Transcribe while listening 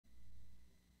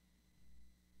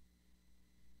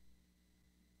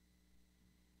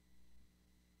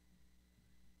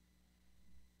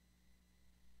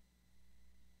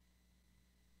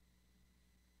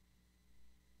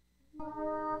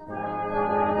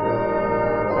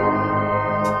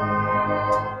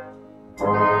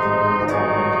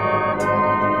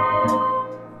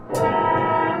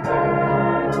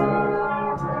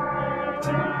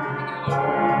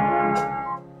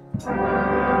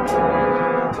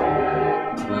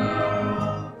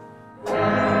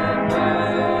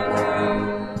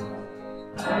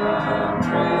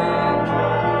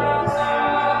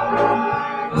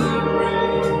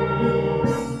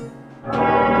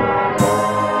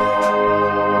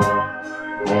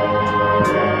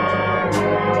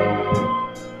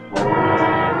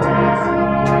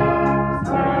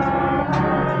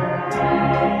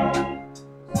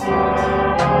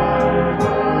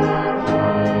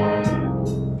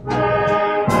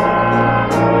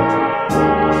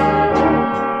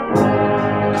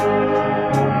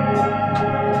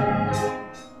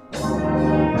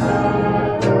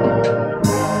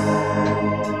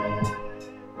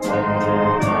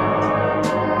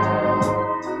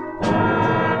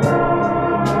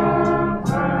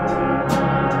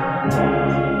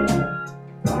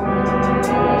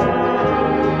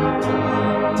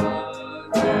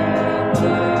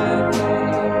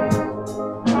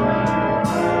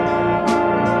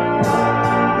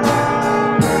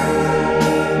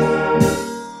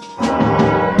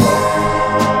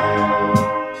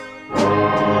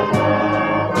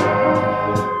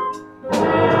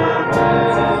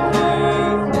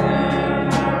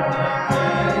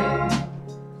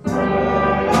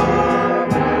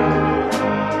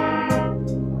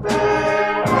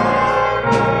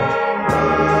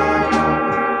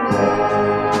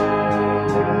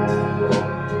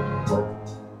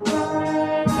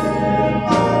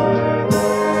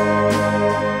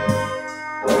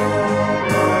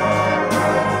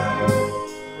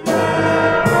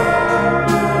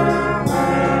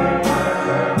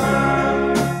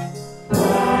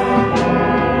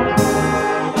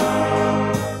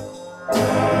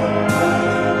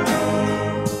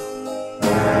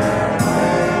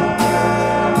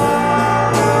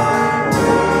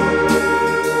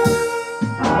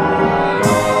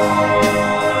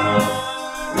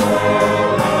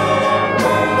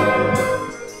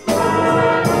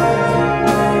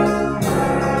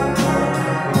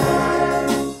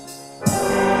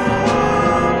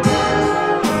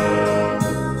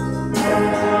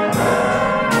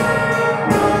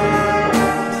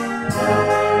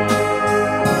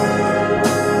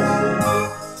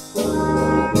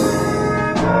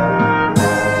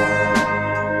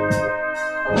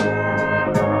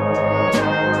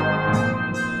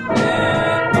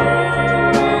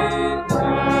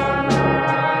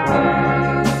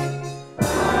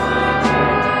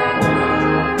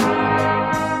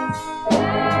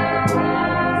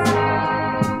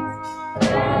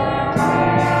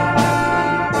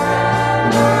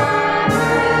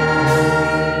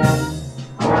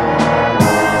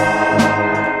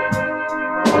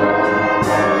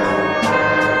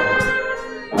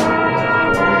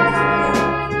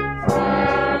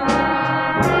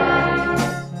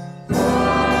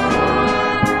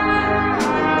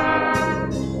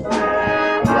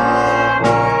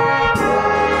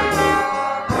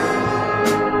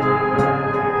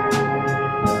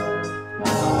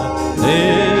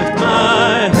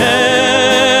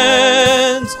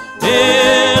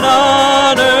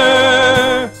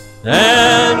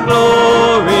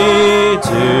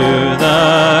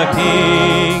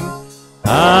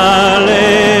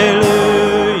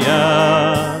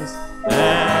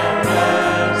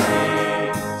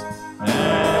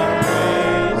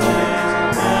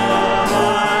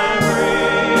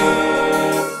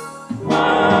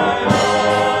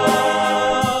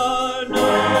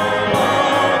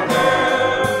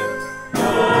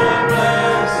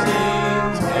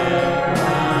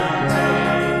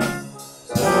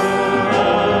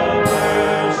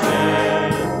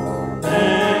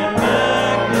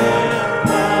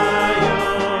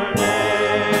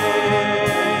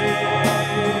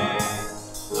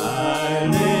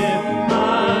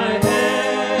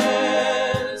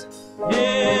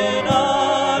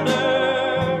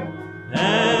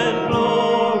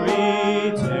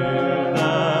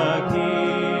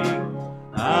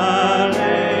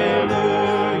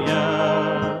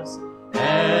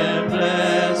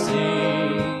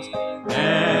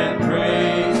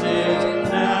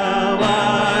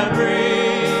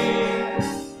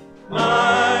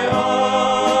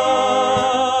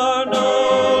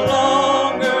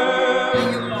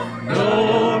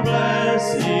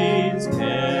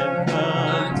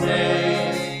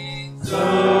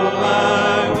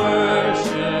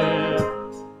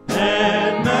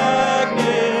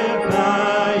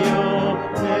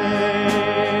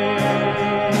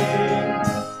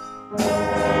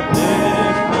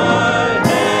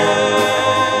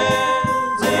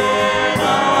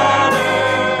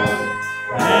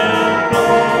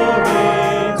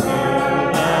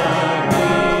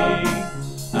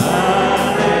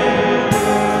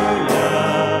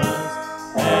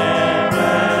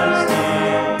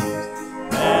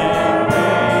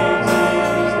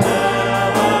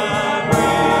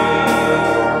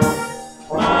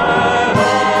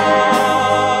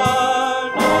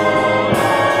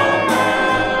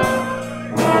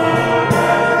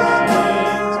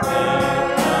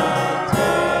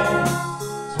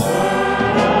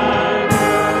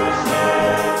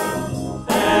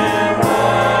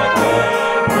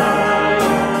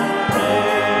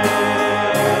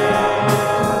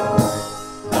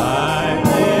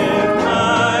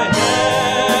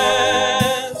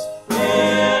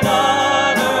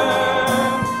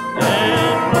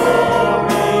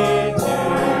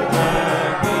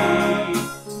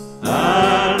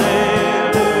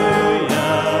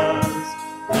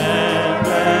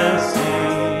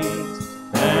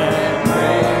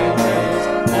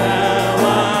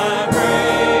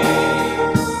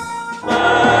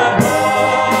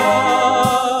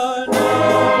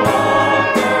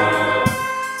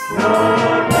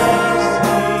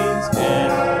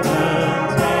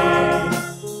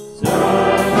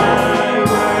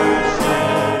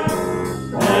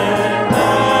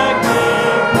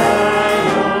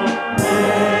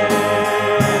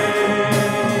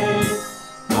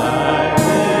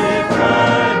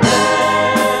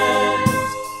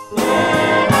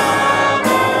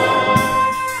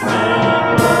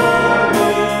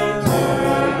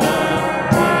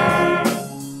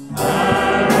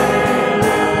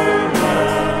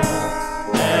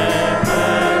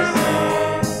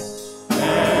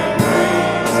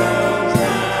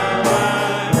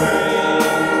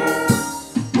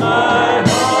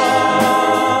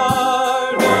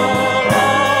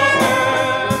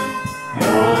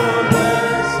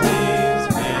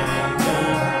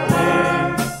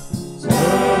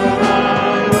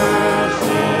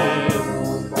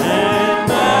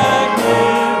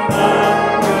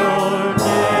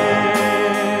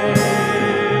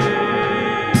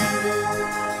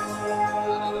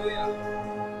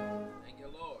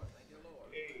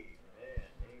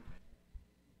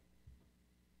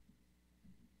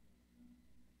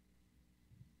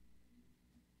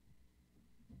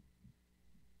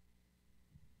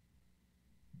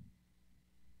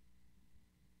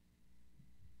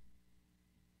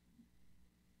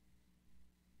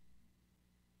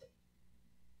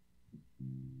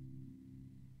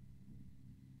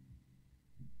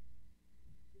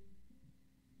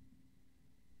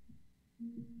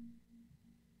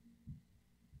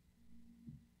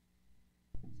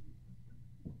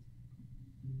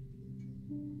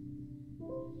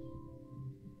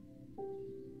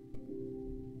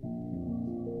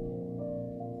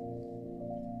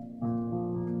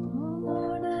Oh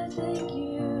Lord, I thank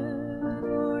you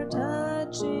for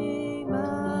touching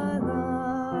my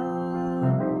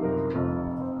life.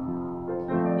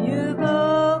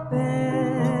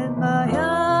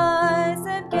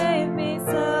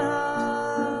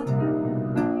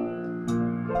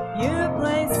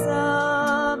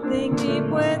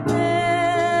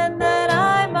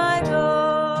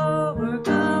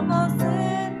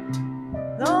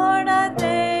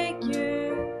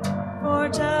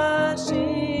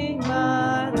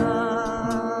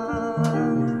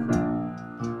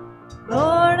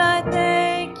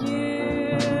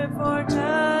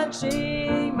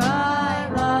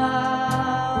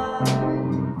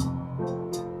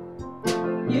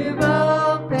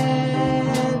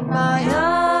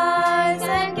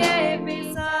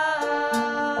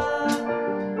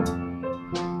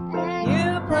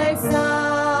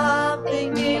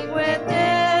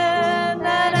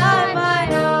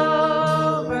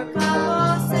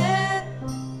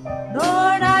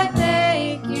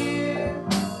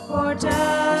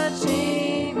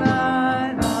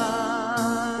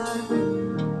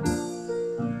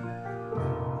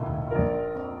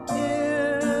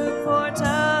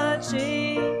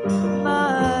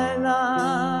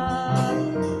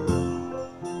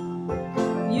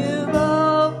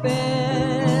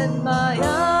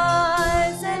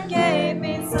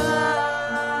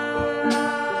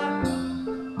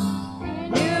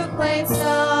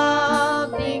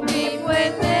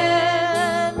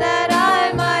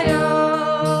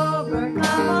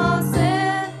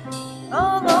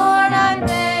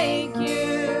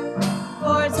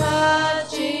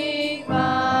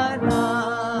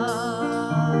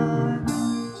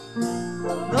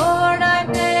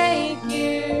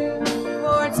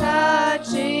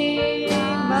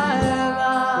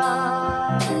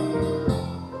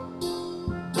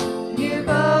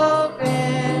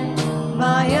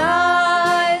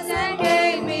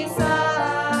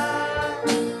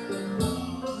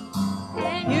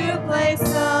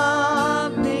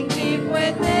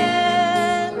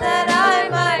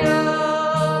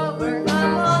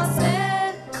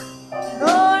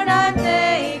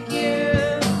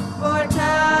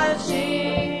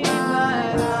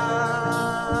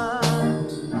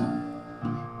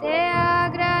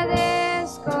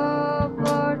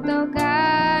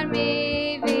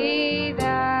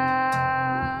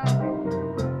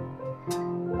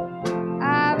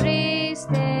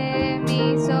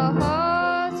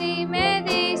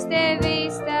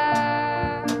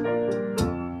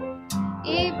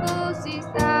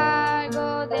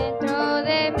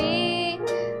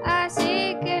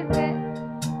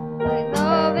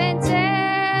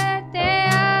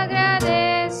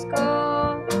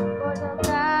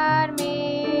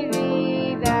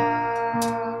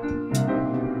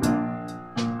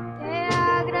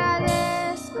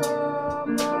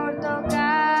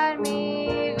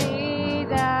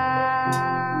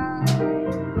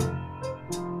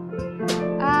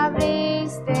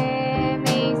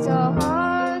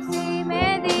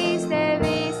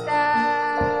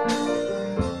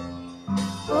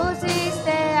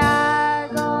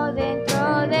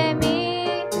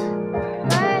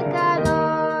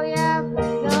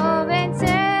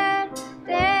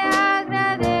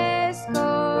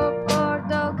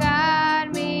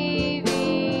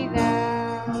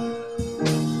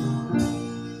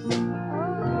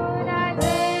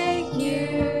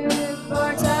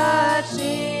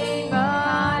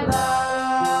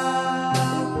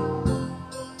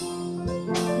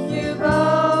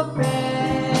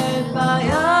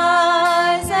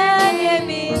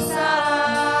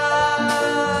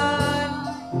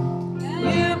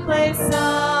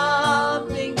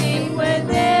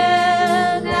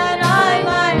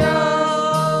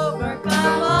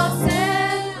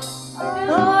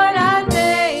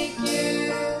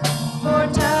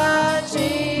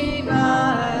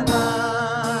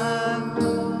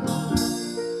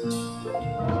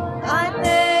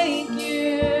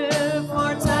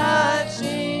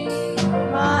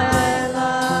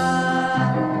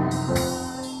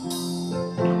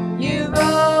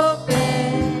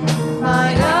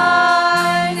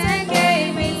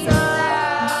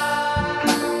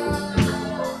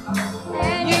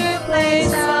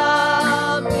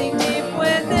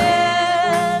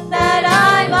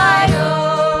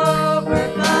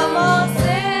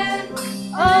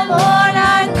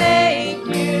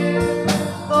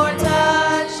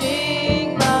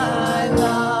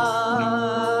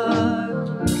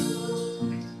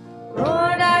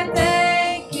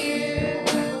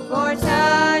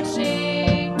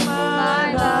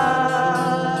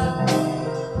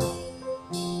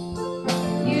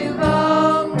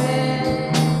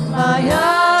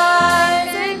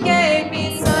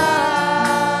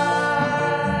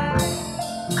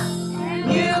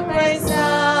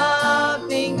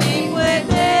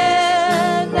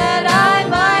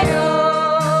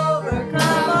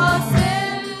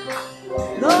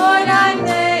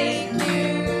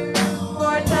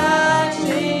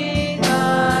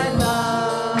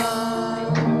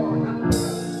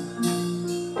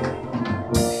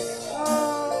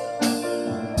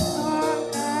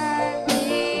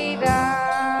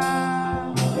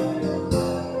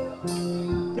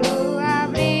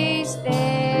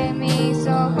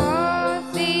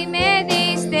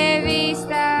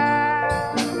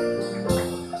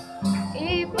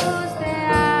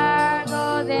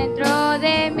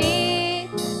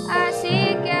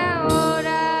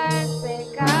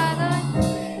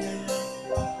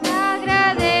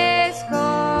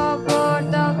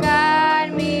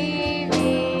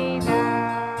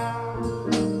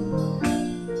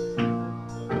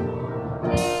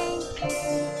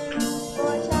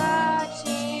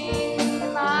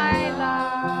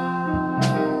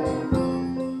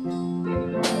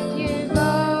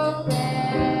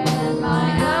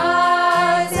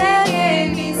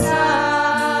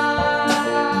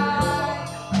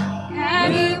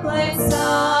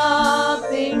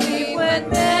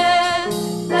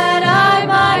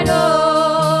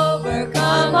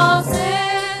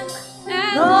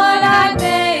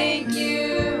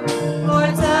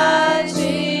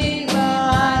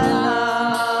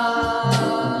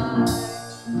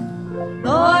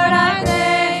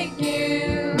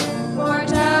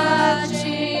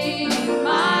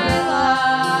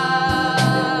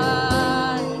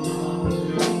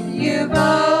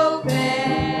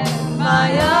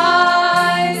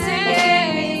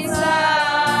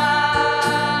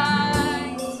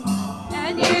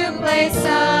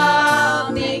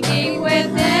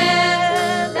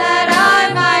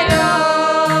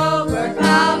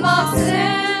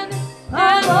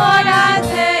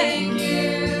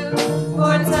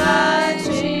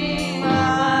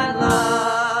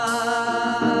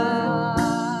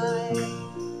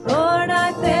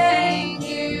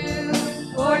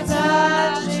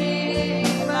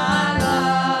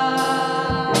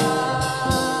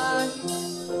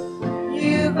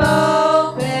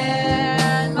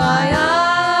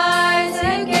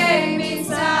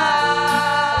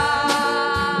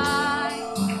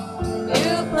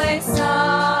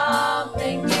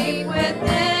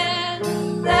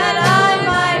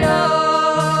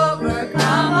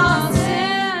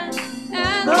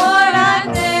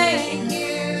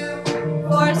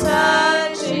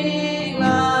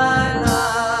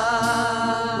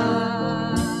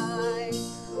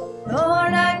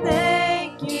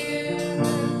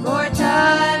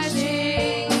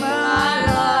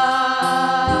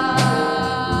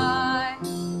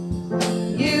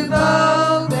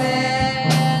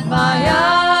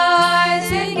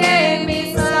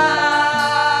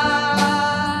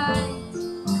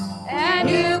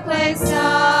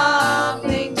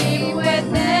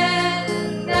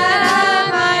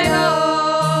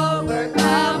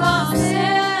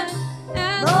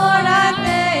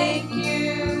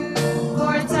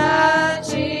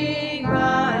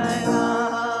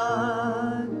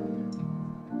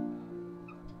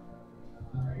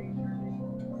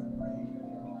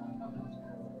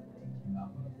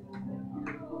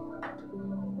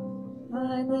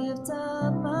 I lift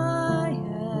up my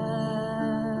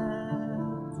hands,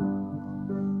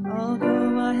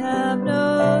 although I have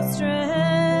no strength.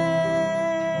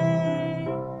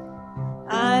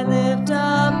 I lift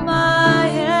up my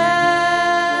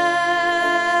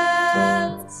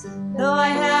hands, though I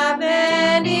have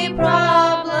many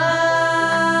problems.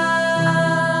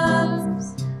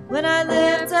 When I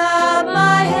lift up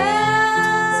my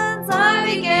hands, I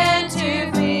begin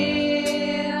to feel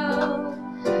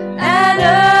an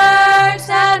urge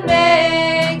that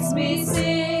makes me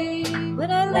sing.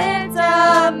 When I lift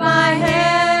up my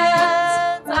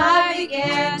hands, I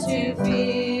begin to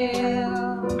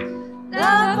feel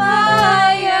the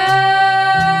fire.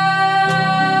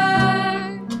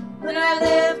 When I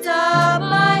lift up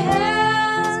my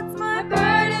hands, my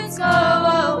burdens go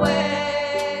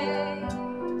away.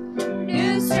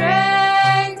 New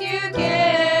strength you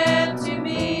give to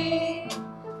me.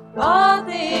 All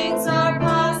things are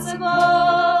possible.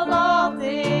 All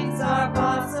things are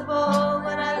possible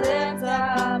when I lift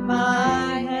up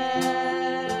my hands.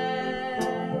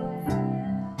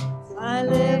 I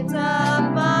lift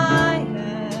up my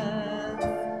hands,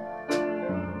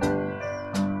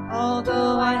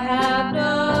 although I have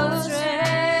no strength.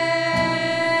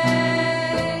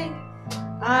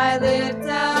 I lift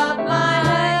up my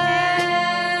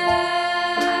hands,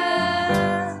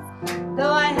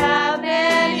 though I have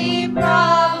many problems.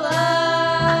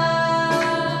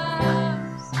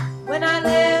 When I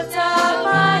lift up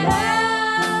my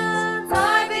hands,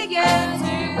 I begin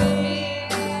to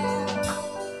feel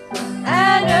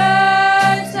an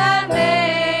urge that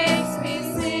makes me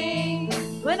sing.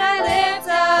 When I lift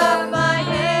up my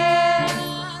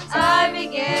hands, I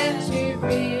begin to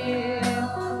feel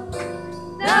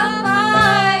the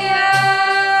fire.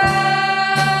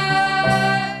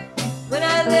 When I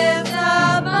lift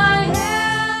up my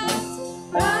hands,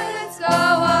 burdens go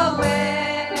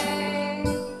away.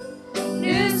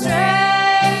 New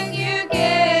strength you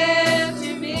give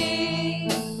to me.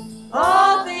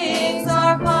 All things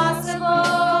are possible.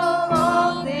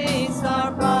 All things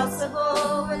are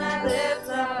possible when I lift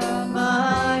up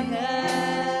my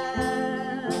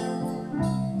hands.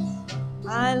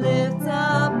 I lift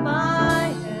up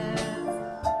my hands,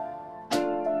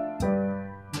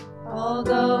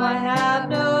 although I have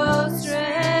no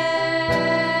strength.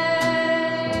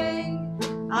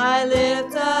 I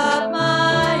lift up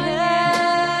my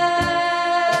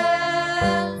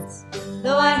hands,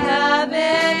 though I have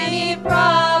many problems.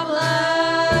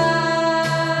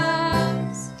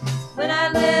 When I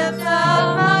lift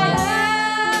up my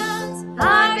hands,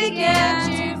 I begin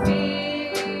to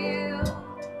feel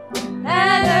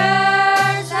an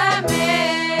urge that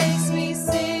makes me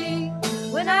sing.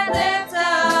 When I lift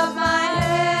up my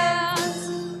hands,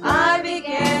 I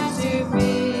begin to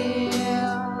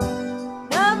feel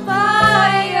the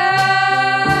fire.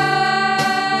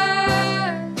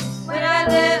 When I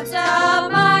lift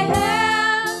up my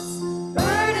hands,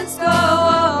 burdens go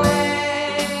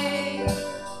away.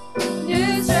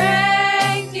 New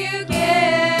strength you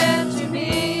give to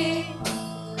me.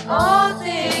 All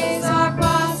things are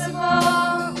possible.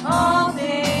 All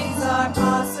things are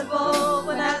possible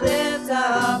when I lift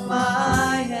up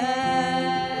my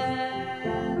hands.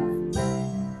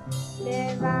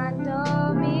 Levanto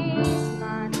mis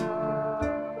manos,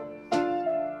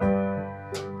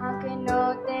 aunque no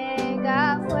tenga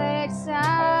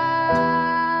fuerzas.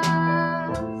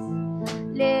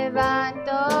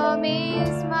 Levanto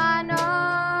mis manos,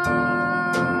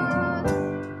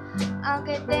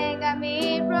 aunque tenga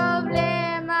mil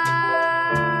problemas.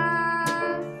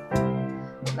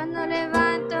 Cuando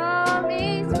levanto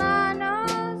mis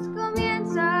manos,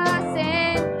 comienzo a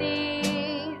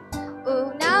sentir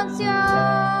una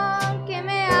unción que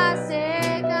me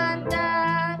hace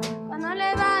cantar. Cuando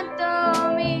levanto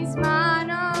mis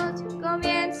manos,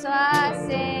 comienzo a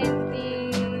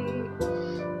sentir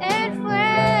el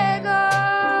fuego.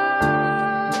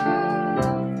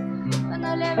 Cuando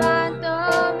levanto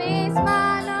mis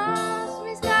manos,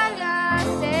 mis cargas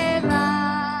se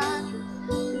van.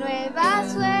 Nuevas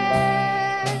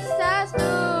fuerzas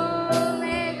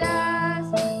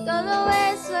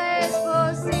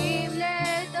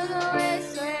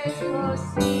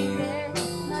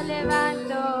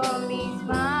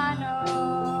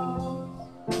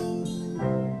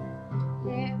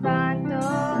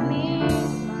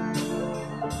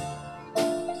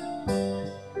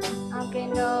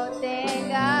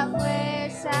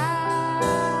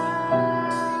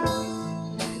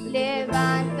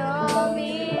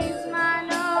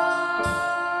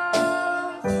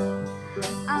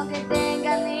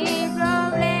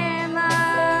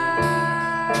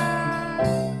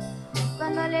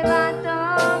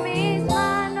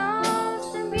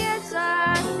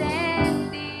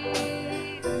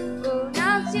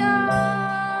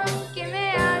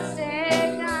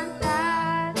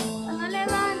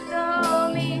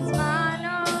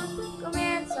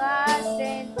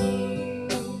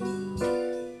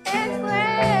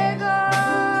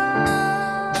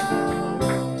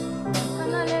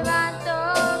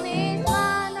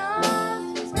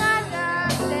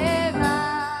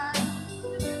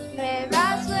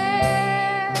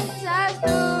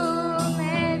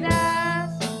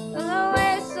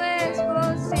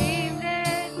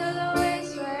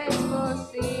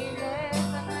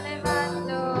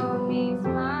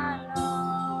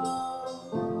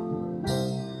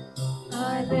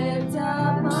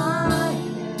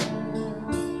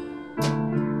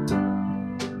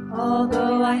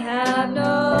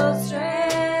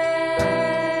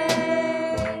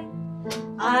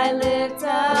I lift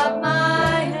up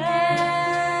my hands.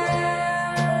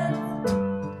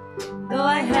 Though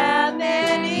I have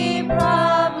many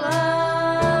problems,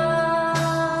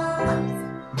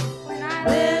 when I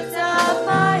lift up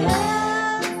my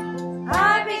hands,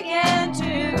 I begin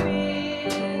to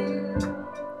feel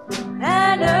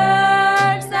an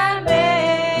urge that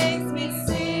makes me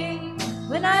sing.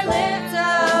 When I lift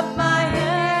up my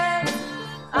hands,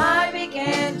 I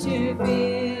begin to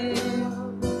feel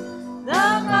the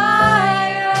fire.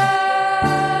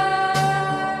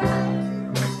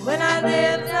 When I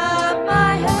lift up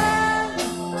my hands,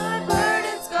 my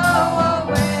burdens go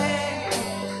away.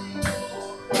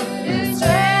 The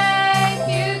strength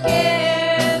you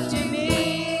give to me,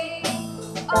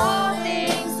 all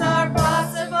things are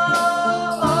possible.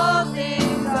 All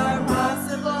things are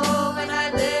possible when I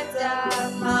lift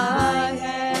up my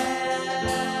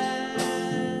hands.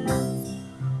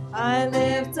 I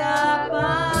lift up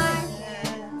my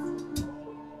hands.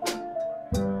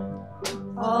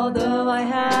 Although I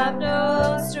have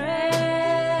no strength,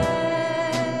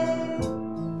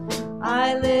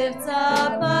 I lift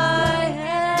up my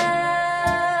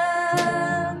hands.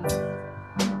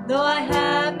 Though I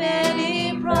have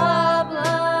many problems,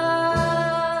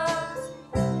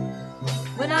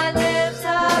 when I lift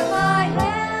up my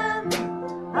hands,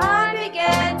 I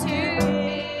begin to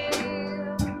feel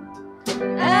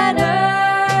an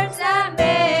urge that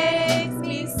makes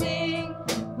me sing.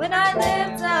 When I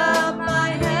lift up my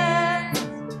hands,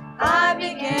 I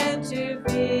begin to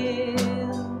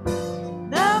feel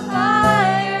the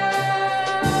fire.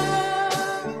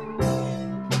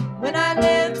 When I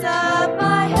lift up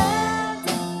my hands,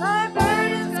 my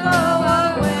burdens go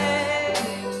away.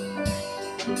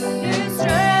 New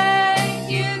strength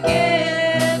you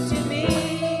give to me,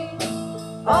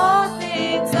 all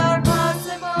things are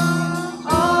possible.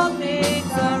 All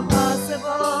things are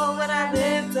possible when I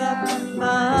lift up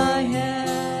my hands.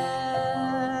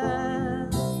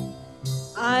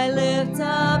 I lift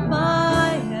up my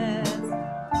hands.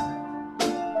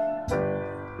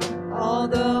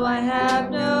 Although I have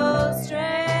no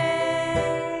strength,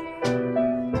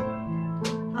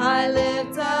 I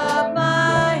lift up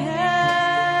my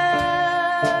hands.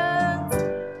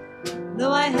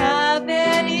 Though I have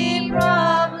many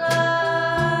problems,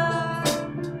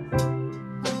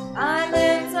 I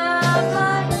lift up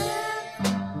my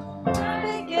hands. I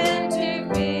begin to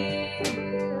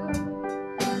feel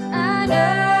an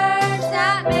urge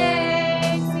that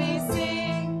makes me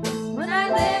sing. When I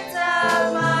lift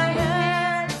up my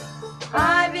hands,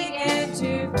 I begin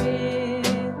to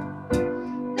feel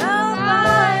the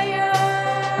fire.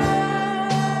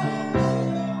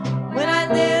 When I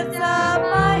lift up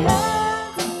my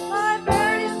hands, my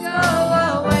burdens go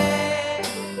away.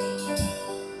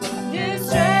 New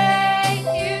strength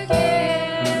you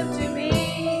give to me,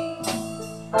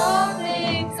 all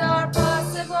things are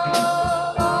possible.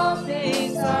 All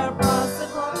things are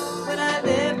possible when I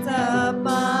lift up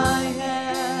my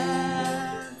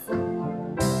hands.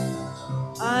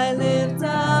 I lift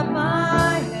up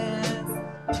my hands.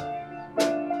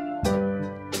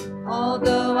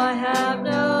 Although I have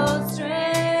no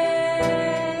strength,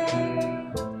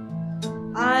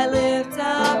 I lift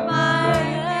up my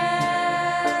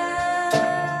hands.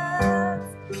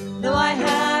 Though I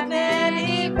have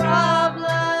many problems,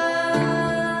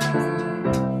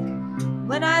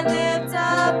 when I lift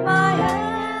up my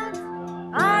hands,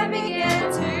 I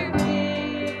begin to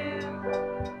feel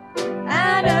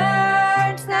an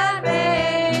urge that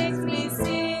makes me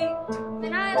sing.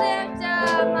 When I lift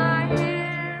up my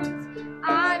hands,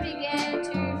 I begin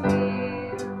to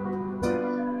feel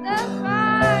the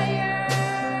fire.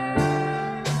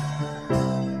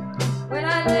 When I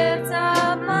lift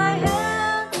up my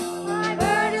hands, my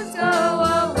burdens go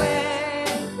away.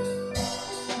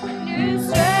 New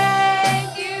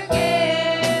strength you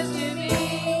give to me,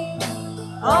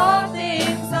 all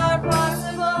things are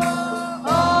possible.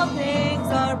 All things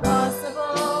are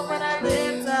possible when I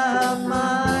lift up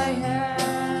my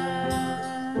hands.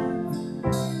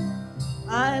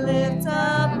 I lift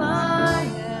up my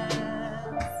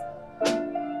hands.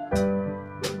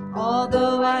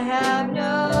 Although I have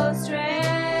no strength,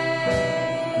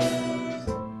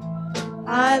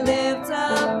 I lift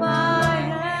up my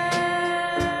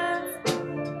hands.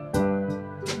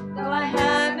 Though I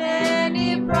have many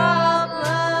problems,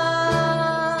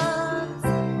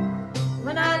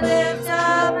 when I lift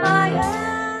up my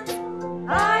hands,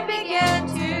 I begin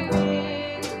to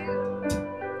feel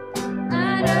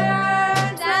an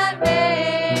urge that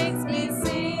makes me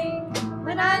sing.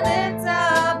 When I lift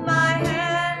up my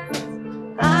hands,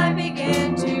 I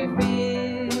begin to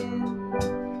feel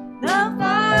the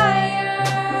fire.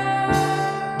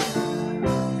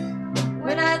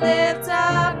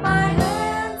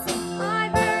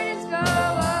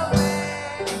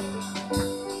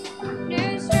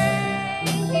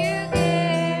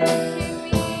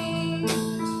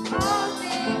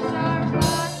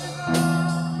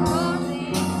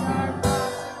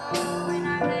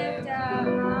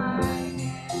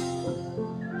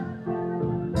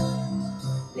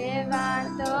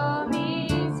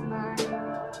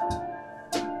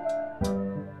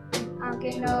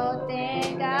 aunque no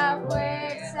tenga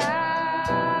fuerza.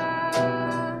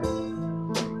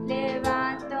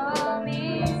 Levanto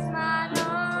mis manos,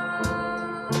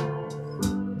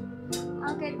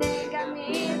 aunque tenga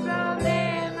mil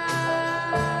problemas.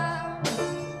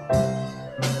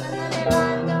 Cuando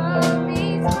levanto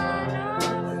mis manos,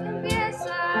 empiezo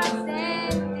a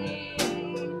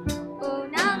sentir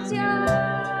una unción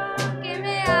que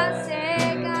me hace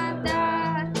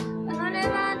cantar. Cuando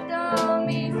levanto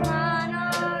mis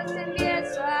manos,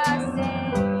 empiezo a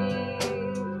sentir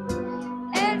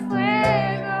el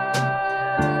fuego.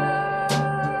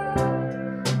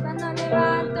 Cuando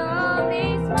levanto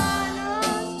mis manos,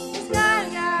 mis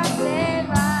cargas se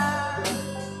van.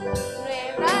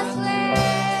 Nuevas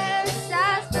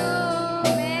fuerzas tú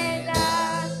me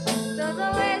das. Todo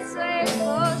eso es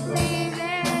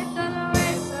posible, todo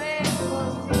eso es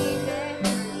posible.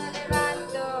 Cuando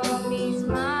levanto mis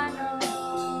manos.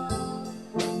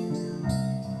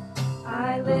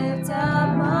 I lift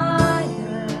up my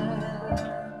hands,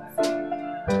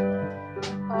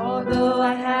 although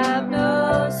I have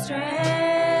no strength.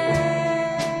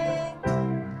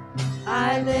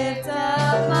 I lift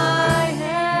up my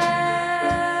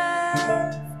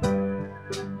hands,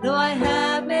 though I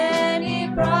have many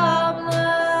problems.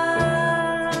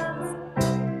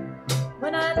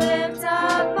 When I lift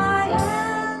up my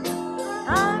hands,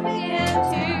 I begin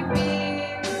to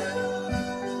feel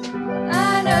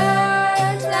an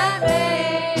urge that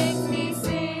makes me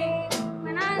sing.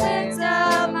 When I lift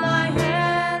up my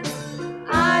hands,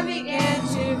 I begin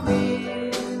to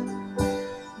feel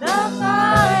the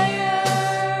fire.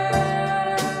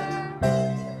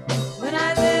 When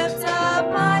I lift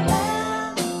up my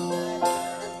hands,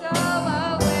 Go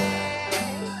away.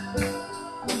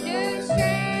 New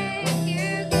strength you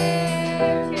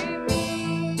give to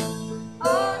me.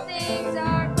 All things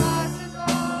are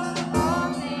possible.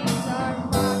 All things are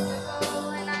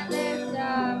possible when I lift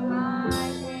up my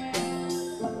hands.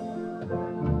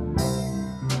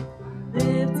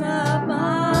 lift up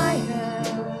my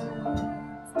hands,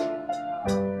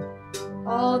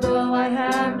 although I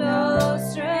have no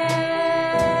strength.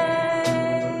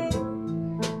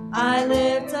 I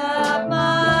lift up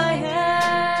my hands,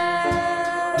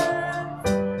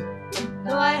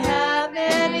 though I have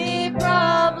many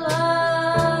problems.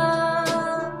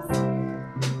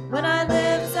 When I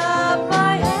lift up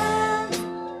my hands,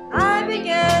 I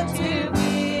begin to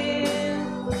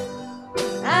feel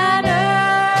an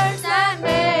urge that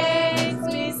makes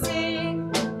me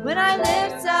sing. When I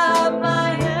lift up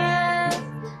my hands,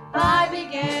 I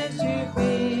begin to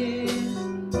feel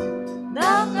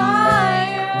the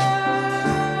fire.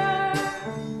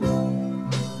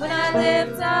 When I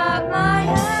lift up my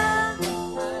hands,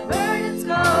 burdens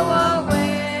go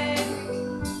away.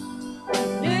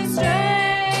 New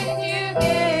strength you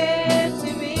give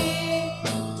to me.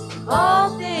 All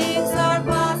things are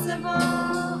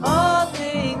possible. All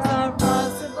things are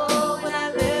possible when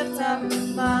I lift up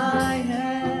my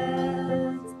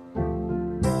hands.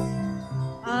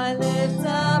 I lift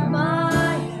up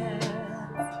my hands,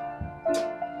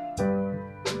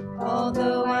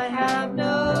 although I have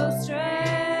no strength.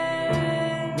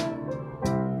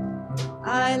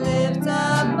 I lift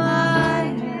up my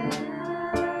hands,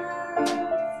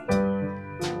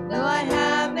 though I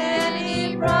have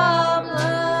many problems.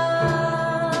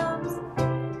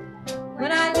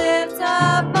 When I lift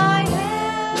up my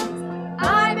hands,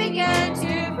 I begin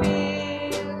to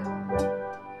feel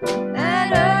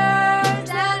an urge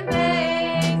that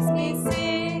makes me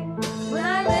sing. When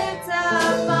I lift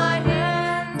up my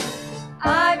hands,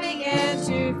 I begin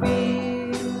to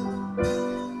feel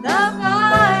the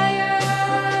fire.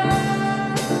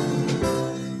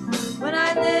 When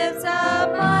I lift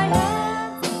up my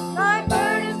hands, my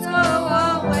burdens go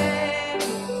away.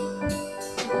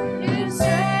 New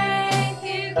strength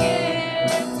you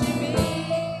give to me.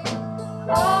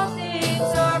 All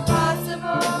things are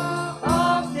possible.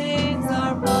 All things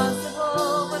are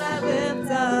possible when I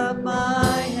lift up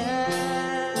my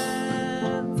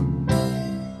hands.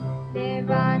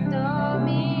 Levanto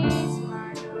mis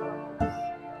manos,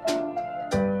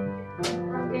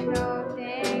 aunque no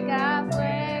tenga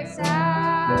fuerza.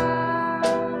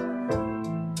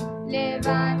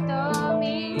 Levanto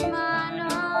mis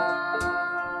manos,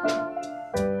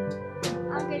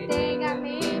 aunque tenga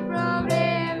mil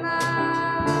problemas.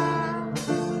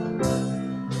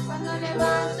 Cuando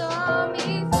levanto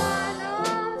mis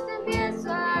manos, empiezo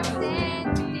a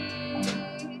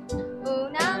sentir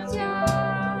una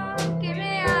unción que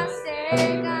me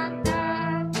hace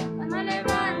cantar. Cuando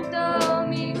levanto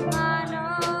mis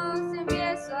manos,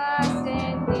 empiezo a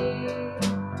sentir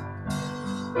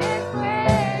el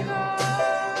fuego.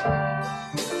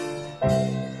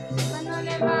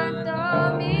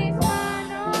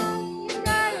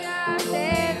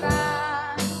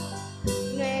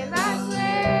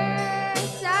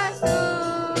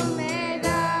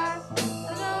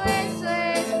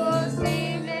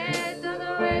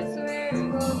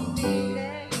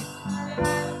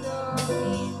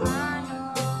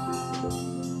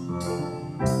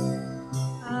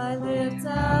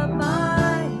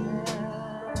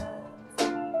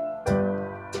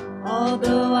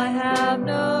 Although I have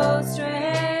no strength,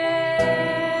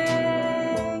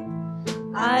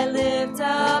 I lift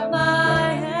up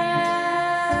my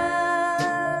hands.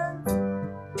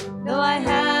 Though I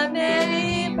have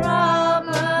many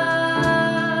problems,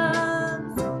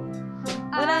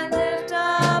 when I lift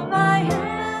up my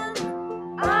hands,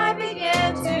 I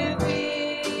begin to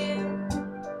feel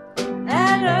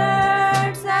that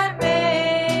urge that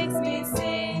makes me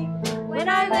sing. When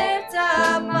I lift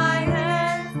up my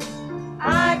hands,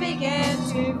 I begin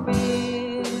to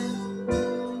feel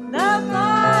the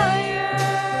fire.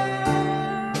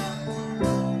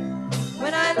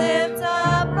 When I lift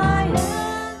up my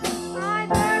hands, my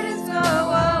burdens go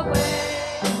away.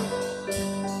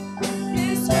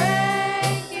 New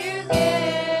strength you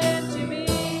give to me.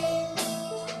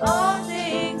 All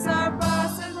things are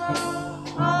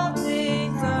possible. All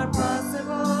things are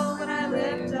possible when I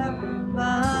lift up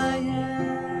my hands.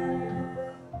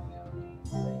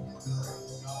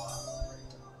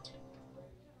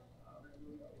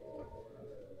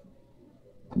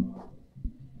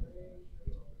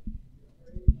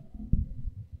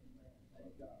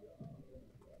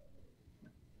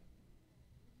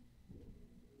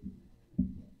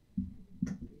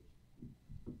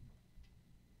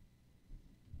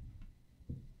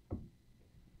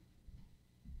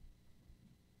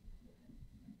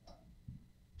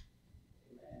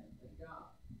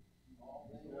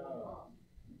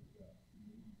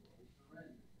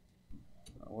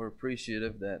 We're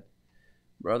appreciative that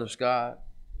Brother Scott,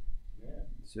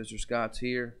 Sister Scott's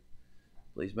here.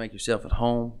 Please make yourself at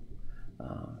home.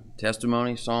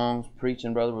 Testimony, songs,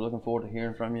 preaching, brother, we're looking forward to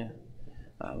hearing from you.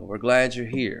 We're glad you're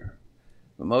here.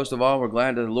 But most of all, we're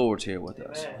glad that the Lord's here with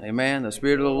us. Amen. The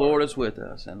Spirit of the Lord is with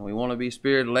us, and we want to be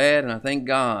Spirit-led, and I thank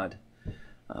God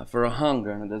for a hunger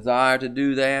and a desire to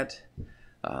do that.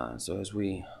 So as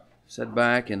we sit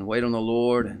back and wait on the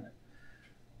Lord, and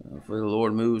hopefully the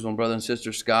Lord moves on Brother and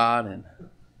Sister Scott, and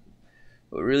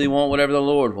we really want whatever the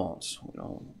Lord wants. We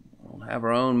don't have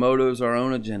our own motives, our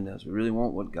own agendas. We really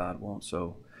want what God wants.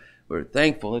 So we're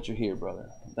thankful that you're here, brother.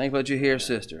 Thankful that you're here,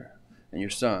 sister, and your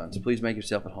sons. Please make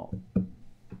yourself at home.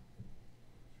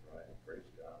 Praise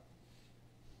God.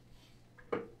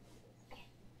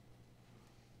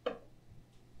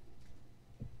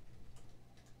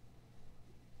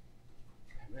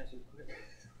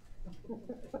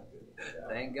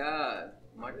 Thank God.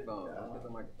 Microphone. Let's get the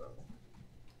microphone.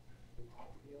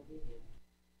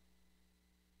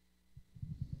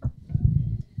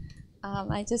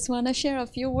 I just want to share a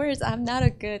few words. I'm not a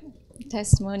good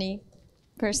testimony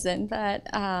person, but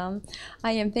I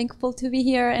am thankful to be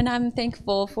here, and I'm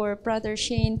thankful for Brother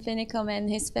Shane Finicum and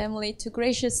his family to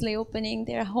graciously opening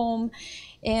their home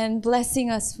and blessing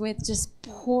us with just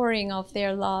pouring of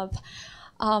their love.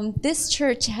 This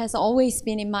church has always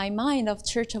been in my mind of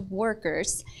church of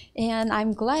workers, and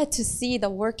I'm glad to see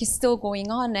the work is still going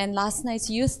on. And last night's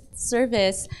youth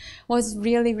service was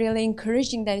really, really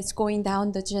encouraging that it's going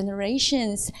down the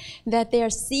generations, that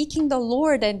they're seeking the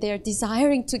Lord and they're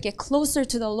desiring to get closer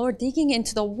to the Lord, digging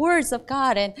into the words of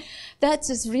God. And that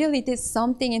just really did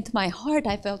something into my heart.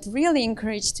 I felt really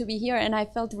encouraged to be here, and I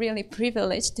felt really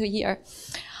privileged to hear.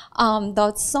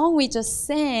 The song we just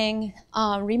sang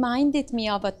reminded me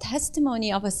of a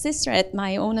testimony of a sister at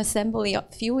my own assembly a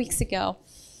few weeks ago.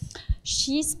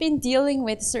 She's been dealing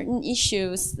with certain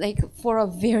issues like for a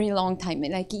very long time,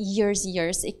 like years.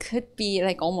 It could be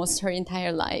like almost her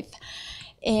entire life.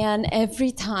 And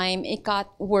every time it got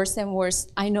worse and worse.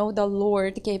 I know the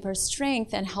Lord gave her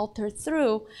strength and helped her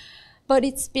through, but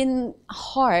it's been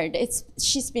hard.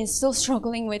 She's been still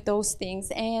struggling with those things.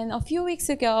 And a few weeks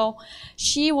ago,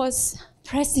 she was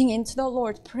pressing into the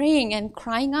Lord, praying and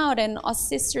crying out, and us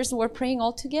sisters were praying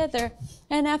all together.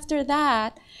 And after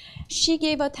that, she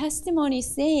gave a testimony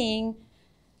saying,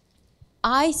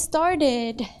 I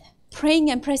started praying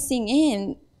and pressing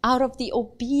in out of the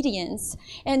obedience.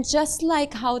 And just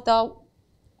like how the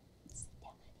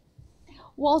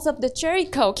walls of the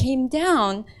Jericho came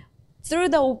down, through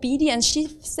the obedience, she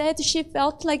said she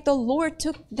felt like the Lord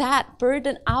took that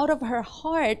burden out of her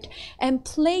heart and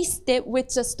placed it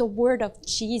with just the word of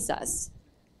Jesus.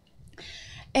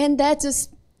 And that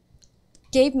just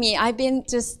gave me, I've been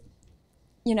just,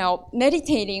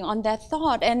 meditating on that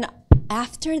thought. And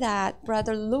after that,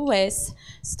 Brother Lewis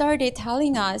started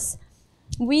telling us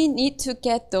we need to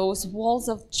get those walls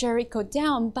of Jericho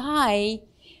down by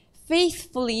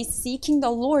faithfully seeking the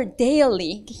Lord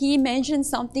daily. He mentioned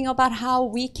something about how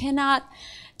we cannot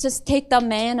just take the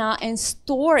manna and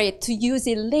store it to use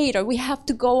it later. We have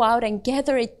to go out and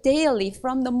gather it daily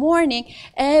from the morning,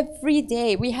 every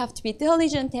day. We have to be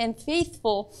diligent and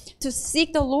faithful to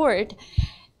seek the Lord.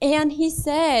 And he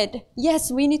said,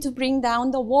 yes, we need to bring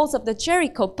down the walls of the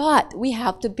Jericho, but we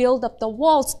have to build up the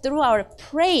walls through our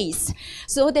praise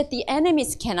so that the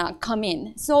enemies cannot come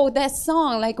in. So that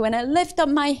song, like when I lift up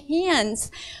my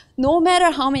hands, no matter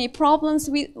how many problems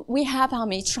we have, how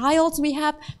many trials we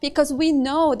have, because we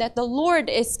know that the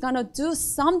Lord is going to do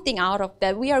something out of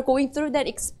that. We are going through that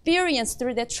experience,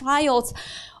 through the trials,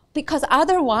 because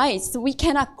otherwise we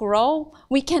cannot grow.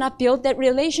 We cannot build that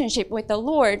relationship with the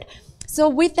Lord. So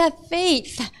with that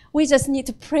faith, we just need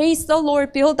to praise the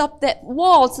Lord, build up that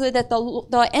wall so that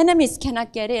the enemies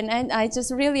cannot get in. And I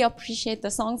just really appreciate the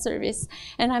song service,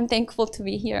 and I'm thankful to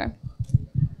be here.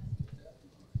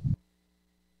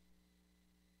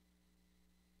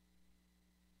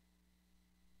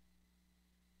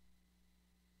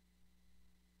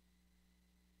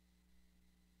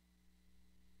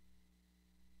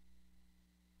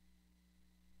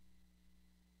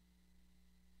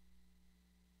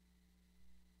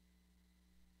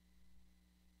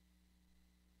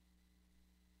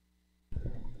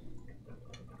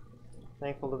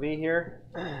 Thankful to be here.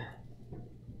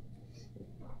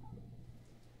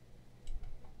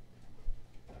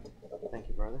 Thank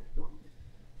you, brother.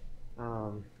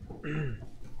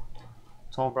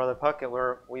 Told Brother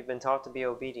Puckett we've been taught to be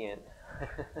obedient.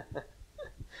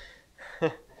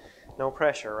 No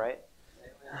pressure, right?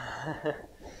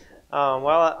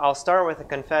 Well, I'll start with a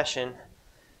confession.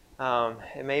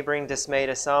 It may bring dismay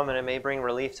to some, and it may bring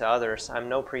relief to others. I'm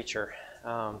no preacher.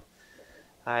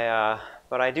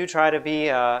 But I do try to be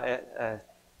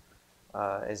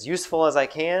as useful as I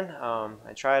can.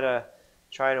 I try to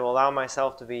allow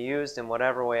myself to be used in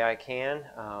whatever way I can.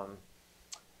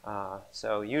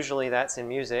 So usually that's in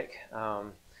music,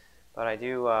 but I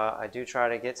do try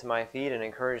to get to my feet and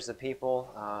encourage the people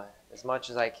as much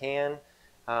as I can,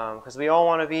 because we all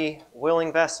want to be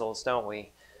willing vessels, don't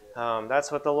we?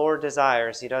 That's what the Lord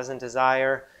desires. He doesn't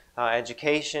desire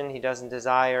education. He doesn't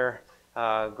desire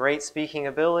great speaking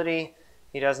ability.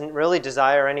 He doesn't really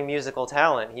desire any musical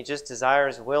talent. He just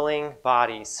desires willing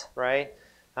bodies, right?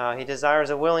 He desires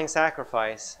a willing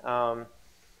sacrifice. And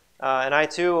I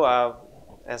too,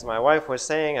 as my wife was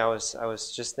saying, I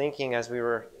was just thinking as we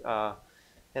were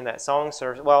in that song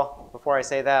service. Well, before I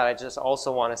say that, I just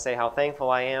also want to say how thankful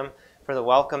I am for the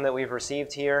welcome that we've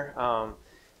received here.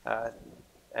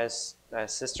 As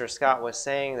Sister Scott was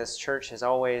saying, this church has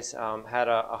always had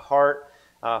a heart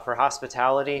for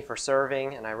hospitality, for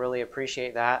serving, and I really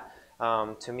appreciate that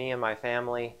to me and my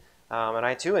family. And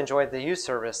I too enjoyed the youth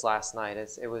service last night.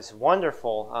 It was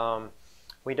wonderful.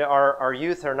 Our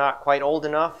youth are not quite old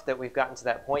enough that we've gotten to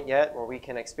that point yet where we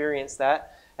can experience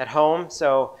that at home.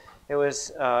 So it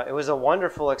was a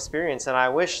wonderful experience, and I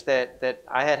wish that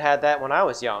I had that when I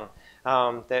was young.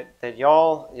 That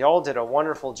y'all did a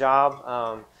wonderful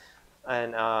job,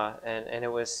 and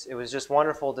it was just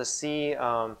wonderful to see.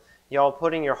 Y'all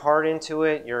putting your heart into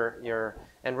it,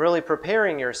 and really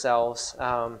preparing yourselves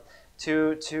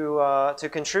to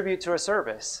contribute to a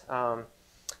service,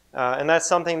 and that's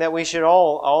something that we should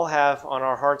all have on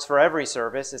our hearts for every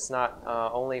service. It's not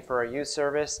only for a youth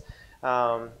service.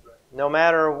 No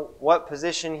matter what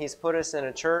position He's put us in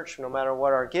a church, no matter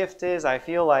what our gift is, I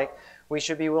feel like we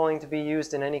should be willing to be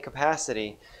used in any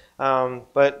capacity.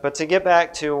 But to get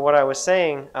back to what I was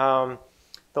saying, the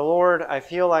Lord, I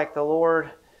feel like the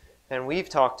Lord, and we've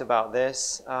talked about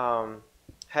this,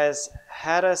 has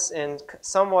had us in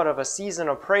somewhat of a season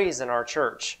of praise in our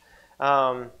church.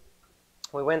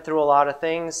 We went through a lot of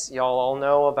things. Y'all all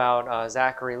know about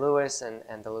Zachary Lewis and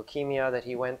the leukemia that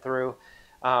he went through,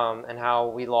 and how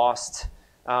we lost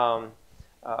a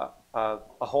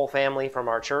whole family from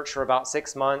our church for about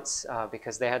 6 months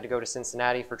because they had to go to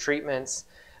Cincinnati for treatments.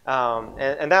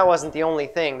 And that wasn't the only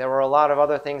thing. There were a lot of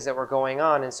other things that were going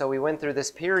on, and so we went through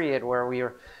this period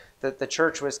where the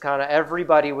church was kind of,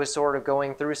 everybody was sort of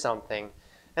going through something.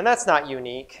 And that's not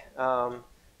unique.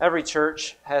 Every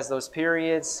church has those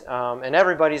periods, and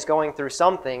everybody's going through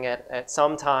something at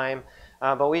some time.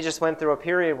 But we just went through a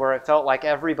period where it felt like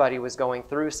everybody was going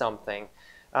through something.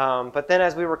 But then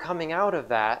as we were coming out of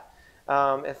that,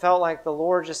 it felt like the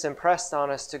Lord just impressed on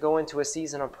us to go into a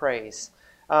season of praise.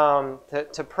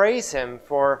 To praise Him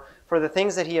for the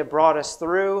things that He had brought us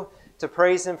through, to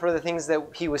praise Him for the things that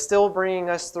He was still bringing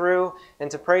us through, and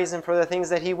to praise Him for the things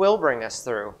that He will bring us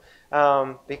through.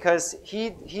 Because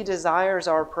He desires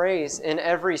our praise in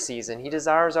every season. He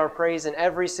desires our praise in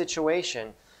every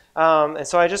situation. And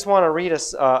so I just want to read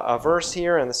a verse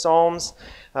here in the Psalms.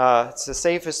 It's the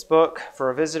safest book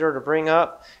for a visitor to bring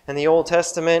up in the Old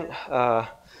Testament.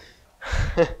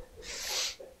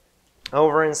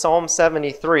 Over in Psalm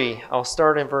 73, I'll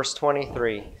start in verse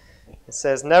 23. It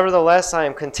says, "Nevertheless, I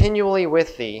am continually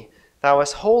with thee. Thou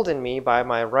hast holden me by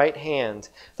my right hand."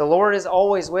 The Lord is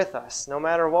always with us. No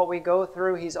matter what we go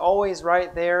through, He's always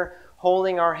right there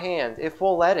holding our hand, if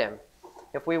we'll let Him,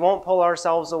 if we won't pull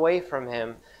ourselves away from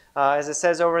Him. As it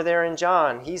says over there in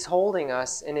John, He's holding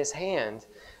us in His hand,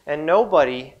 and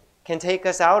nobody can take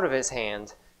us out of His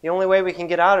hand. The only way we can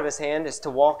get out of His hand is to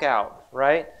walk out,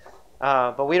 right?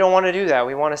 But we don't want to do that.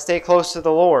 We want to stay close to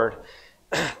the Lord.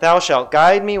 "Thou shalt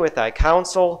guide me with thy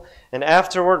counsel, and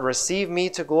afterward receive me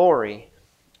to glory.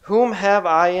 Whom have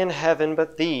I in heaven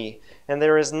but thee? And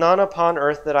there is none upon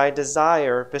earth that I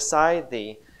desire beside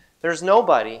thee." There's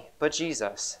nobody but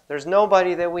Jesus. There's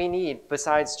nobody that we need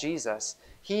besides Jesus.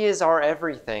 He is our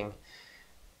everything.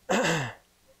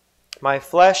 "My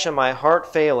flesh and my heart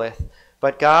faileth,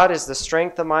 but God is the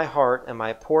strength of my heart and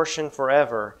my portion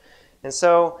forever." And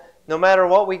so, no matter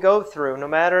what we go through, no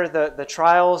matter the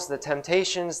trials, the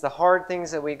temptations, the hard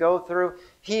things that we go through,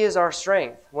 He is our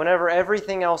strength whenever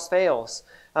everything else fails.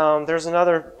 There's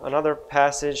another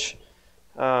passage.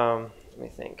 Let me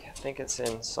think. I think it's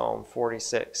in Psalm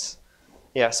 46.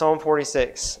 Yeah, Psalm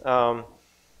 46.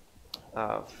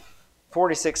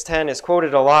 46:10 is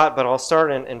quoted a lot, but I'll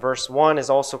start in verse 1 is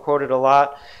also quoted a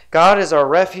lot. "God is our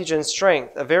refuge and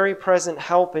strength, a very present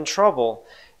help in trouble.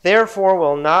 Therefore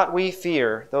will not we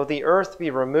fear, though the earth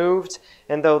be removed,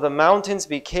 and though the mountains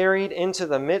be carried into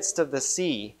the midst of the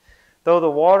sea, though the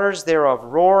waters thereof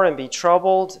roar and be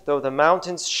troubled, though the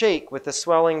mountains shake with the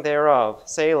swelling thereof."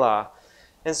 Selah.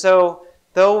 And so,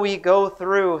 though we go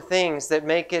through things that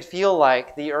make it feel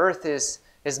like the earth is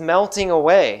melting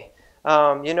away,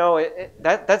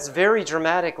 that's very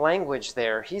dramatic language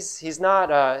there. He's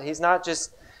not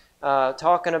just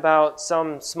talking about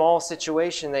some small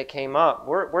situation that came up.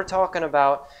 We're talking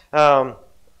about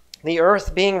the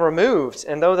earth being removed,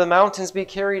 and though the mountains be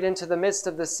carried into the midst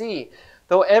of the sea,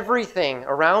 though everything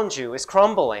around you is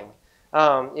crumbling.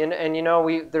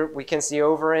 We can see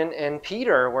over in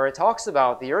Peter where it talks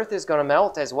about the earth is going to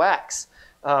melt as wax.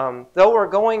 Though we're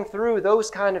going through those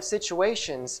kind of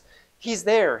situations, He's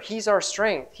there. He's our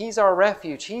strength. He's our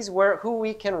refuge. He's who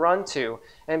we can run to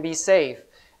and be safe.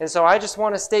 And so I just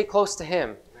want to stay close to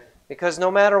Him, because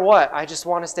no matter what, I just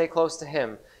want to stay close to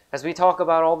Him. As we talk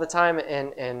about all the time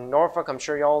in Norfolk, I'm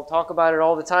sure y'all talk about it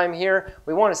all the time here,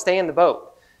 we want to stay in the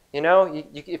boat.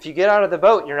 If you get out of the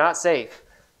boat, you're not safe.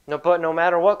 But no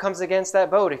matter what comes against that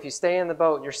boat, if you stay in the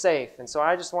boat, you're safe. And so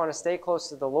I just want to stay close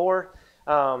to the Lord.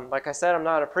 Like I said, I'm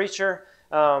not a preacher,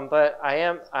 but I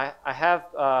have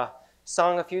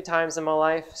sung a few times in my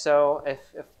life. So if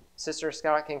Sister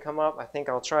Scott can come up, I think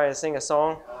I'll try to sing a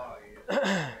song. Do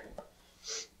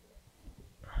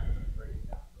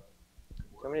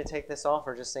you want me to take this off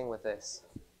or just sing with this?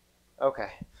 Okay.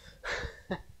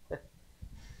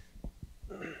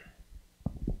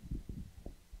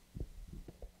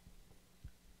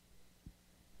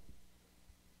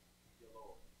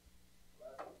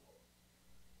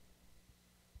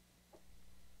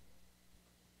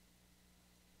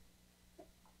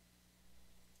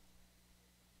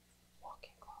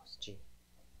 Walking close, G.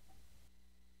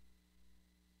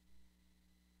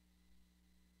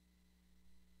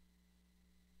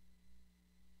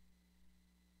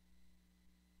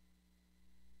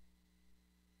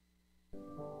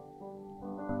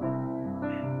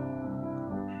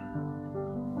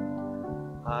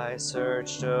 I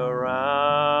searched around,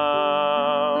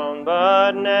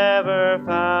 but never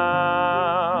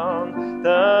found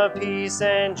the peace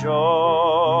and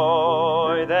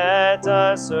joy that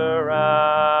does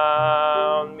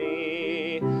surround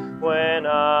me when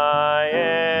I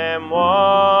am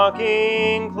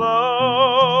walking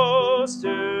close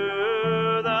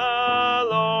to the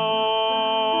Lord.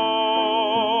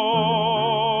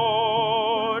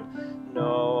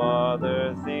 No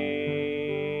other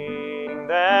thing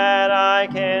that I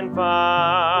can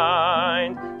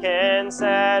find can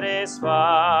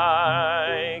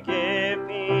satisfy, give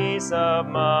peace of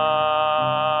mind,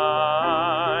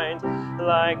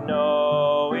 like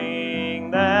knowing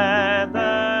that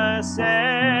the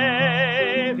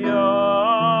Savior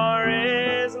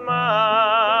is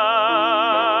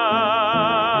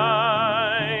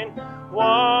mine,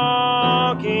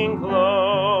 walking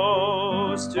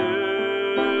close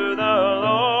to the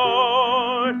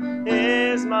Lord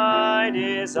is my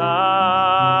desire.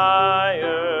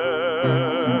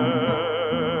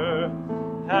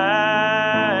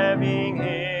 Having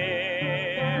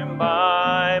Him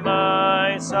by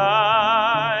my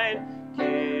side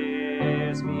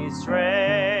gives me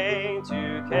strength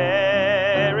to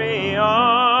carry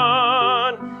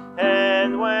on.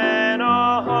 And when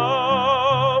all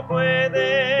hope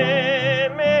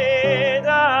within me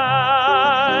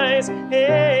dies,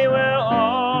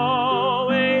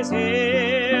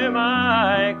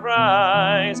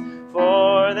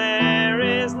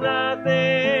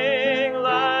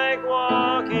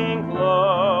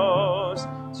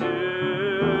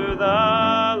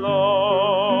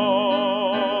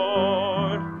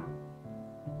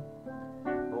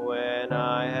 When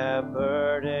I have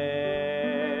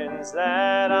burdens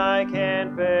that I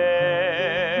can't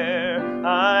bear,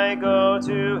 I go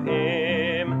to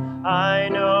Him, I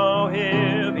know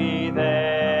He'll be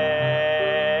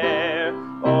there.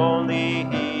 Only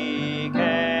He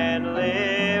can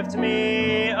lift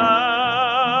me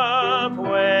up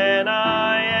when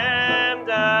I am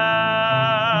down,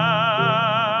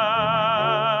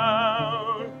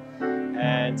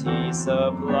 and He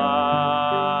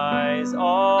supplies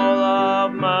all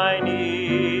of my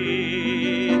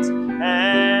needs,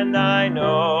 and I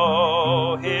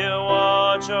know He'll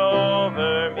watch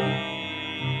over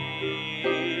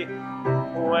me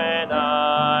when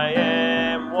I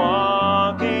am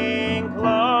walking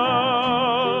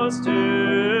close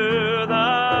to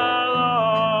the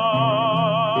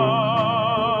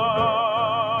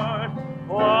Lord,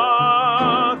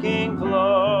 walking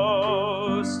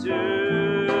close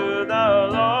to the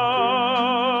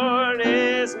Lord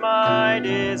is my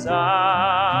desire.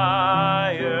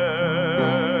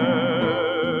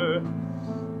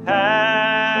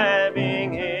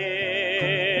 Having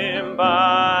Him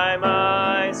by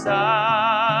my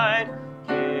side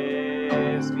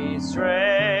gives me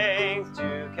strength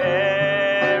to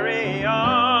carry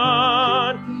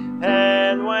on,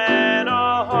 and when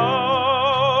all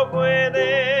hope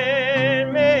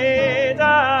within me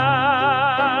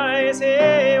dies,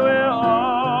 He will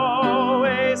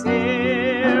always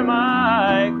hear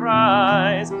my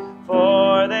cries,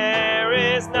 for there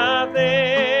is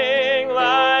nothing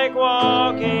like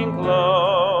walking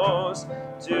close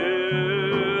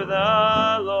to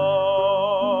the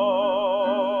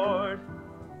Lord.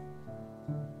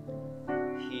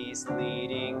 He's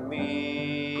leading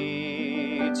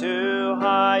me to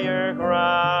higher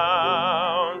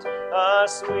ground, a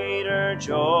sweeter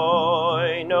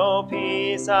joy, no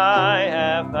peace I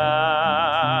have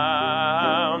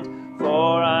found,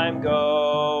 for I'm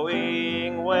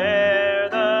going where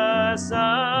the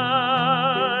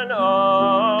sun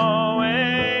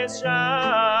always shines,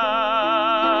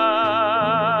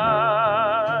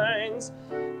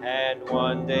 and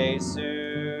one day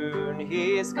soon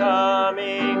He's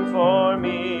coming for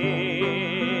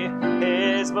me.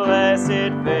 His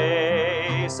blessed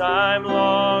face I'm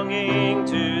longing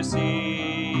to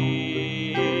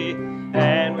see,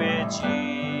 and with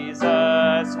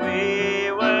Jesus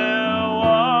we will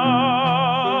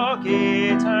walk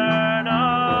eternally,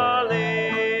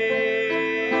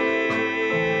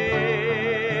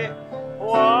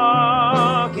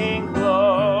 walking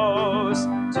close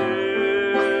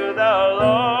to the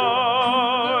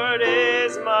Lord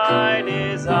is my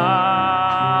desire.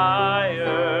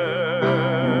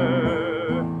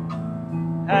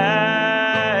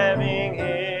 Having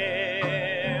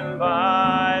Him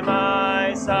by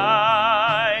my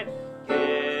side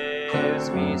gives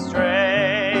me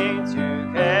strength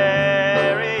to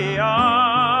carry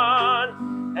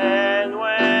on, and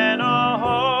when all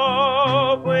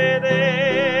hope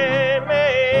within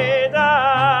me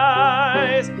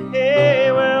dies,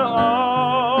 He will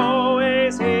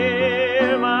always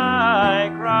hear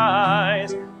my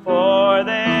cries, for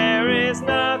there is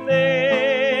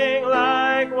nothing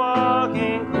like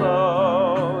walking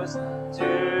close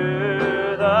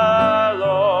to the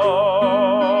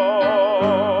Lord,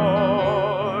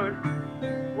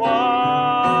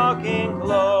 walking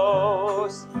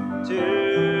close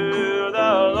to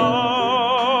the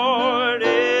Lord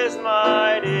is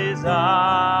my desire.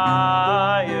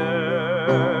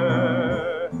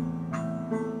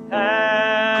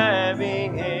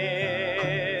 Having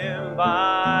Him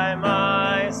by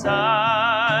my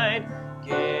side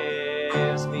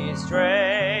gives me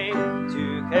strength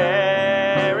to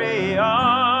carry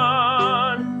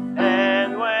on,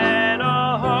 and when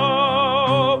all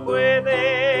hope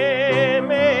within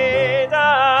me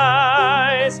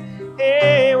dies,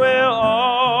 He will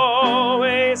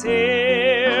always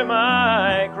hear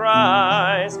my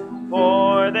cries,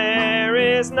 for there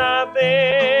is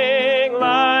nothing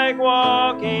like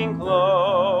walking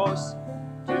close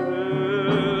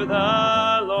to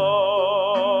the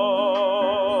Lord.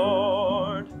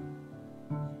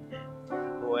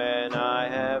 When I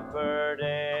have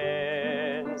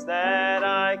burdens that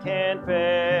I can't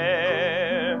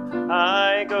bear,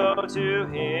 I go to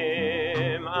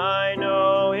Him, I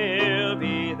know He'll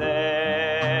be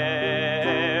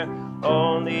there.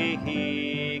 Only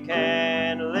He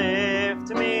can lift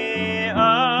me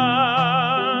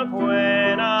up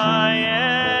when I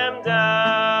am down,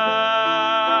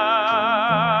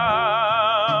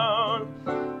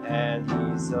 and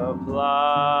He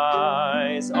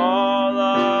supplies all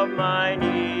of my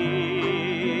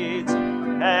needs,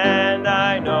 and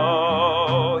I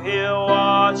know He'll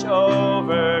watch watch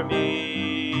over me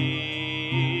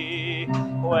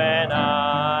when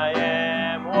I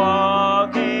am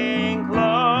walking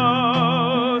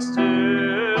close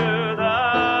to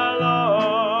the Lord.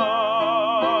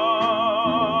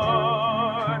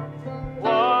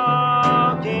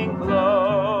 Walking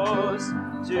close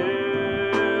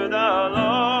to the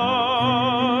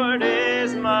Lord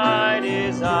is my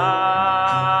desire.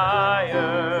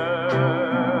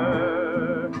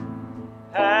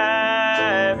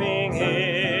 Having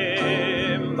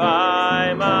Him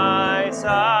by my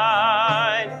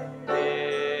side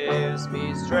gives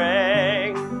me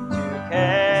strength to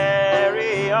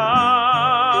carry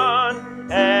on.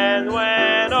 And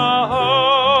when all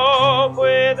hope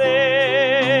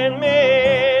within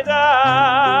me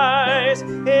dies,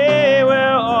 He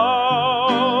will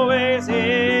always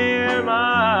hear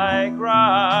my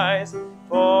cries.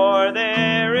 For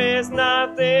there is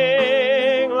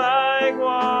nothing like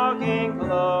walking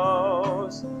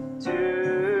close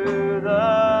to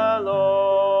the Lord.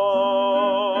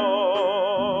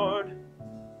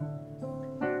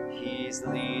 He's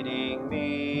leading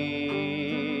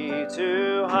me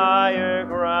to higher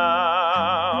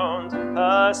ground,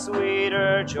 a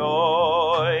sweeter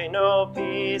joy, no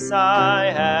peace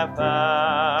I have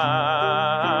found.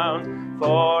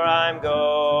 For I'm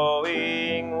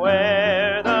going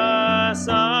where the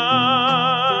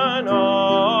sun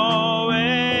always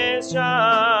shines.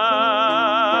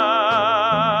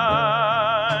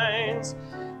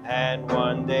 And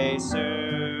one day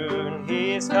soon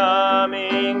He's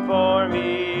coming for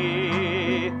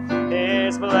me.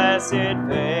 His blessed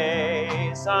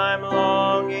face I'm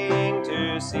longing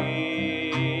to see.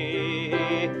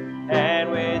 And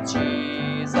with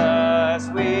Jesus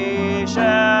we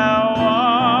shall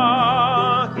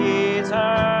walk eternally.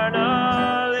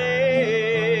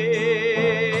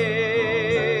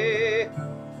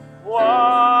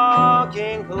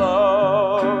 Walking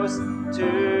close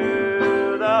to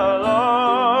the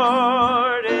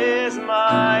Lord is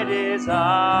my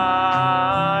desire.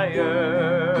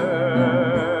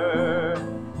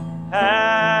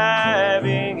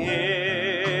 Having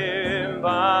Him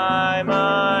by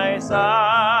my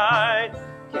side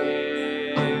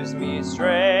gives me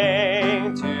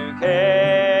strength to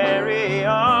carry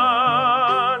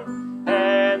on.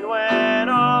 And when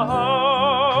all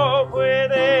hope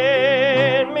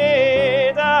within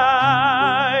me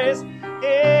dies,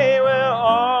 He will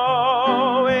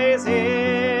always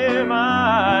hear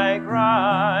my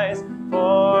cries.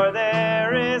 For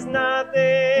there is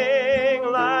nothing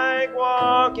like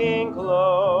walking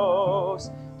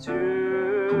close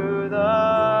to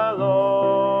the Lord.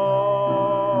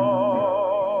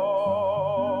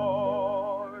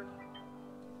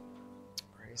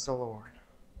 Praise the Lord.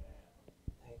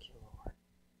 Thank you, Lord.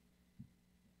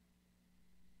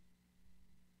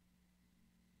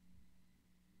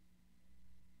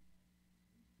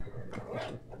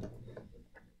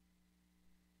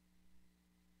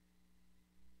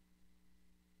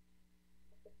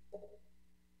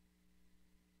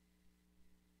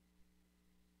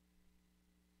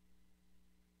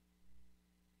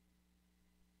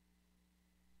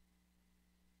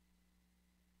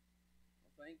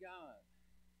 Thank God.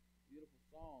 Beautiful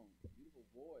song, beautiful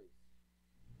voice.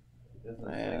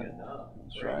 Man,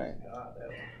 That's right.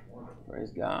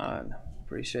 Praise God.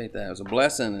 Appreciate that. It was a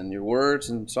blessing in your words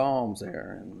and psalms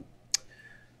there. And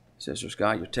Sister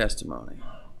Scott, your testimony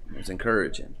was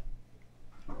encouraging.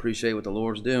 Appreciate what the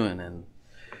Lord's doing, and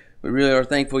we really are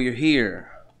thankful you're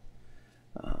here.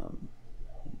 We're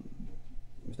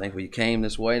thankful you came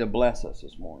this way to bless us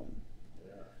this morning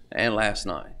and last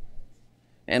night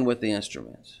and with the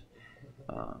instruments.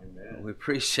 We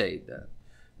appreciate that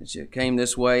you came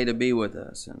this way to be with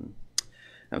us, and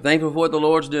I'm thankful for what the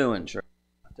Lord's doing, church.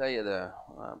 I tell you, the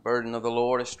burden of the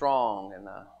Lord is strong, and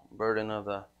the burden of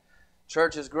the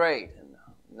church is great, and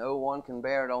no one can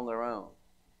bear it on their own.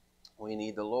 We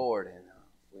need the Lord, and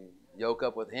we yoke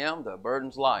up with Him, the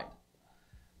burden's light.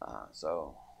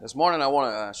 So this morning I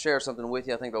want to share something with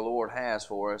you I think the Lord has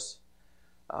for us.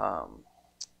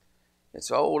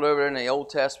 It's old over in the Old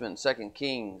Testament, 2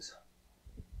 Kings.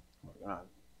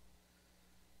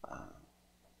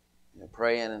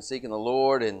 Praying and seeking the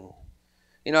Lord, and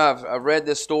I've read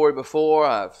this story before.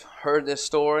 I've heard this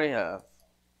story.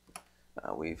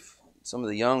 Some of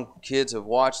the young kids have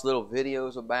watched little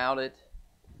videos about it.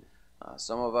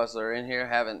 Some of us that are in here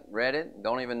haven't read it,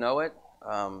 don't even know it.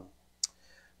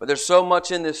 But there's so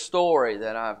much in this story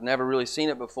that I've never really seen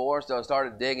it before, so I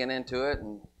started digging into it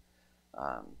and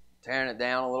tearing it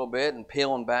down a little bit and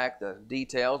peeling back the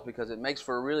details, because it makes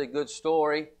for a really good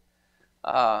story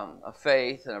of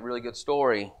faith and a really good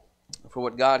story for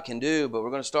what God can do. But we're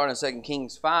going to start in 2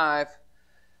 Kings 5,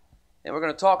 and we're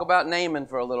going to talk about Naaman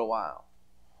for a little while.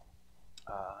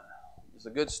 It's a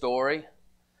good story,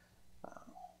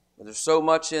 but there's so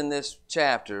much in this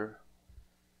chapter.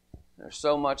 There's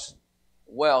so much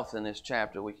wealth in this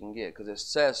chapter we can get, because it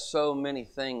says so many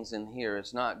things in here.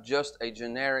 It's not just a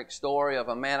generic story of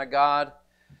a man of God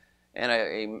and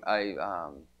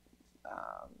a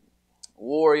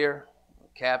warrior,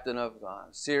 captain of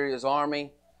Syria's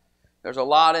army. There's a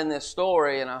lot in this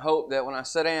story, and I hope that when I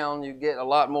sit down, you get a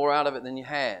lot more out of it than you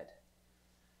had.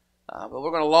 But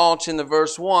we're going to launch into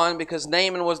verse 1, because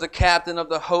Naaman was the captain of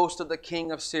the host of the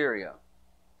king of Syria.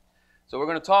 So we're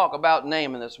going to talk about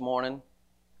Naaman this morning,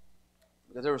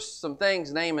 because there were some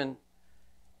things Naaman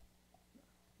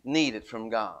needed from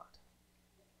God.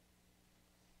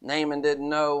 Naaman didn't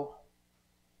know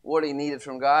what he needed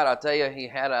from God. I'll tell you, he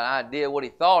had an idea what he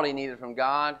thought he needed from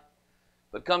God.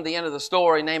 But come the end of the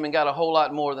story, Naaman got a whole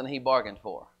lot more than he bargained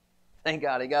for. Thank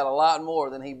God, he got a lot more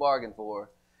than he bargained for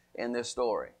in this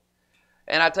story.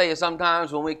 And I tell you,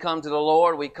 sometimes when we come to the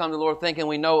Lord, we come to the Lord thinking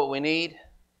we know what we need,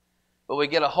 but we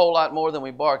get a whole lot more than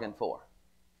we bargained for.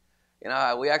 You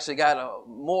know, we actually got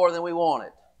more than we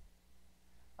wanted.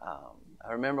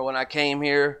 I remember when I came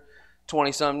here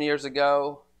 20-some years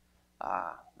ago,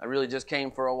 I really just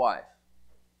came for a wife.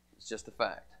 It's just a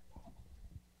fact.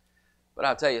 But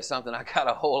I'll tell you something, I got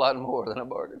a whole lot more than I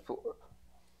bargained for.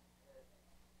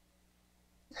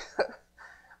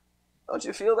 Don't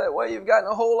you feel that way? You've gotten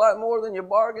a whole lot more than you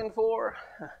bargained for.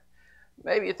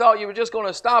 Maybe you thought you were just going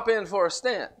to stop in for a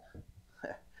stint,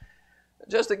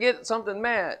 just to get something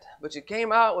met, but you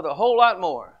came out with a whole lot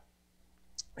more.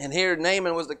 And here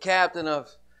Naaman was the captain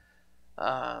of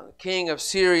the king of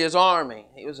Syria's army.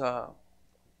 He was a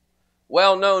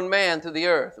well-known man to the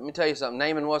earth. Let me tell you something,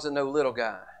 Naaman wasn't no little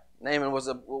guy. Naaman was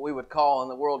what we would call in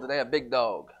the world today a big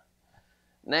dog.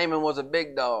 Naaman was a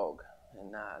big dog.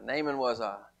 And Naaman was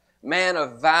a man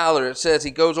of valor. It says,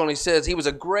 he goes on, he says, he was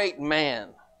a great man.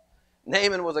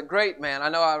 Naaman was a great man. I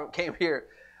know I came here,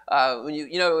 when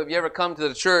you know, if you ever come to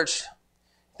the church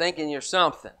thinking you're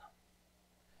something.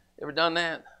 You ever done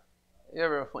that? You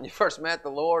ever, when you first met the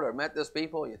Lord or met this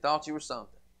people, you thought you were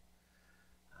something.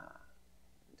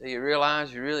 Until you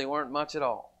realize you really weren't much at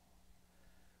all.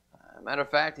 Matter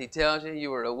of fact, he tells you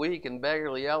were the weak and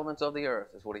beggarly elements of the earth,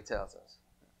 is what he tells us.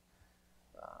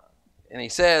 And he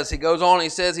says, he goes on, he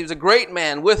says, he was a great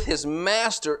man with his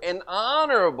master and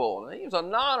honorable. He was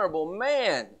an honorable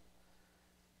man.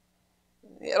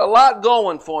 He had a lot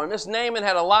going for him. This Naaman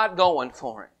had a lot going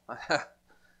for him.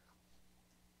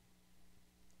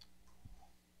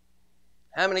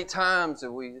 How many times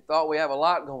have we thought we have a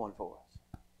lot going for us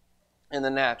in the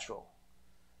natural?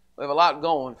 We have a lot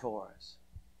going for us.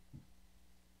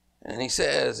 And he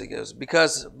says, he goes,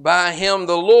 because by him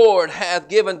the Lord hath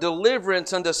given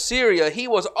deliverance unto Syria. He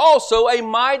was also a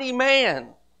mighty man.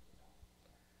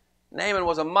 Naaman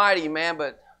was a mighty man,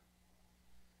 but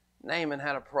Naaman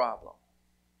had a problem.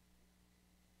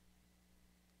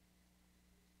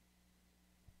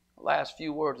 The last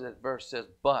few words of that verse says,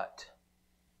 but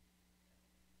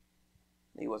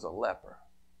he was a leper.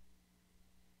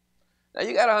 Now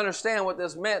you got to understand what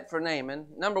this meant for Naaman.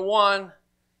 Number one,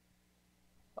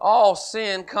 all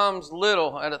sin comes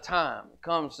little at a time. It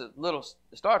comes at little.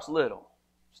 It starts little.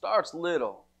 Starts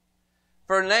little.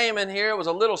 For Naaman here, it was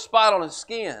a little spot on his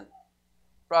skin.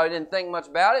 Probably didn't think much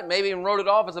about it. Maybe even wrote it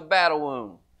off as a battle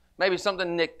wound. Maybe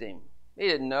something nicked him. He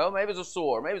didn't know. Maybe it was a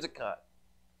sore. Maybe it was a cut.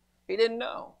 He didn't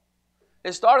know.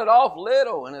 It started off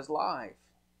little in his life.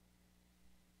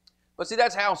 But see,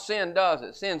 that's how sin does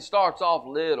it. Sin starts off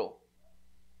little.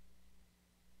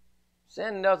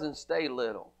 Sin doesn't stay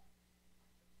little.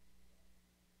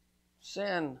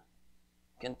 Sin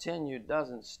continued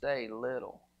doesn't stay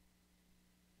little.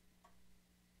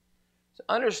 So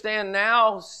understand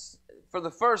now, for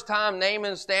the first time,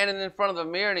 Naaman's standing in front of the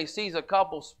mirror and he sees a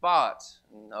couple spots.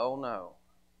 No.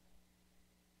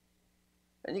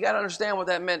 And you got to understand what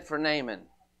that meant for Naaman.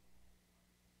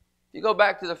 If you go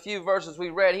back to the few verses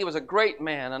we read, he was a great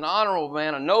man, an honorable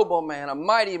man, a noble man, a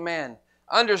mighty man.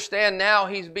 Understand now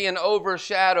he's being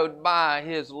overshadowed by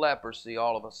his leprosy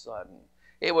all of a sudden.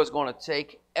 It was going to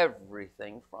take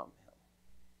everything from him.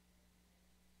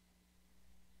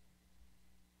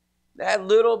 That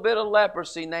little bit of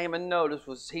leprosy Naaman noticed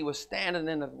was he was standing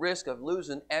in the risk of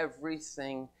losing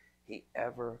everything he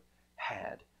ever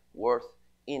had worth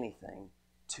anything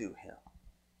to him.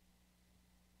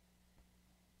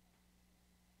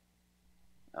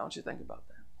 Now, I want you to think about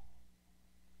that.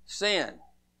 Sin.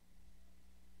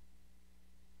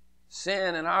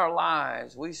 Sin in our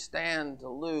lives, we stand to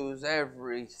lose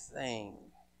everything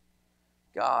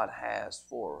God has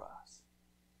for us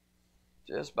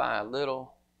just by a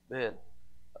little bit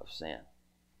of sin.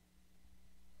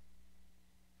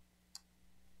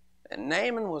 And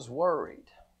Naaman was worried.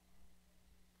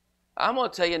 I'm going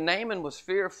to tell you, Naaman was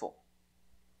fearful.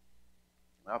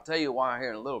 I'll tell you why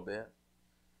here in a little bit.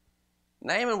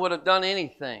 Naaman would have done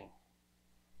anything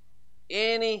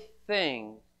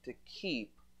to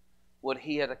keep what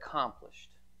he had accomplished.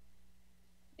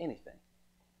 Anything.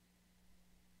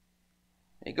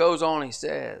 He goes on, he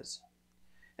says,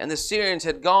 and the Syrians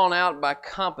had gone out by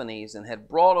companies and had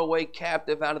brought away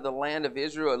captive out of the land of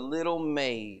Israel a little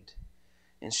maid,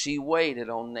 and she waited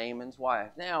on Naaman's wife.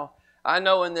 Now, I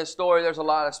know in this story there's a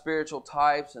lot of spiritual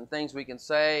types and things we can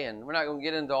say, and we're not going to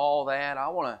get into all that. I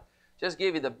want to just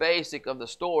give you the basic of the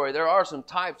story. There are some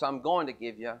types I'm going to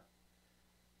give you,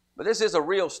 but this is a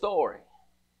real story.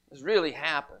 This really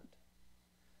happened.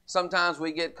 Sometimes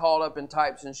we get caught up in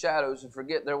types and shadows and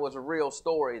forget there was a real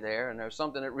story there, and there's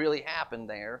something that really happened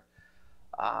there.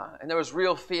 And there was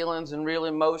real feelings and real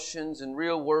emotions and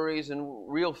real worries and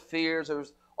real fears. There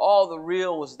was all the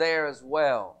real was there as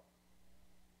well.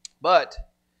 But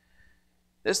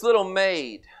this little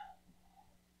maid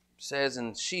says,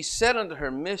 and she said unto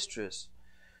her mistress,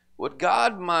 would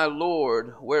God my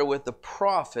Lord wherewith the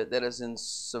prophet that is in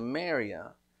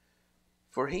Samaria,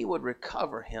 for he would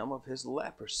recover him of his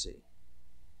leprosy.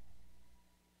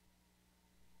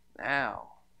 Now,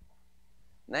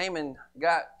 Naaman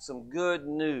got some good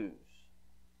news.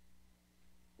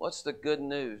 What's the good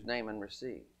news Naaman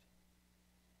received?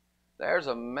 There's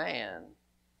a man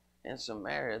in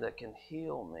Samaria that can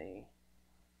heal me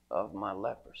of my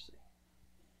leprosy.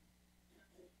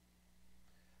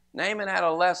 Naaman had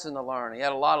a lesson to learn. He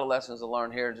had a lot of lessons to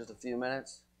learn here in just a few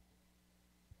minutes.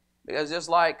 Because just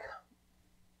like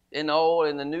in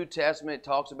the New Testament, it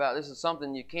talks about this is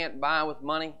something you can't buy with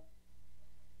money. You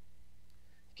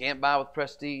can't buy with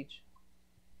prestige.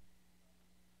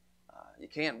 You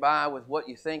can't buy with what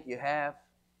you think you have.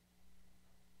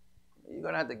 You're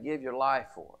going to have to give your life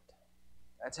for it.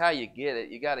 That's how you get it.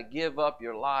 You got to give up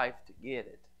your life to get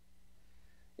it.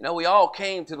 You know, we all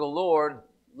came to the Lord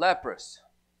leprous.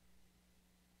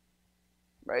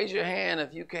 Raise your hand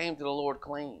if you came to the Lord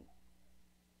clean.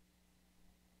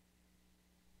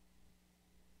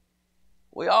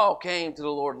 We all came to the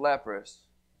Lord leprous.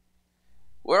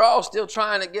 We're all still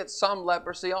trying to get some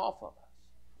leprosy off of us.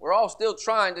 We're all still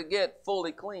trying to get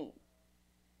fully clean.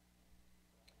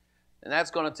 And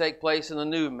that's going to take place in the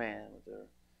new man, with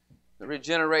the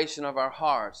regeneration of our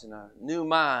hearts and a new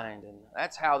mind. And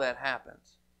that's how that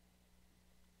happens.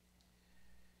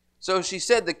 So she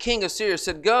said, the king of Syria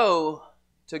said, go,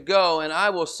 and I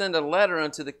will send a letter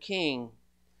unto the king.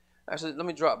 Actually, let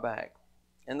me drop back.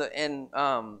 And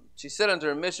she said unto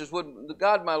her mistress, would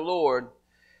God my Lord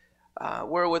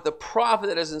wherewith the prophet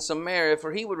that is in Samaria,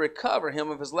 for he would recover him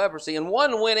of his leprosy. And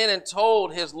one went in and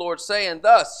told his Lord, saying,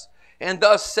 thus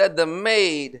said the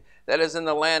maid that is in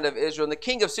the land of Israel. And the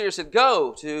king of Syria said,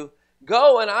 go,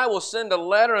 and I will send a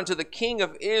letter unto the king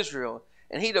of Israel.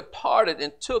 And he departed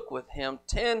and took with him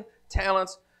 10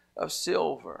 talents of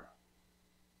silver.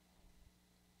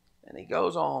 And he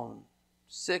goes on,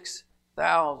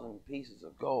 6,000 pieces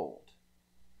of gold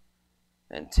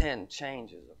and 10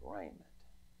 changes of raiment.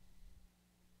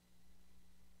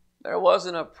 There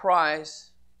wasn't a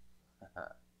price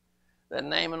that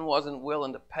Naaman wasn't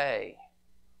willing to pay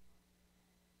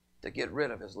to get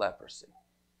rid of his leprosy.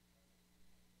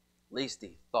 At least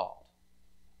he thought.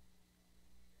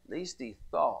 At least he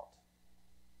thought.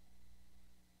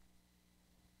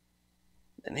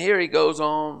 And here he goes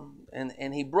on,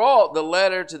 and he brought the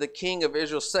letter to the king of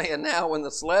Israel, saying, now when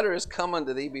this letter is come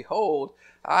unto thee, behold,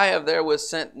 I have therewith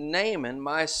sent Naaman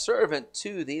my servant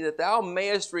to thee, that thou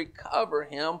mayest recover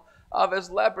him of his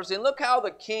leprosy. And look how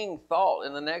the king thought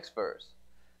in the next verse.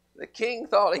 The king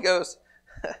thought, he goes,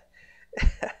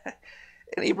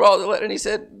 and he brought the letter, and he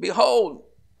said, behold,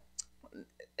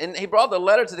 and he brought the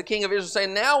letter to the king of Israel,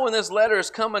 saying, now when this letter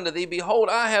is come unto thee, behold,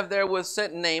 I have therewith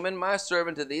sent Naaman my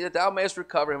servant to thee, that thou mayest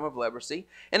recover him of leprosy.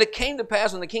 And it came to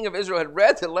pass, when the king of Israel had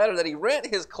read the letter, that he rent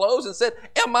his clothes and said,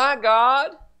 am I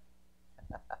God?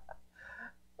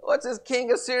 What's this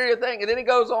king of Syria thing? And then he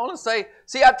goes on and say,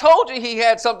 see, I told you he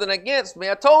had something against me.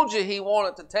 I told you he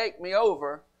wanted to take me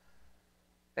over.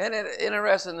 And it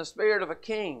interested in the spirit of a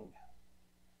king.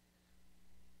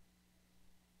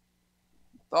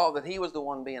 Thought that he was the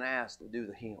one being asked to do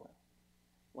the healing,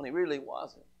 when he really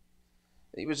wasn't.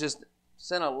 He was just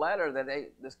sent a letter that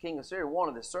this king of Syria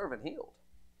wanted his servant healed.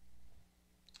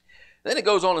 Then it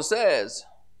goes on and says,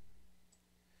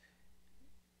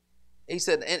 he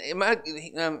said,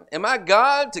 am I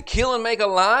God to kill and make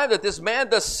alive, that this man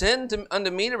doth send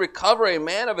unto me to recover a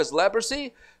man of his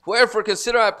leprosy? Wherefore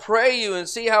consider, I pray you, and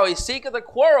see how he seeketh a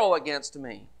quarrel against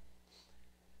me.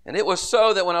 And it was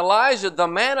so that when Elijah, the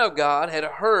man of God, had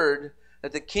heard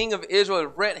that the king of Israel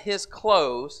had rent his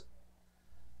clothes,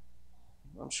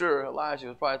 I'm sure Elijah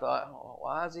was probably thought, oh,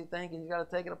 why is he thinking he's got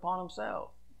to take it upon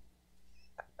himself?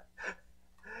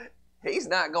 He's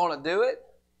not going to do it.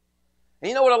 And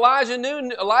you know what Elijah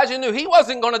knew? Elijah knew he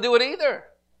wasn't going to do it either.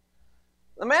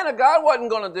 The man of God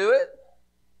wasn't going to do it.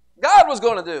 God was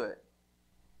going to do it.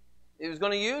 He was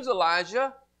going to use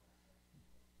Elijah,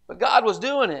 but God was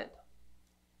doing it.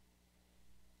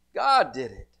 God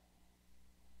did it.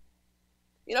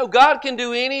 You know, God can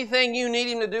do anything you need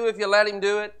Him to do if you let Him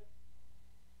do it.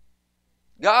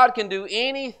 God can do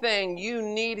anything you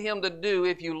need Him to do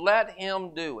if you let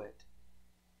Him do it.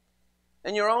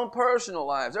 In your own personal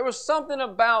lives. There was something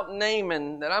about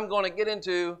Naaman that I'm going to get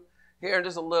into here in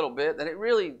just a little bit that it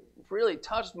really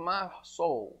touched my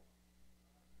soul.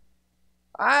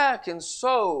 I can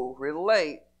so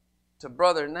relate to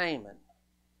Brother Naaman.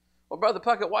 Well, Brother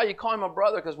Puckett, why you call him a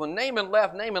brother? Because when Naaman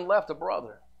left a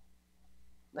brother.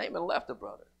 Naaman left a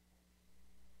brother.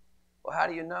 Well, how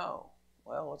do you know?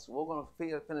 Well, we're going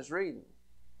to finish reading.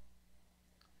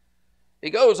 He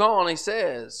goes on, he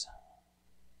says,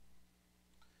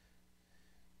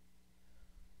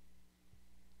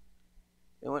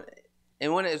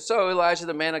 And when it so, Elijah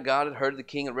the man of God had heard the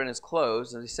king had rent his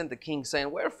clothes, and he sent the king, saying,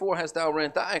 Wherefore hast thou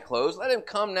rent thy clothes? Let him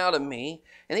come now to me,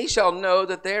 and he shall know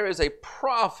that there is a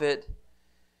prophet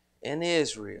in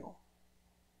Israel.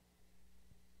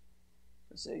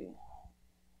 Let's see.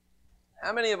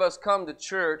 How many of us come to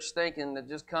church thinking that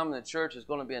just coming to church is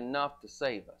going to be enough to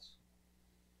save us?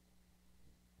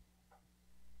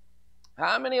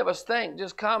 How many of us think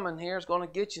just coming here is going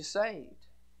to get you saved?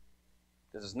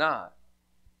 Because it's not.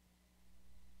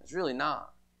 It's really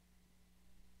not.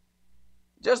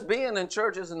 Just being in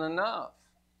church isn't enough.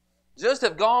 Just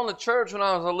have gone to church when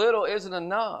I was a little isn't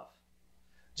enough.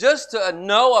 Just to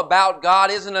know about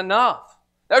God isn't enough.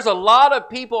 There's a lot of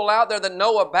people out there that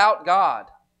know about God.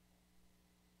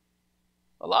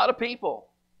 A lot of people.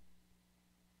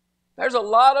 There's a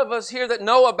lot of us here that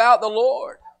know about the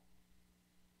Lord.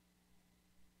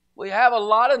 We have a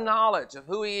lot of knowledge of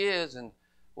who He is and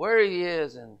where He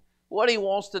is and what He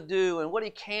wants to do and what He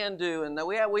can do. And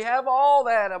we have all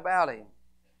that about Him.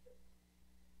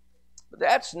 But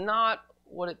that's not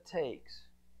what it takes.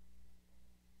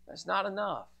 That's not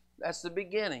enough. That's the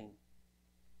beginning.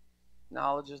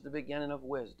 Knowledge is the beginning of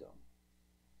wisdom.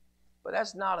 But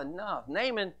that's not enough.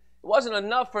 Naaman, it wasn't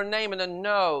enough for Naaman to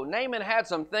know. Naaman had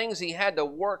some things he had to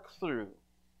work through.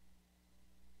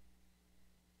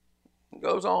 He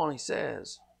goes on, he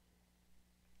says,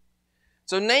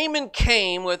 So Naaman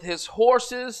came with his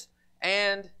horses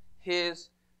and his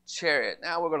chariot.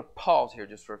 Now we're going to pause here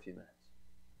just for a few minutes.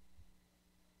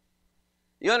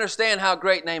 You understand how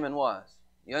great Naaman was.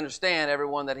 You understand,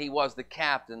 everyone, that he was the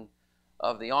captain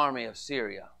of the army of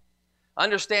Syria.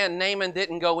 Understand, Naaman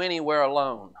didn't go anywhere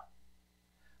alone.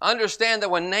 Understand that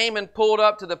when Naaman pulled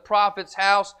up to the prophet's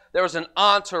house, there was an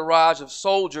entourage of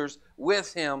soldiers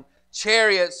with him,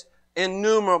 chariots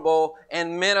innumerable,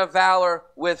 and men of valor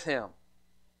with him.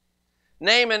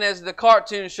 Naaman, as the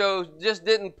cartoon shows, just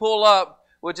didn't pull up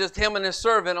with just him and his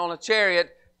servant on a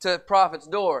chariot to the prophet's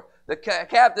door. The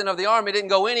captain of the army didn't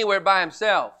go anywhere by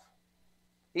himself.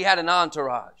 He had an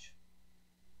entourage.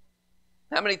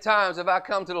 How many times have I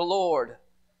come to the Lord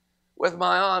with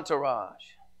my entourage?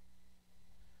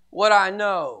 What I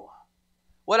know,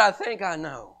 what I think I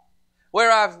know, where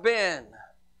I've been.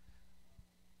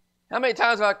 How many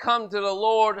times have I come to the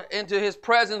Lord into His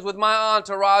presence with my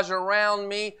entourage around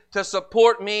me to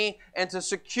support me and to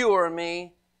secure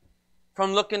me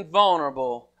from looking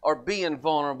vulnerable or being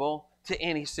vulnerable to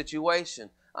any situation?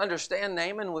 Understand,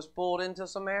 Naaman was pulled into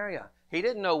Samaria. He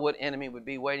didn't know what enemy would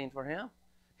be waiting for him.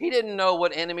 He didn't know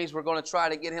what enemies were going to try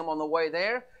to get him on the way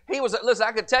there. Listen,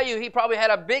 I could tell you, he probably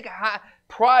had a big high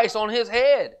price on his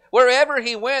head. Wherever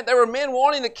he went, there were men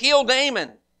wanting to kill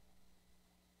Naaman.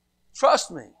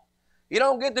 Trust me. You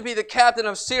don't get to be the captain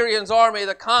of Syrian's army,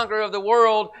 the conqueror of the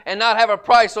world, and not have a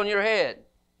price on your head.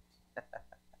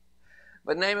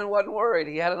 But Naaman wasn't worried.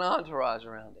 He had an entourage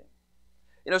around him.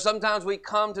 You know, sometimes we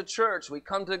come to church, we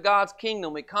come to God's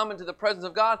kingdom, we come into the presence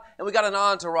of God, and we got an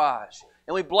entourage.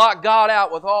 And we block God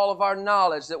out with all of our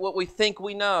knowledge, that what we think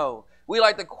we know. We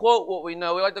like to quote what we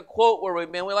know. We like to quote where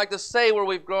we've been. We like to say where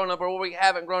we've grown up or where we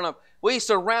haven't grown up. We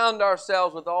surround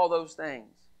ourselves with all those things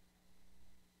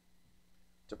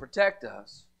to protect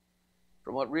us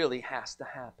from what really has to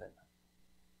happen.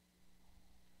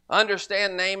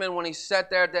 Understand Naaman, when he sat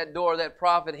there at that door, that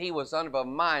prophet, he was under a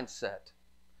mindset.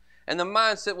 And the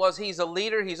mindset was he's a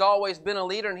leader, he's always been a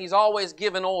leader, and he's always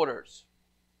given orders.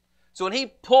 So when he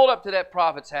pulled up to that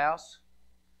prophet's house,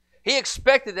 he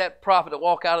expected that prophet to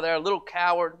walk out of there a little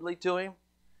cowardly to him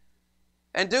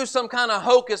and do some kind of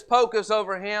hocus pocus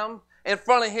over him in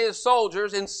front of his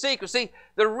soldiers in secret. See,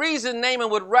 the reason Naaman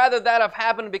would rather that have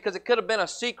happened because it could have been a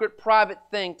secret, private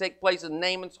thing take place in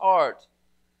Naaman's heart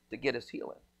to get his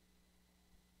healing.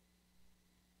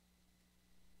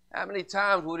 How many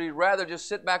times would we rather just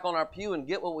sit back on our pew and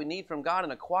get what we need from God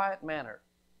in a quiet manner?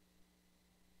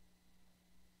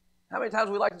 How many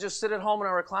times we like to just sit at home in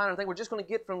our recliner and think we're just going to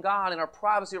get from God in our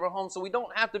privacy of our home so we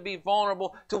don't have to be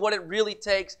vulnerable to what it really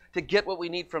takes to get what we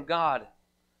need from God?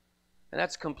 And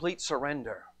that's complete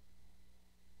surrender.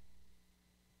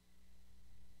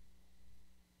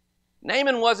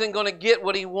 Naaman wasn't going to get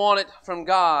what he wanted from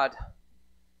God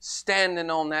standing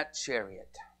on that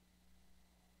chariot.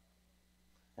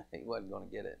 He wasn't going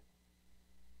to get it.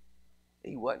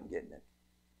 He wasn't getting it.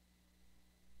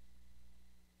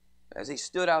 As he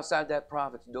stood outside that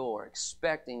prophet's door,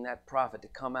 expecting that prophet to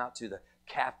come out to the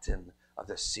captain of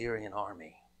the Syrian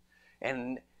army.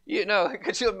 And, you know,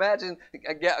 could you imagine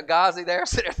Ghazi there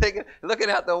sitting there thinking, looking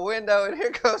out the window, and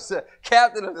here goes the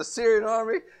captain of the Syrian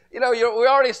army. You know, we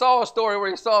already saw a story where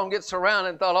he saw him get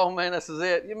surrounded and thought, oh man, this is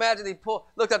it. You imagine he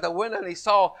looked out the window and he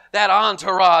saw that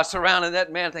entourage surrounding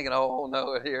that man thinking, oh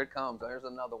no, here it comes. There's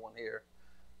another one here.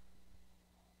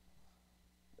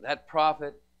 That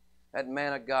prophet, that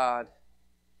man of God,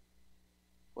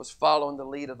 was following the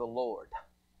lead of the Lord.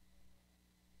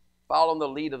 Following the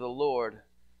lead of the Lord,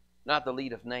 not the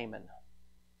lead of Naaman.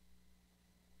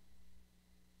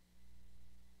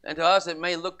 And to us, it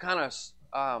may look kind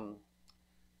of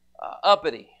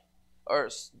uppity or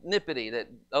snippety that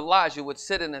Elijah would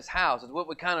sit in his house. It's what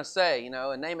we kind of say, you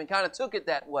know, and Naaman kind of took it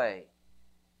that way.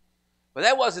 But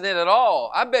that wasn't it at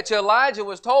all. I bet you Elijah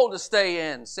was told to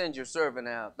stay in, send your servant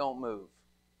out, don't move.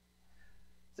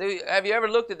 See, have you ever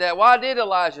looked at that? Why did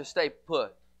Elijah stay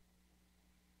put?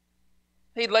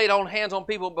 He'd laid on hands on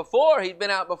people before. He'd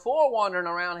been out before wandering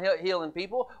around healing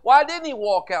people. Why didn't he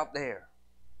walk out there?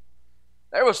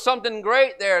 There was something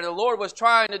great there the Lord was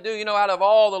trying to do. You know, out of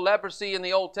all the leprosy in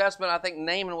the Old Testament, I think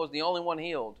Naaman was the only one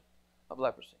healed of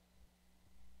leprosy.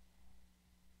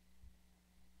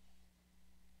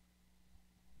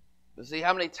 But see,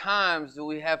 how many times do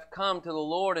we have come to the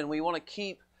Lord and we want to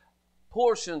keep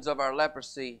portions of our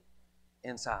leprosy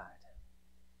inside?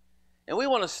 And we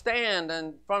want to stand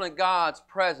in front of God's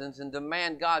presence and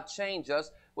demand God change us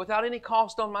without any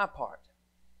cost on my part.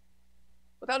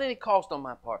 Without any cost on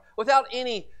my part. Without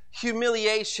any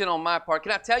humiliation on my part.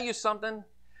 Can I tell you something?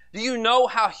 Do you know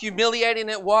how humiliating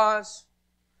it was?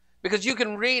 Because you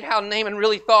can read how Naaman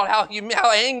really thought,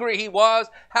 how angry he was,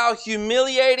 how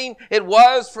humiliating it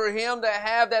was for him to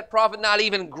have that prophet not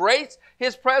even grace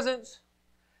his presence,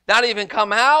 not even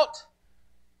come out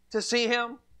to see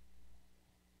him.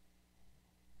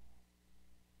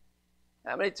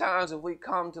 How many times have we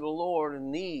come to the Lord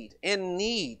in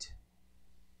need,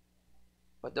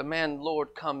 but demand,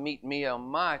 Lord, come meet me on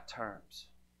my terms.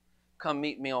 Come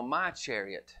meet me on my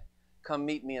chariot. Come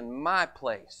meet me in my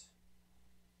place.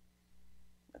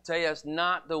 I tell you, that's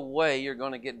not the way you're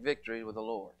going to get victory with the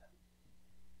Lord.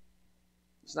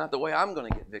 It's not the way I'm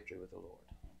going to get victory with the Lord.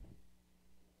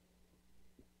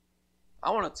 I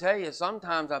want to tell you,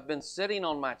 sometimes I've been sitting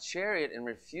on my chariot and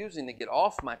refusing to get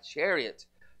off my chariot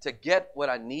to get what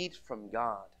I need from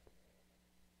God.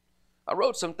 I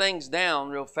wrote some things down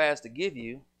real fast to give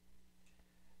you.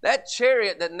 That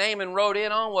chariot that Naaman rode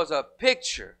in on was a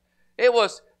picture. It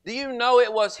was, do you know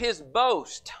it was his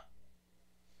boast?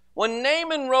 When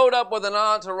Naaman rode up with an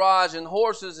entourage and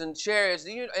horses and chariots,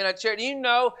 do you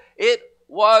know it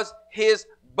was his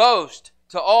boast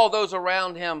to all those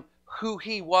around him who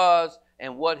he was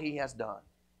and what he has done.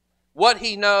 What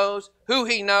he knows, who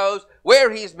he knows,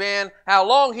 where he's been, how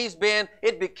long he's been,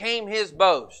 it became his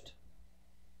boast.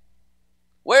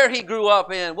 Where he grew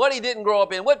up in, what he didn't grow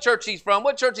up in, what church he's from,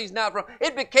 what church he's not from,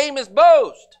 it became his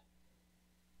boast.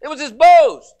 It was his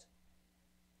boast.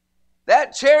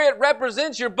 That chariot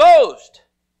represents your boast.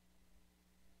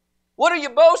 What are you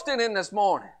boasting in this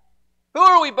morning? Who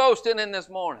are we boasting in this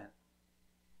morning?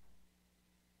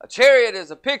 A chariot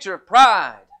is a picture of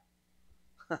pride.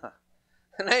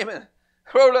 Naaman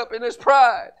rode up in his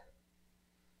pride,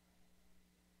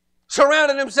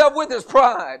 surrounded himself with his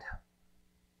pride.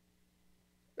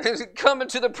 He's coming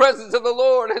to the presence of the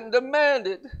Lord and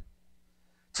demanded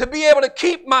to be able to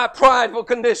keep my prideful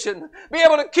condition, be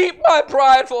able to keep my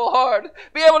prideful heart,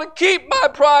 be able to keep my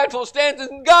prideful stances.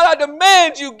 And God, I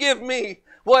demand you give me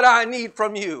what I need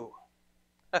from you.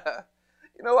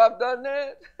 You know, I've done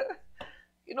that.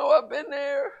 You know, I've been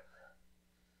there.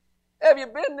 Have you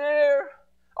been there?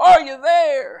 Are you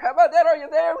there? How about that? Are you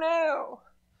there now?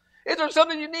 Is there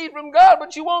something you need from God,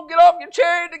 but you won't get off your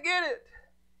chariot to get it?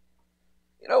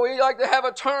 You know, we like to have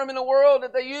a term in the world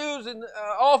that they use,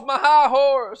 off my high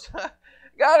horse.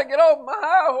 Got to get off my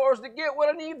high horse to get what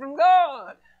I need from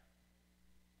God.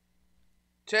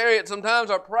 Chariots sometimes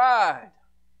are pride.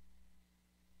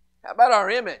 How about our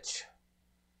image?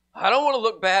 I don't want to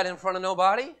look bad in front of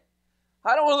nobody.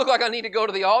 I don't want to look like I need to go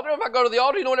to the altar. If I go to the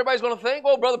altar, you know what everybody's going to think?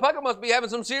 Well, Brother Puckett must be having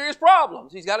some serious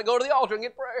problems. He's got to go to the altar and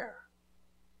get prayer.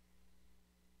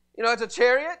 You know, it's a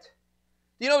chariot.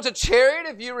 You know it's a chariot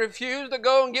if you refuse to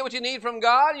go and get what you need from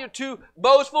God? You're too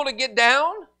boastful to get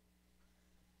down?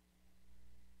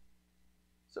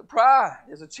 So pride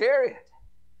is a chariot.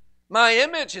 My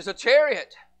image is a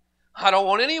chariot. I don't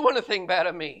want anyone to think bad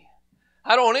of me.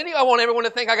 I want everyone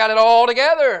to think I got it all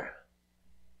together.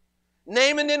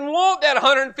 Naaman didn't want that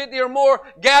 150 or more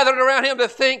gathered around him to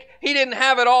think he didn't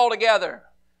have it all together.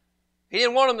 He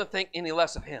didn't want them to think any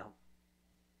less of him.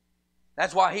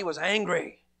 That's why he was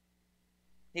angry.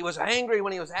 He was angry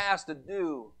when he was asked to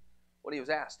do what he was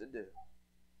asked to do.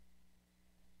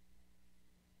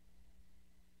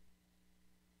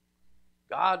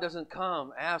 God doesn't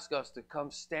ask us to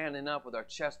come standing up with our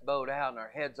chest bowed out and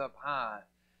our heads up high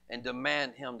and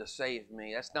demand Him to save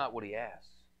me. That's not what He asks.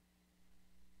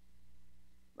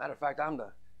 Matter of fact,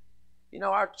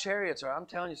 our chariots I'm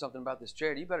telling you something about this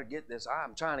chariot. You better get this.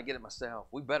 I'm trying to get it myself.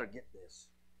 We better get this.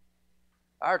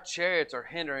 Our chariots are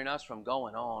hindering us from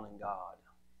going on in God.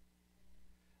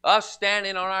 Us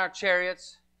standing on our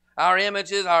chariots, our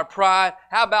images, our pride.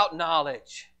 How about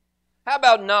knowledge? How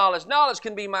about knowledge? Knowledge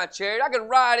can be my chariot. I can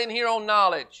ride in here on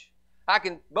knowledge. I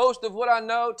can boast of what I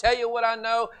know, tell you what I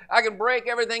know. I can break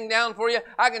everything down for you.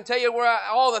 I can tell you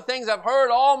all the things I've heard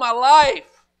all my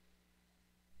life.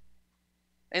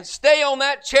 And stay on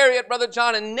that chariot, Brother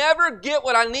John, and never get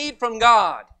what I need from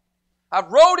God.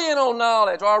 I've rode in on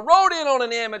knowledge, or I rode in on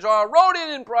an image, or I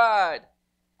rode in pride.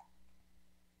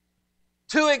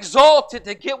 To exalt it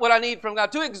to get what I need from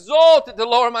God. To exalt it to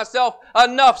lower myself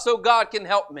enough so God can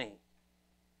help me.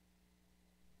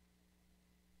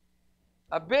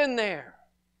 I've been there.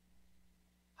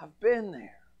 I've been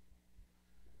there.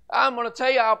 I'm going to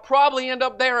tell you, I'll probably end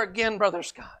up there again, Brother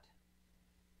Scott.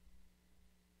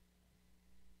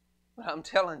 But I'm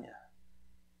telling you,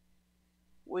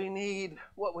 we need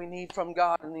what we need from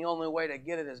God, and the only way to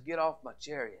get it is get off my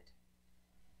chariot.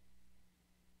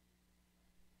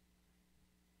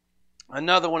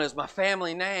 Another one is my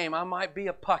family name. I might be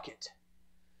a Puckett.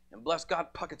 And bless God,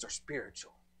 Pucketts are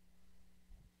spiritual.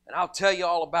 And I'll tell you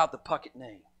all about the Puckett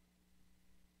name.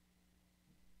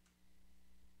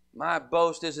 My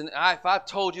boast isn't, if I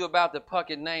told you about the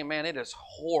Puckett name, man, it is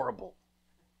horrible.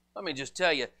 Let me just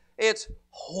tell you, it's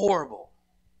horrible.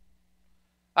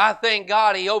 I thank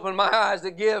God He opened my eyes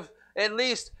to give at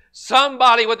least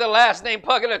somebody with the last name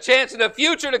Puckett a chance in the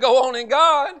future to go on in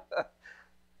God.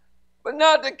 But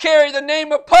not to carry the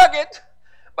name of Puckett,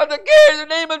 but to carry the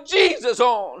name of Jesus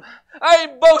on. I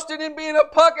ain't boasting in being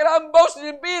a Puckett, I'm boasting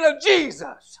in being a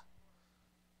Jesus.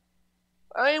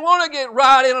 I ain't want to get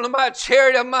right into my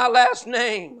chariot of my last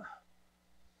name.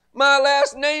 My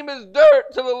last name is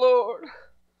dirt to the Lord.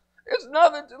 It's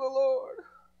nothing to the Lord.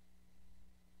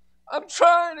 I'm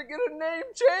trying to get a name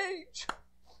change.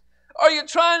 Are you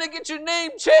trying to get your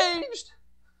name changed?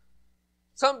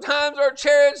 Sometimes our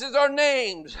chariots is our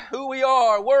names, who we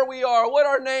are, where we are, what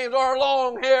our names are, our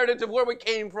long heritage of where we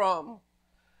came from.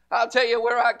 I'll tell you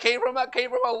where I came from. I came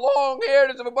from a long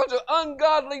heritage of a bunch of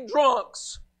ungodly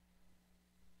drunks.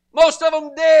 Most of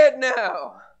them dead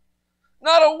now.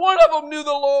 Not a one of them knew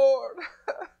the Lord.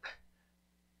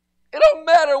 It don't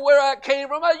matter where I came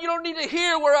from. You don't need to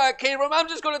hear where I came from. I'm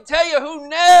just going to tell you who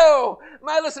now.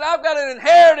 Listen, I've got an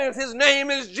inheritance. His name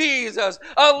is Jesus.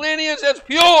 A lineage that's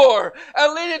pure. A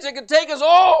lineage that can take us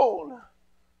on.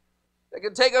 That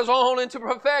can take us on into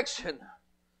perfection.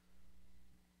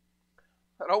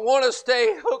 I don't want to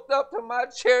stay hooked up to my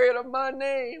chariot of my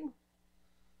name.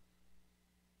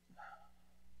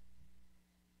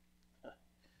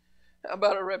 How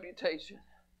about a reputation?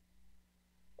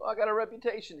 Well, I got a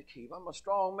reputation to keep. I'm a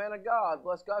strong man of God.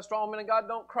 Bless God, strong men of God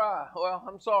don't cry. Well,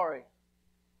 I'm sorry.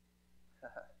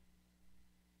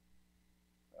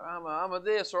 I'm a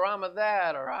this or I'm a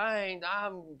that, or I'm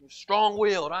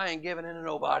strong-willed. I ain't giving in to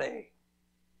nobody.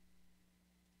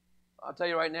 I'll tell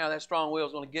you right now, that strong will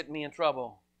is going to get me in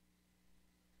trouble.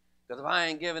 Because if I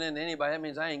ain't giving in to anybody, that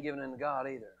means I ain't giving in to God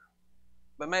either.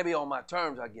 But maybe on my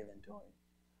terms I give in to Him.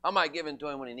 I might give in to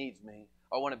Him when He needs me.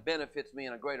 or when it benefits me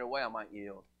in a greater way, I might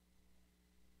yield.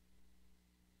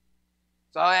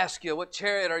 So I ask you, what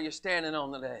chariot are you standing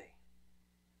on today?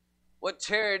 What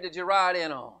chariot did you ride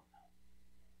in on?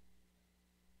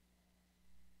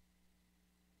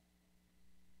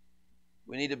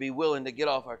 We need to be willing to get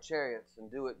off our chariots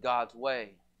and do it God's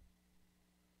way.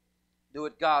 Do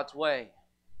it God's way.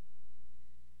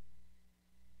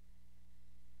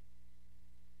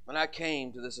 When I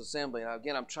came to this assembly, and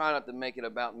again, I'm trying not to make it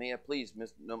about me. Please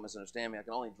don't misunderstand me. I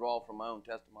can only draw from my own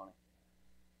testimony.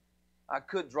 I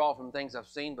could draw from things I've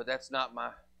seen, but that's not my...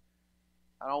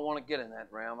 I don't want to get in that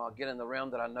realm. I'll get in the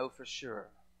realm that I know for sure.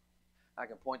 I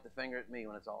can point the finger at me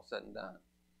when it's all said and done.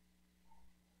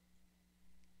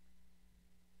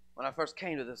 When I first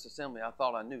came to this assembly, I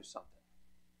thought I knew something.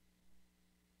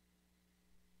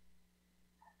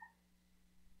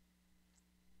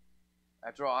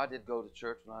 After all, I did go to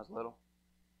church when I was little.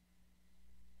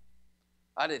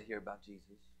 I did hear about Jesus.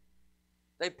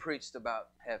 They preached about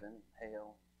heaven,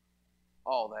 hell,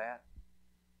 all that.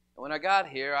 And when I got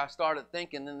here, I started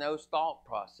thinking in those thought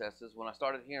processes when I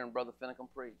started hearing Brother Finicum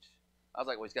preach. I was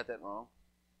like, well, he's got that wrong.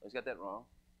 Well, he's got that wrong.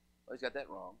 Well, he's got that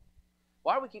wrong.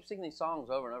 Why do we keep singing these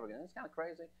songs over and over again? It's kind of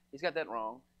crazy. He's got that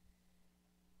wrong.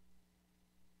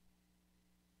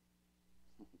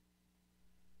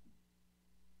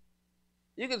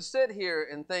 You can sit here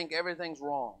and think everything's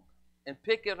wrong and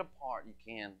pick it apart. You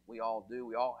can. We all do.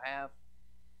 We all have.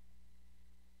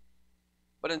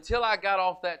 But until I got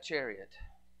off that chariot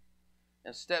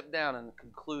and stepped down and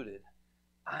concluded,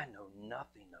 I know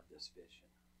nothing of this vision.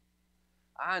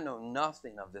 I know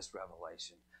nothing of this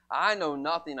revelation. I know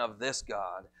nothing of this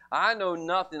God. I know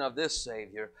nothing of this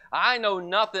Savior. I know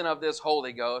nothing of this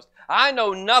Holy Ghost. I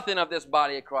know nothing of this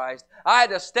body of Christ. I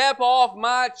had to step off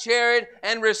my chariot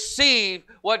and receive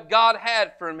what God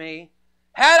had for me.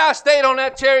 Had I stayed on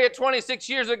that chariot 26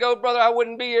 years ago, brother, I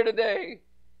wouldn't be here today.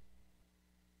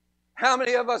 How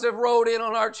many of us have rode in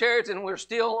on our chariots and we're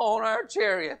still on our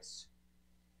chariots?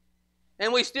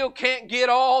 And we still can't get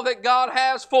all that God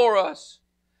has for us.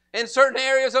 In certain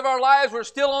areas of our lives, we're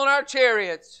still on our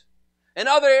chariots. In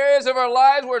other areas of our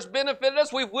lives where it's benefited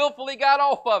us, we've willfully got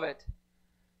off of it.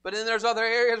 But then there's other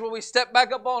areas where we step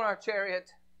back up on our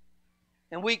chariot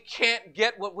and we can't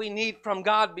get what we need from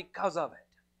God because of it.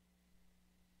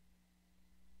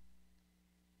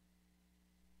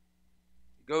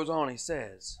 He goes on, he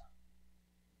says,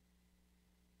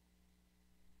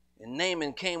 and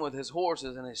Naaman came with his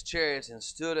horses and his chariots and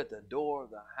stood at the door of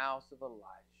the house of Elijah.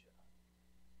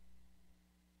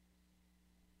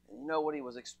 You know what he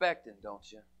was expecting,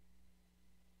 don't you?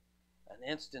 An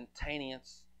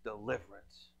instantaneous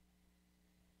deliverance.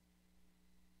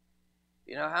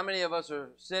 You know, how many of us are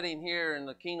sitting here in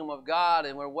the kingdom of God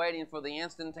and we're waiting for the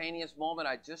instantaneous moment?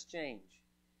 I just change.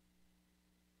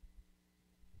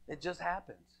 It just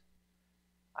happens.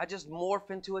 I just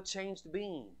morph into a changed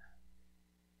being.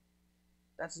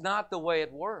 That's not the way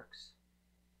it works.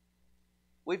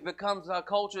 We've become a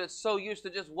culture that's so used to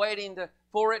just waiting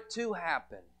for it to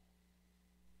happen.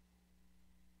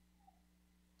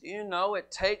 Do you know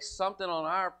it takes something on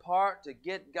our part to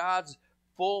get God's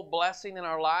full blessing in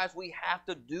our lives? We have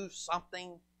to do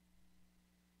something.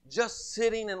 Just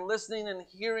sitting and listening and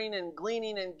hearing and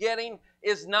gleaning and getting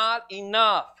is not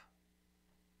enough.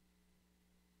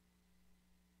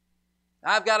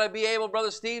 I've got to be able,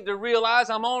 Brother Steve, to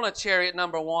realize I'm on a chariot,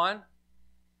 number one.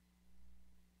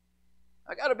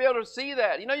 I got to be able to see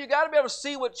that. You know, you got to be able to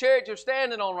see what chariot you're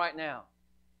standing on right now.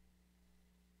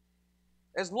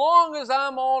 As long as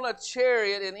I'm on a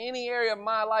chariot in any area of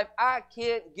my life, I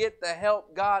can't get the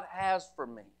help God has for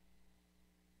me.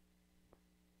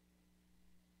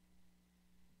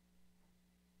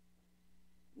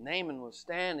 Naaman was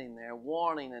standing there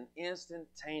wanting an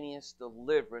instantaneous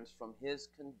deliverance from his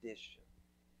condition.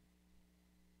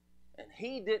 And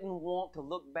he didn't want to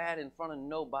look bad in front of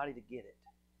nobody to get it.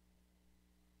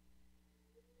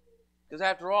 Because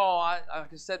after all, like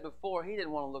I said before, he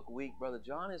didn't want to look weak, Brother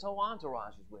John. His whole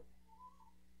entourage was with him.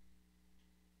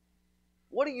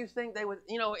 What do you think they would,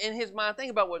 in his mind,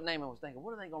 think about what Naaman was thinking.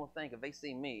 What are they going to think if they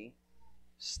see me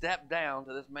step down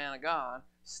to this man of God,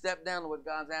 step down to what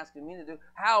God's asking me to do?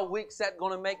 How weak's that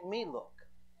going to make me look?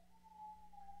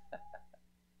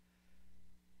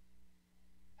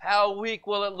 How weak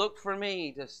will it look for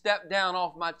me to step down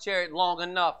off my chariot long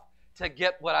enough to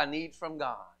get what I need from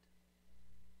God?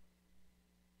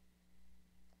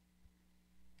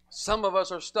 Some of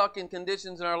us are stuck in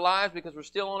conditions in our lives because we're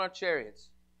still on our chariots.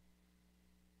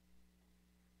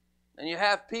 And you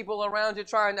have people around you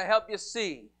trying to help you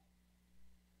see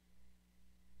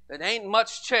that ain't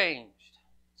much changed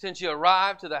since you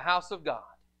arrived to the house of God.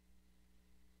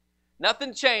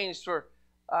 Nothing changed for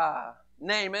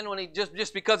Naaman when he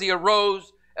just because he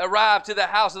arrived to the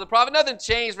house of the prophet. Nothing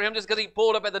changed for him just because he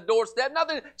pulled up at the doorstep.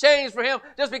 Nothing changed for him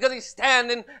just because he's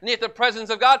standing near the presence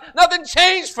of God. Nothing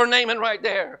changed for Naaman right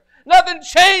there. Nothing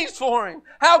changed for him.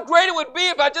 How great it would be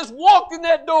if I just walked in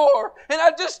that door and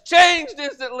I just changed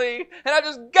instantly and I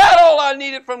just got all I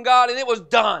needed from God and it was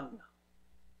done.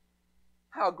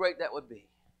 How great that would be.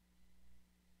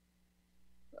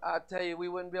 I tell you, we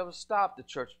wouldn't be able to stop the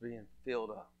church being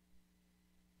filled up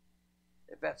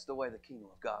if that's the way the kingdom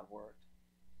of God worked.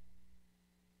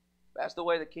 If that's the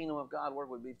way the kingdom of God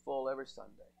worked, we'd be full every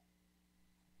Sunday.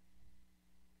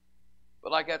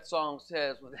 But like that song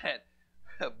says, when that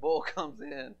bull comes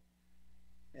in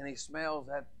and he smells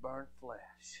that burnt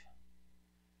flesh,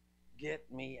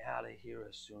 get me out of here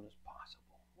as soon as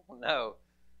possible. No,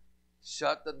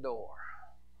 shut the door.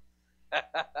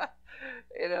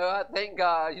 I thank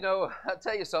God. I'll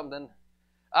tell you something.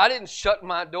 I didn't shut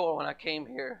my door when I came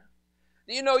here.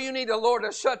 Do you know you need the Lord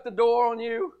to shut the door on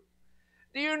you?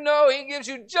 Do you know He gives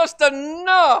you just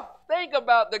enough? Think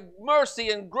about the mercy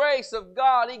and grace of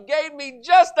God. He gave me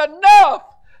just enough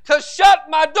to shut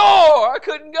my door. I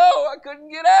couldn't go. I couldn't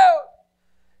get out.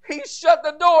 He shut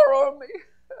the door on me.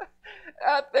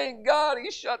 I thank God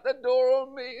He shut the door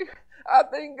on me. I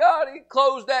thank God He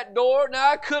closed that door.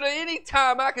 Now I could have any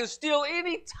time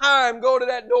go to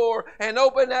that door and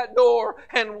open that door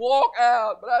and walk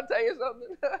out. But I'll tell you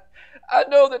something. I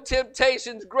know the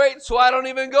temptation's great, so I don't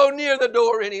even go near the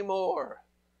door anymore.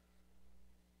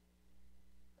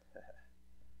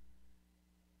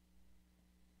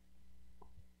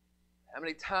 How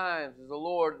many times has the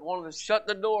Lord wanted to shut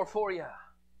the door for you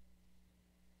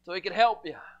so He could help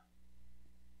you?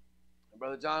 And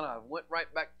Brother John, I went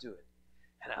right back to it.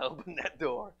 And I opened that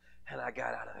door and I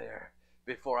got out of there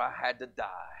before I had to die.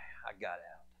 I got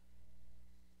out.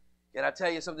 Can I tell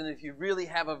you something? If you really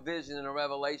have a vision and a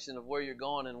revelation of where you're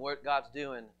going and what God's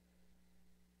doing,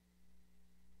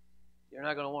 you're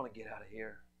not going to want to get out of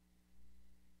here.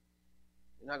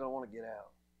 You're not going to want to get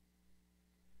out.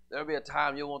 There'll be a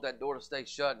time you'll want that door to stay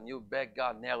shut and you'll beg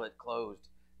God, nail it closed,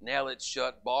 nail it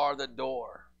shut, bar the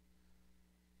door.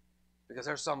 Because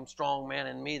there's some strong man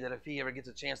in me that if he ever gets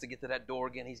a chance to get to that door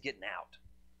again, he's getting out.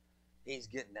 He's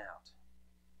getting out.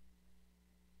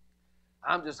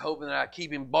 I'm just hoping that I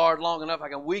keep him barred long enough, I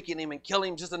can weaken him and kill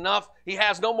him just enough. He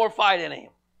has no more fight in him.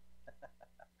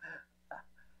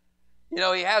 He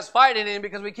has fight in him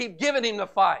because we keep giving him the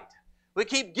fight. We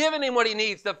keep giving him what he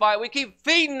needs to fight. We keep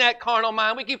feeding that carnal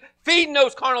mind. We keep feeding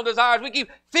those carnal desires. We keep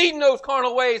feeding those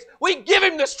carnal ways. We give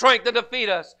him the strength to defeat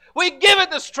us. We give it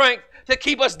the strength to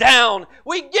keep us down.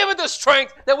 We give it the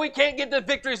strength that we can't get the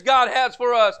victories God has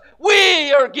for us.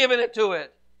 We are giving it to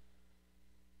it.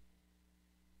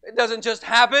 It doesn't just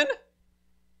happen.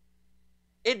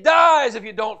 It dies if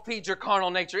you don't feed your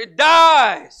carnal nature. It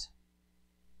dies.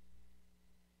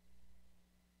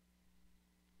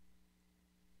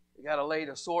 You got to lay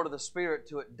the sword of the Spirit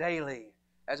to it daily.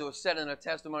 As it was said in a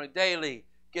testimony, daily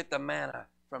get the manna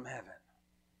from heaven.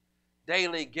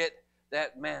 Daily get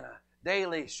that manna.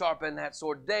 Daily sharpen that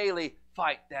sword. Daily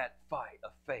fight that fight of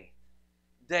faith.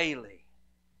 Daily.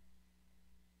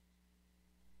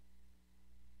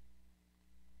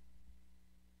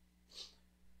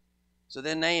 So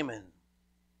then Naaman,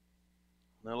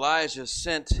 and Elijah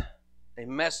sent a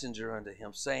messenger unto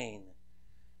him, saying,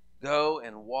 go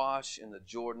and wash in the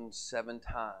Jordan 7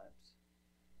 times.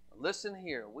 Listen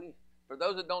here. For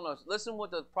those that don't know, listen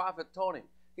what the prophet told him.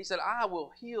 He said, I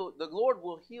will heal. The Lord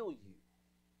will heal you.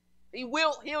 He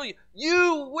will heal you.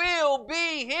 You will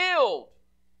be healed.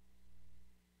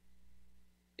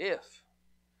 If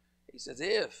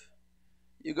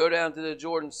you go down to the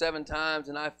Jordan 7 times,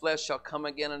 and thy flesh shall come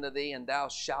again unto thee, and thou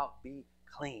shalt be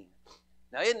clean.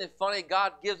 Now, isn't it funny?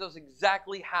 God gives us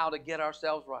exactly how to get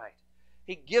ourselves right.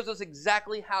 He gives us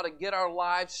exactly how to get our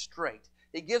lives straight.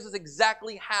 He gives us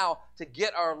exactly how to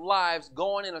get our lives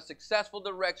going in a successful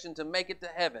direction to make it to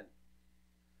heaven.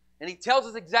 And He tells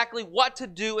us exactly what to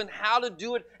do and how to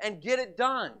do it and get it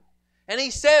done. And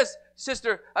He says,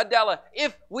 Sister Adela,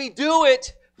 if we do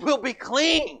it, we'll be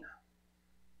clean.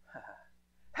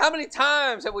 How many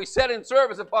times have we sat in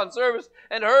service upon service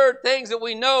and heard things that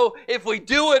we know if we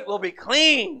do it, we'll be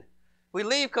clean? We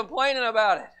leave complaining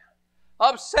about it,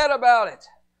 upset about it.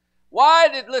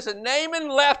 Listen, Naaman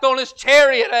left on his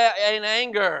chariot in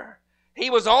anger. He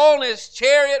was on his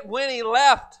chariot when he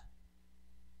left.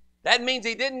 That means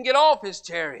he didn't get off his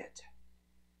chariot.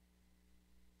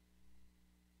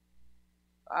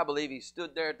 I believe he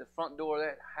stood there at the front door of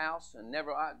that house and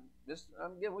never,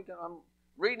 I'm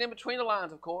reading in between the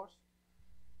lines, of course.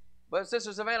 But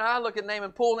Sister Savannah, I look at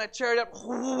Naaman pulling that chariot up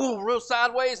real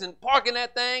sideways and parking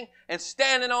that thing and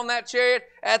standing on that chariot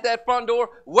at that front door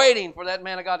waiting for that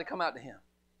man of God to come out to him.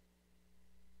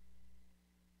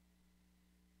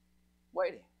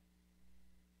 Waiting.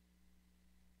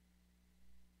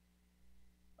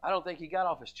 I don't think he got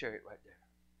off his chariot right there.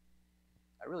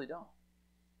 I really don't.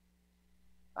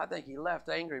 I think he left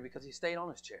angry because he stayed on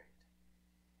his chariot.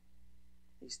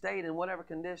 He stayed in whatever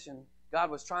condition God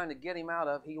was trying to get him out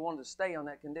of. He wanted to stay on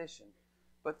that condition.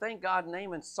 But thank God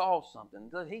Naaman saw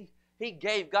something. He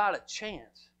gave God a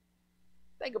chance.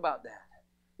 Think about that.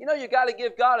 You know, you got to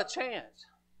give God a chance.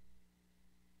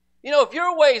 You know, if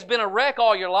your way's been a wreck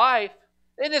all your life,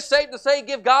 isn't it safe to say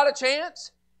give God a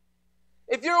chance?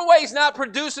 If your way's not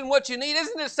producing what you need,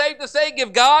 isn't it safe to say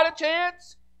give God a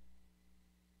chance?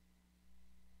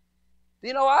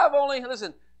 You know,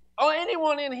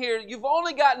 anyone in here, you've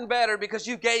only gotten better because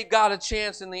you gave God a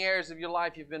chance in the areas of your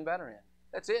life you've been better in.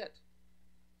 That's it.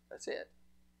 That's it.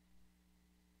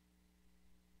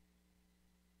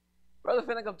 Brother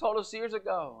Finicum told us years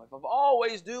ago, if I've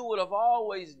always do what I've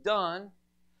always done,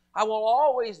 I will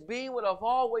always be what I've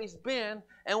always been.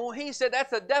 And when he said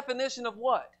that's a definition of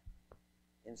what?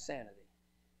 Insanity.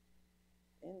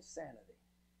 Insanity.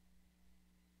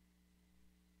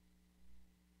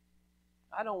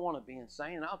 I don't want to be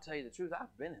insane, and I'll tell you the truth,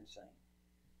 I've been insane.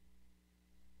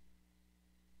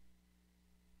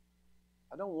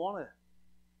 I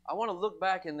want to look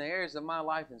back in the areas of my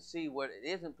life and see what it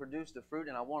isn't produced the fruit,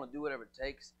 and I want to do whatever it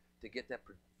takes to get that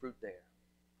fruit there.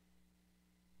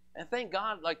 And thank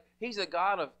God, like, He's a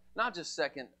God of not just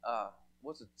second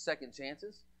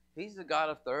chances. He's the God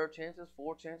of third chances,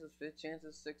 fourth chances, fifth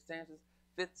chances, sixth chances,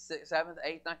 fifth, sixth, seventh,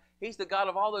 eighth, ninth. He's the God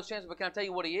of all those chances, but can I tell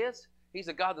you what He is? He's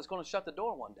a God that's going to shut the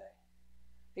door one day.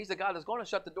 He's the God that's going to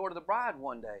shut the door to the bride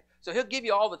one day. So He'll give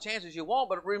you all the chances you want,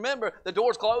 but remember, the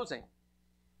door's closing.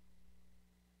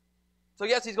 So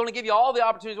yes, He's going to give you all the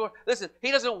opportunities. Listen, He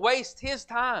doesn't waste His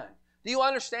time. Do you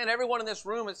understand everyone in this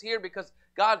room is here because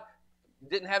God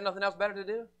didn't have nothing else better to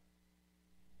do?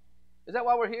 Is that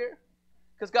why we're here?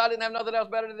 Because God didn't have nothing else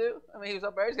better to do? I mean, He was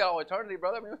up there. He's got all eternity,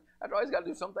 brother. I mean, after all, He's got to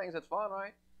do some things that's fun,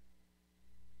 right?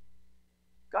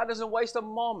 God doesn't waste a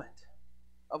moment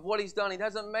of what He's done. He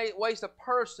doesn't waste a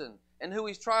person and who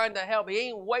He's trying to help. He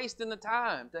ain't wasting the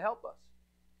time to help us.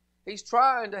 He's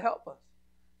trying to help us.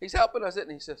 He's helping us,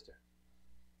 isn't He, sister?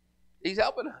 He's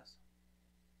helping us.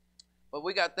 But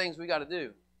we got things we got to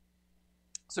do.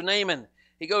 So Naaman,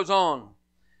 he goes on.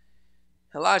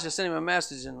 Elijah sent him a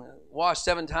message, and wash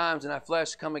 7 times, and thy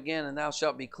flesh come again, and thou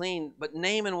shalt be clean. But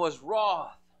Naaman was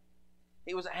wroth.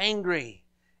 He was angry,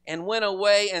 and went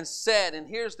away and said, and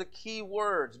here's the key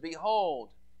words, behold,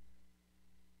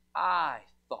 I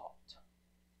thought.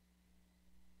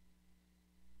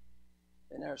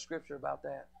 Isn't there a scripture about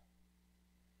that?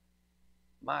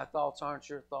 My thoughts aren't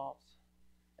your thoughts,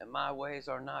 and my ways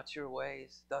are not your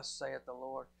ways, thus saith the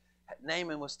Lord.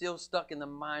 Naaman was still stuck in the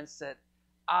mindset,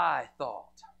 I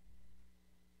thought.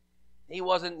 He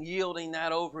wasn't yielding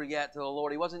that over yet to the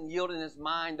Lord. He wasn't yielding his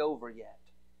mind over yet.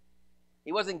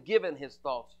 He wasn't giving his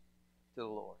thoughts to the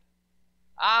Lord.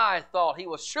 I thought He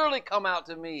will surely come out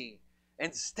to me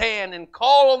and stand and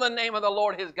call on the name of the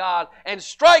Lord his God and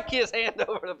strike His hand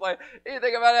over the place. You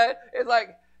think about that? It's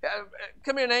like,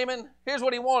 come here, Naaman. Here's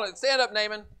what he wanted. Stand up,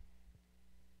 Naaman.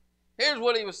 Here's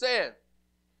what he was saying.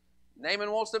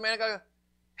 Naaman wants the man of God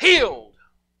healed.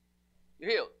 You're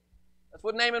healed. That's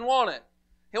what Naaman wanted.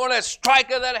 He wanted that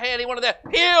strike of that hand. He wanted that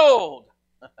healed.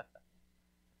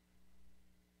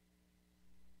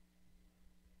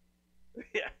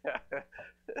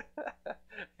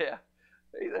 Yeah.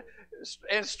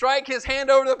 And strike his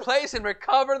hand over the place and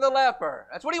recover the leper.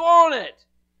 That's what he wanted.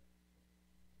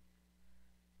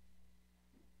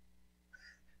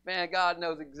 Man, God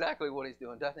knows exactly what He's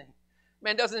doing, doesn't He?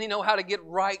 Man, doesn't He know how to get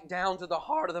right down to the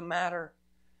heart of the matter?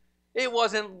 It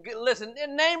wasn't, listen,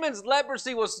 Naaman's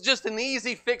leprosy was just an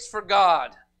easy fix for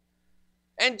God.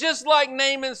 And just like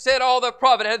Naaman said, all the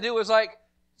prophet had to do was like,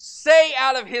 say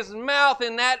out of his mouth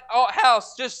in that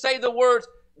house, just say the words,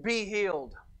 be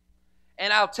healed.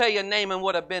 And I'll tell you, Naaman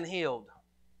would have been healed.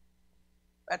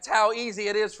 That's how easy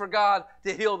it is for God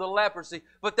to heal the leprosy.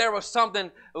 But there was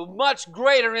something much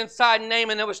greater inside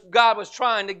Naaman that God was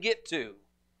trying to get to.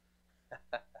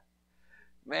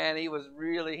 Man, he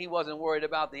wasn't worried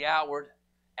about the outward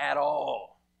at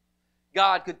all.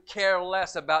 God could care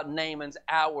less about Naaman's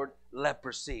outward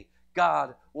leprosy.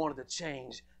 God wanted to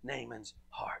change Naaman's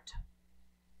heart.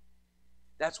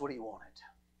 That's what He wanted.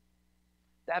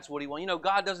 That's what He wanted. You know,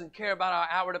 God doesn't care about our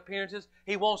outward appearances.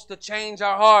 He wants to change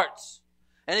our hearts.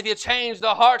 And if you change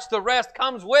the hearts, the rest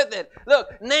comes with it. Look,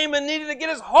 Naaman needed to get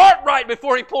his heart right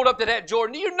before he pulled up to that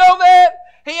Jordan. Do you know that?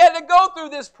 He had to go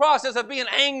through this process of being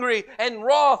angry and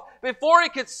wroth before he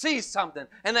could see something.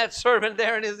 And that servant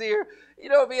there in his ear, you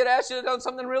know, if he had asked you to do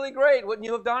something really great, wouldn't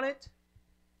you have done it?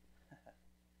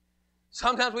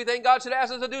 Sometimes we think God should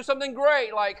ask us to do something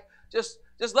great, like just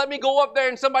let me go up there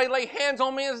and somebody lay hands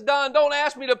on me and it's done. Don't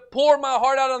ask me to pour my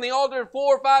heart out on the altar in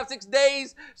 4, 5, 6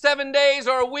 days, 7 days,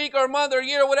 or a week, or a month, or a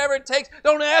year, or whatever it takes.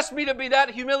 Don't ask me to be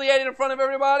that humiliated in front of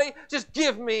everybody. Just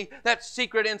give me that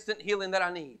secret instant healing that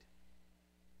I need.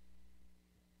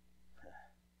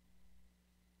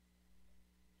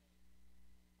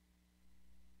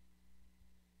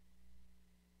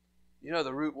 You know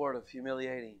the root word of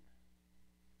humiliating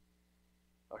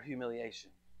or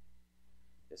humiliation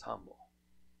is humble.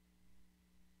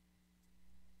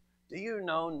 Do you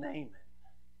know Naaman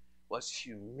was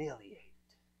humiliated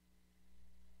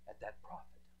at that prophet?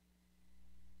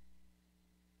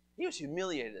 He was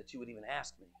humiliated that you would even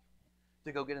ask me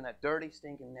to go get in that dirty,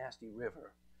 stinking, nasty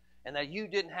river, and that you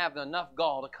didn't have enough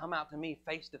gall to come out to me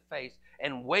face to face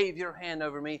and wave your hand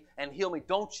over me and heal me.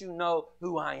 Don't you know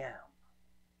who I am?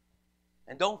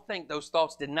 And don't think those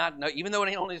thoughts did not, know, even though it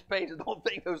ain't on his page, don't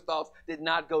think those thoughts did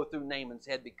not go through Naaman's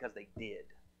head, because they did.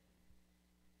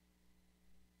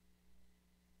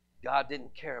 God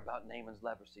didn't care about Naaman's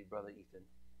leprosy, Brother Ethan.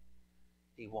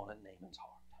 He wanted Naaman's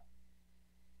heart.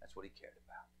 That's what he cared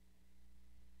about.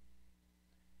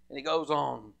 And he goes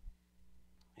on,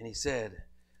 and he said,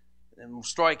 and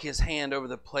strike his hand over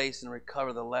the place and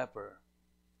recover the leper.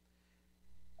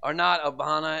 Are not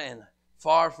Abana and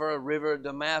Pharpar, a river of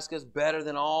Damascus, better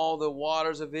than all the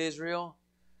waters of Israel?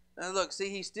 Now look,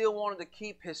 see, he still wanted to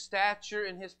keep his stature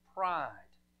and his pride.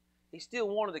 He still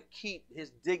wanted to keep his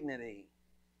dignity.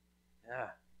 Yeah.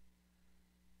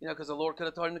 You know, because the Lord could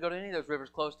have told him to go to any of those rivers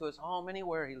close to his home,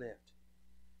 anywhere he lived.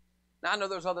 Now, I know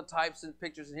there's other types and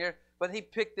pictures in here, but he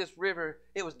picked this river.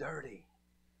 It was dirty.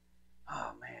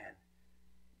 Oh, man.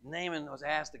 Naaman was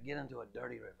asked to get into a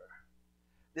dirty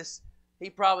river. He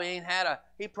probably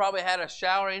had a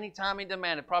shower anytime he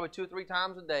demanded. Probably 2 or 3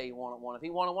 times a day he wanted one. If he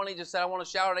wanted one, he just said, I want a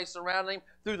shower. They surrounded him,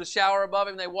 threw the shower above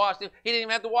him, they washed him. He didn't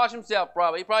even have to wash himself,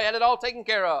 probably. He probably had it all taken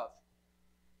care of.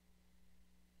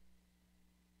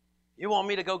 You want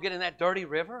me to go get in that dirty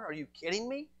river? Are you kidding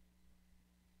me?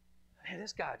 Man,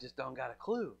 this guy just don't got a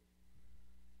clue.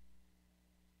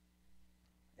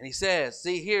 And he says,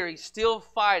 see here, he's still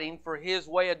fighting for his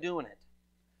way of doing it.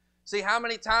 See, how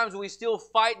many times we still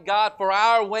fight God for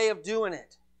our way of doing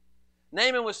it?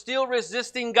 Naaman was still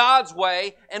resisting God's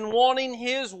way and wanting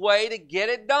his way to get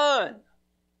it done.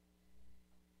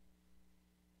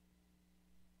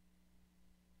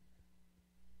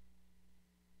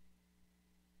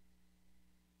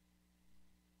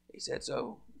 He said,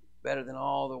 so better than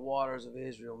all the waters of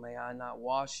Israel, may I not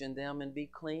wash in them and be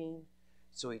clean?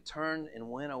 So he turned and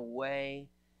went away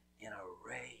in a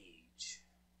rage.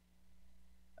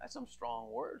 That's some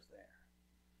strong words there.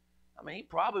 I mean, he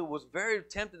probably was very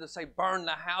tempted to say, burn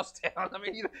the house down. I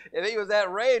mean, if he was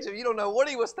that rage, you don't know what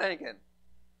he was thinking.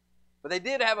 But they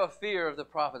did have a fear of the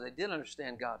prophet. They did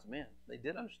understand God's men. They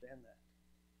did understand that.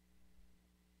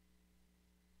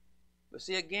 But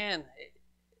see, again,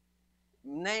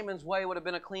 Naaman's way would have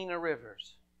been a cleaner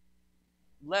rivers.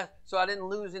 So I didn't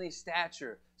lose any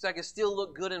stature. So I could still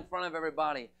look good in front of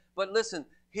everybody. But listen,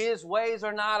 his ways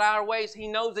are not our ways. He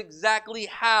knows exactly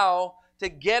how to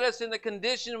get us in the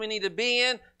condition we need to be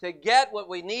in, to get what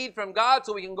we need from God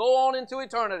so we can go on into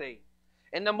eternity.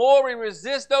 And the more we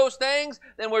resist those things,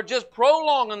 then we're just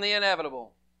prolonging the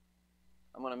inevitable.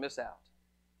 I'm going to miss out.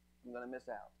 I'm going to miss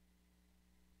out.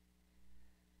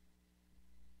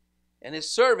 And his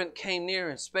servant came near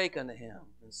and spake unto him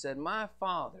and said, my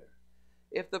father,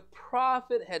 if the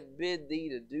prophet had bid thee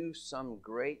to do some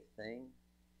great thing,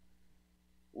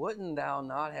 wouldn't thou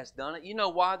not have done it? You know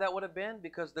why that would have been?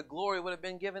 Because the glory would have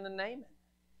been given to Naaman.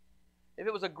 If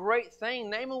it was a great thing,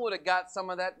 Naaman would have got some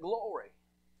of that glory.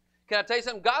 Can I tell you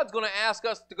something? God's going to ask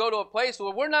us to go to a place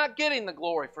where we're not getting the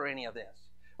glory for any of this.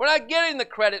 We're not getting the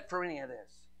credit for any of this.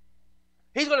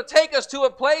 He's going to take us to a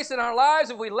place in our lives,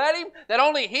 if we let Him, that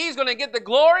only He's going to get the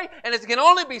glory, and it can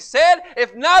only be said,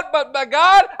 if not but by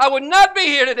God, I would not be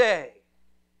here today.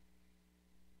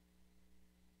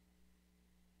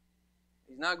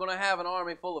 He's not going to have an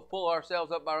army full of pull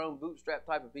ourselves up by our own bootstrap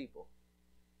type of people.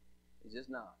 He's just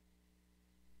not.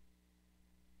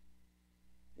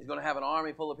 He's going to have an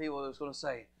army full of people that's going to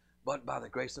say, but by the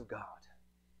grace of God,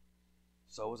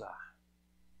 so was I.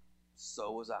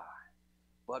 So was I.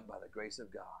 But by the grace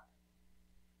of God.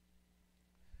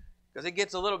 Because it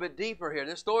gets a little bit deeper here.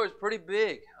 This story is pretty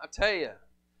big, I tell you.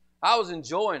 I was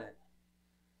enjoying it.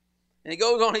 And he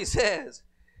goes on, he says,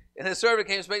 and his servant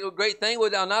came and spake a great thing,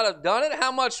 would thou not have done it?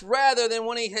 How much rather than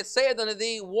when he had said unto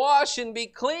thee, wash and be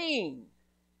clean?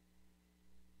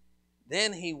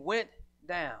 Then he went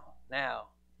down. Now,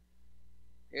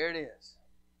 here it is,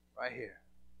 right here.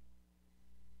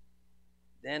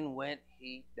 Then went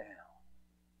he down.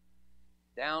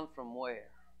 Down from where?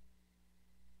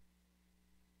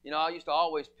 You know, I used to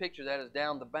always picture that as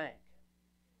down the bank.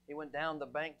 He went down the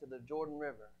bank to the Jordan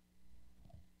River.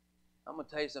 I'm going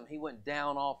to tell you something. He went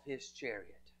down off his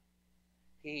chariot.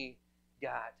 He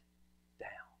got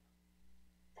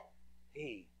down.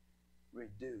 He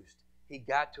reduced. He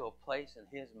got to a place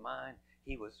in his mind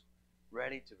he was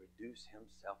ready to reduce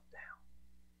himself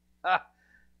down.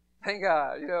 Thank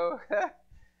God, you know.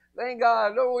 Thank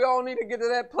God. No, we all need to get to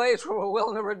that place where we're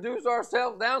willing to reduce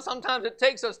ourselves down. Sometimes it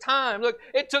takes us time. Look,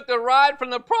 it took the ride from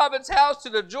the prophet's house to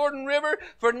the Jordan River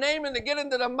for Naaman to get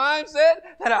into the mindset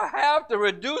that I have to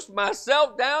reduce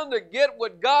myself down to get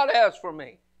what God has for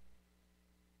me.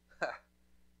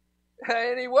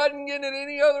 And he wasn't getting it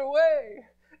any other way.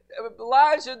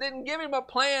 Elijah didn't give him a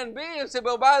plan B and said,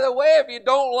 well, by the way, if you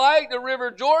don't like the River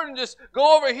Jordan, just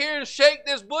go over here and shake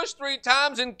this bush 3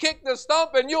 times and kick the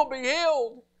stump and you'll be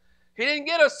healed. He didn't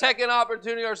get a second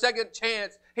opportunity or a second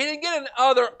chance. He didn't get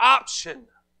another option.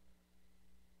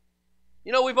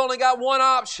 You know, we've only got one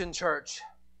option, church.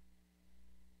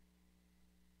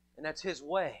 And that's His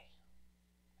way.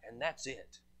 And that's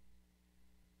it.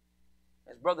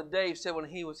 As Brother Dave said when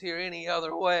he was here, any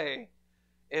other way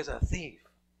is a thief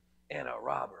and a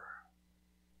robber.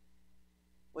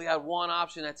 We got one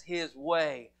option, that's His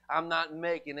way. I'm not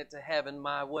making it to heaven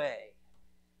my way.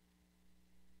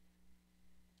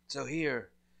 So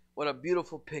here, what a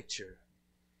beautiful picture.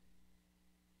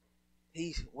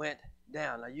 He went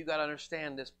down. Now you got to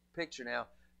understand this picture now.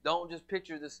 Don't just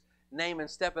picture this Naaman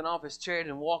stepping off his chariot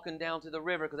and walking down to the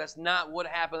river, because that's not what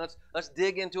happened. Let's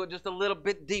dig into it just a little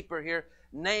bit deeper here.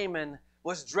 Naaman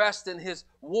was dressed in his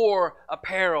war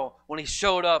apparel when he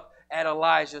showed up at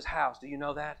Elijah's house. Do you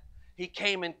know that? He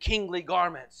came in kingly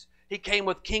garments. He came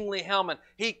with kingly helmet.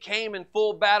 He came in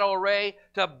full battle array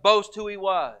to boast who he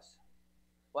was.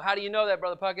 Well, how do you know that,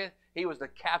 Brother Puckett? He was the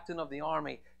captain of the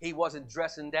army. He wasn't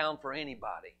dressing down for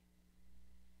anybody.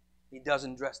 He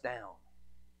doesn't dress down.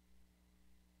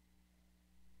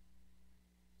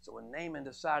 So when Naaman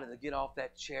decided to get off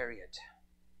that chariot,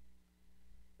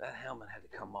 that helmet had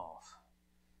to come off.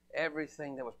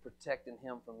 Everything that was protecting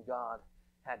him from God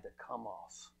had to come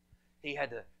off. He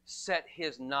had to set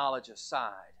his knowledge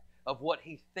aside of what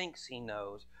he thinks he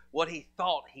knows, what he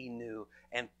thought he knew,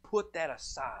 and put that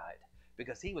aside,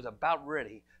 because he was about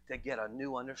ready to get a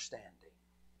new understanding.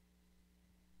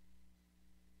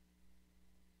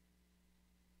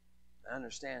 I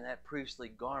understand that priestly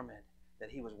garment that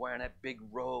he was wearing, that big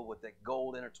robe with the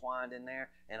gold intertwined in there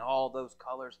and all those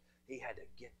colors, he had to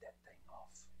get that thing off.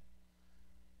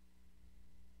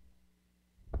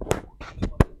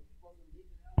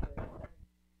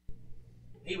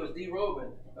 He was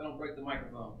derobing. If I don't break the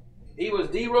microphone. He was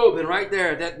derobing right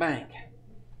there at that bank.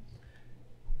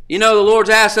 You know, the Lord's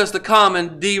asked us to come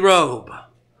and derobe.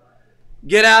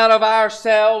 Get out of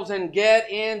ourselves and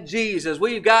get in Jesus.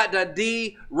 We've got to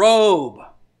derobe.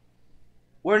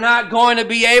 We're not going to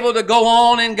be able to go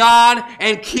on in God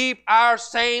and keep our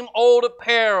same old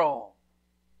apparel.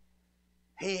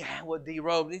 He would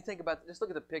derobe. You think about it. Just look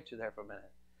at the picture there for a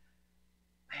minute.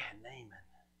 Man, Naaman.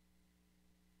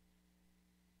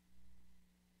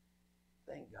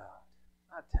 Thank God.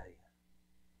 I tell you.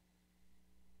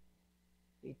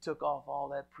 He took off all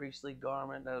that priestly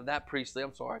garment. That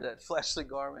fleshly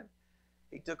garment.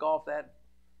 He took off that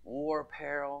war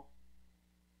apparel.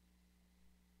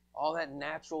 All that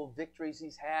natural victories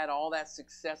he's had, all that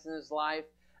success in his life,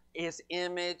 his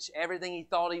image, everything he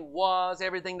thought he was,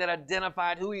 everything that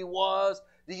identified who he was.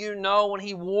 Do you know when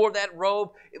he wore that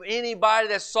robe, if anybody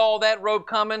that saw that robe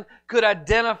coming could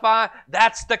identify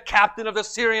that's the captain of the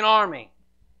Syrian army?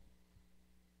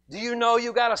 Do you know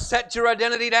you got to set your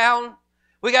identity down?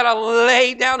 We got to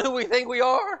lay down who we think we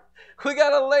are. We got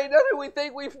to lay down who we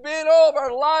think we've been all of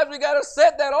our lives. We got to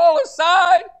set that all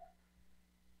aside.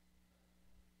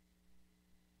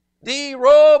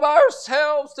 Derobe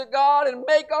ourselves to God and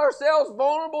make ourselves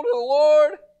vulnerable to the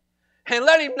Lord. And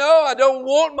let Him know, I don't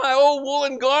want my old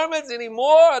woolen garments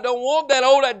anymore. I don't want that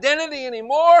old identity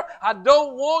anymore. I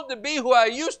don't want to be who I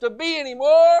used to be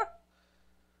anymore.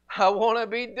 I want to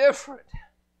be different.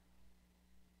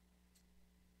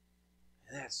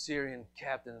 And that Syrian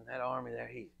captain in that army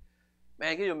there,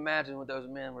 man, can you imagine what those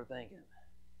men were thinking?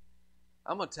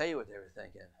 I'm going to tell you what they were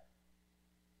thinking.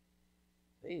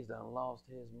 He's done lost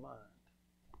his mind.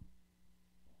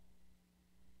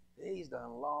 He's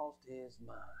done lost his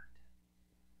mind.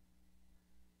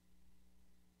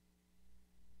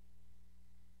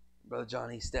 Brother John,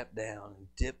 he stepped down and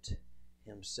dipped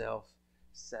himself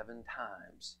 7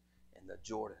 times in the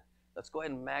Jordan. Let's go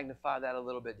ahead and magnify that a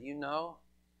little bit. Do you know?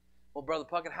 Well, Brother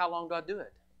Puckett, how long do I do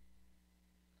it?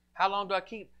 How long do I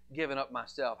keep giving up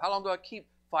myself? How long do I keep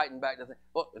fighting back to things?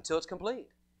 Well, until it's complete.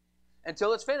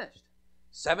 Until it's finished.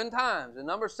 7 times. The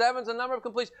number 7 is the number of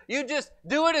completion. You just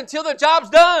do it until the job's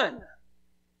done.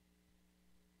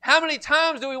 How many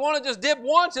times do we want to just dip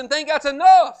once and think that's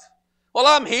enough? Well,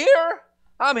 I'm here.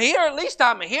 I'm here. At least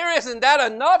I'm here. Isn't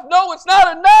that enough? No, it's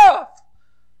not enough.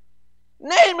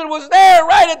 Naaman was there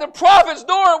right at the prophet's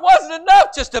door. It wasn't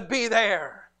enough just to be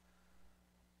there.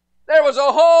 There was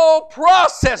a whole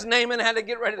process Naaman had to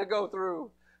get ready to go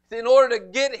through in order to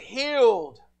get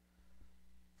healed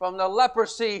from the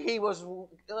leprosy he was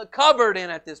covered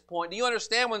in at this point. Do you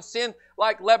understand when sin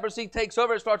like leprosy takes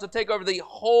over, it starts to take over the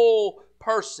whole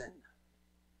person?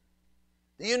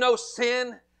 Do you know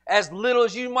sin, as little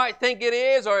as you might think it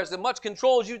is, or as much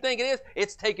control as you think it is,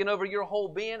 it's taken over your whole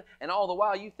being, and all the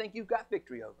while you think you've got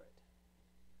victory over it.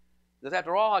 Because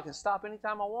after all, I can stop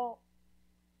anytime I want.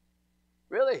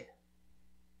 Really?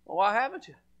 Well, why haven't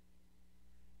you?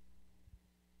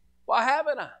 Why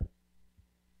haven't I?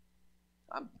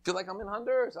 I feel like I'm in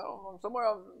Honduras. I don't know, somewhere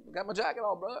I've got my jacket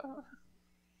on, brother.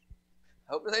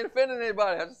 I hope this ain't offending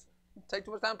anybody. I just take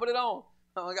too much time to put it on.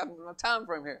 I only got my time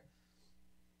frame here.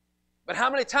 But how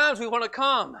many times we want to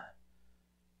come?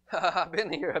 I've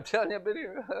been here. I'm telling you, I've been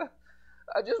here.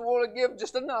 I just want to give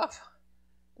just enough.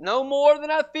 No more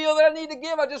than I feel that I need to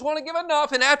give. I just want to give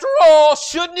enough. And after all,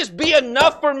 shouldn't this be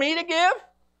enough for me to give?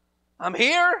 I'm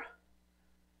here.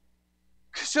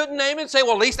 Shouldn't Naaman say,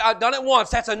 well, at least I've done it once.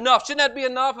 That's enough. Shouldn't that be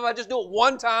enough if I just do it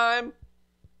one time?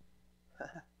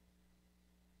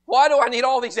 Why do I need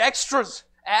all these extras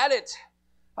added?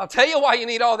 I'll tell you why you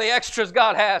need all the extras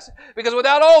God has. Because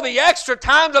without all the extra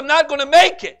times, I'm not going to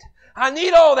make it. I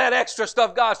need all that extra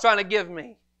stuff God's trying to give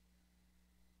me.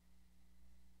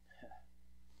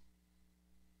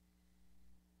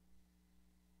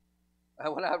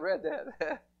 When I read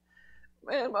that,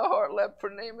 man, my heart leapt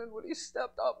for Naaman when he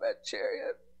stepped off that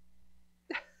chariot.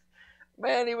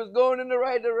 Man, he was going in the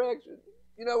right direction.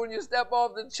 You know, when you step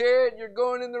off the chariot, you're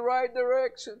going in the right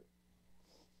direction.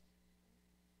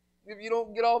 If you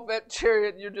don't get off that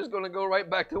chariot, you're just going to go right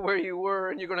back to where you were,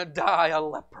 and you're going to die a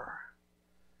leper.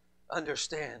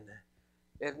 Understand,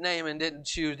 if Naaman didn't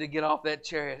choose to get off that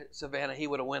chariot, Savannah, he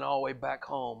would have went all the way back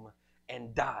home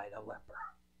and died a leper.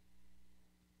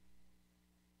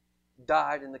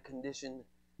 Died in the condition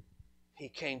he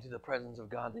came to the presence of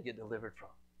God to get delivered from.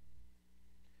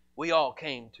 We all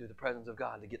came to the presence of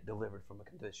God to get delivered from a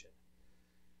condition.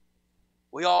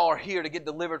 We all are here to get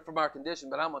delivered from our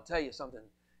condition, but I'm going to tell you something.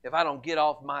 If I don't get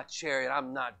off my chariot,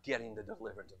 I'm not getting the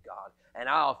deliverance of God. And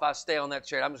if I stay on that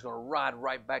chariot, I'm just going to ride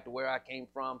right back to where I came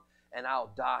from, and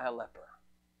I'll die a leper.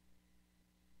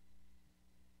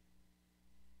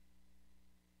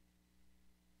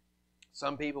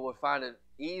 Some people would find it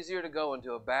easier to go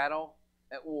into a battle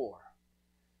at war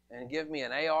and give me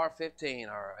an AR-15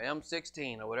 or an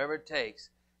M16 or whatever it takes,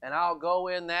 and I'll go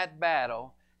in that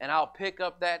battle and I'll pick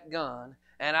up that gun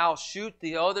and I'll shoot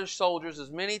the other soldiers as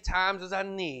many times as I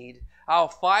need. I'll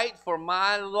fight for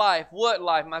my life. What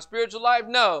life? My spiritual life?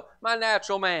 No, my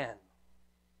natural man.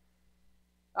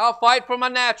 I'll fight for my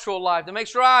natural life to make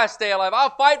sure I stay alive.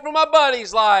 I'll fight for my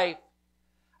buddy's life.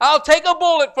 I'll take a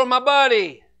bullet for my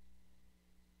buddy.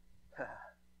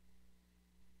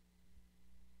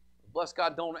 Bless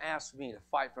God, don't ask me to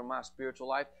fight for my spiritual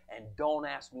life, and don't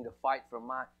ask me to fight for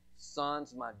my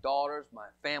sons, my daughters, my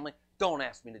family. Don't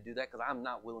ask me to do that because I'm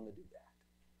not willing to do that.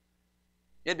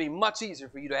 It'd be much easier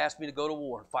for you to ask me to go to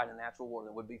war and fight a natural war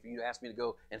than it would be for you to ask me to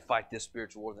go and fight this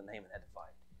spiritual war that Naaman had to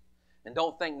fight. And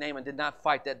don't think Naaman did not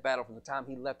fight that battle from the time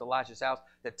he left Elisha's house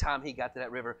to the time he got to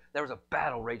that river. There was a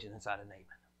battle raging inside of Naaman.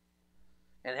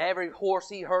 And every horse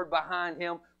he heard behind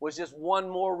him was just one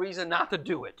more reason not to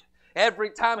do it. Every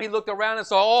time he looked around and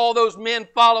saw all those men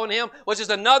following him was just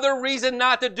another reason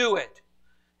not to do it.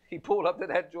 He pulled up to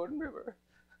that Jordan River.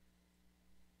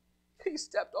 He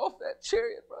stepped off that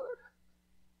chariot, brother.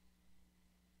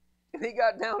 And he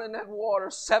got down in that water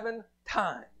 7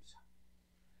 times.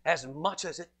 As much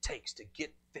as it takes to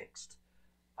get fixed,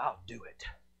 I'll do it.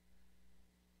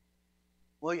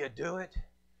 Will you do it?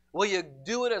 Will you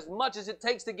do it as much as it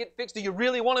takes to get fixed? Do you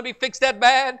really want to be fixed that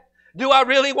bad? Do I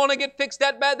really want to get fixed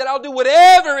that bad that I'll do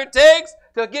whatever it takes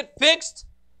to get fixed?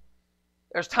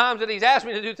 There's times that He's asked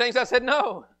me to do things I said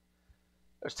no.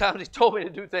 There's times He's told me to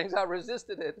do things I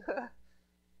resisted it. We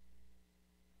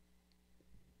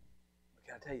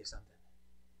got to tell you something.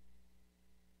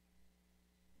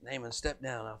 Naaman stepped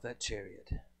down off that chariot,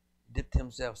 dipped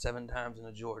himself 7 times in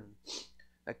the Jordan,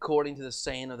 according to the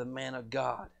saying of the man of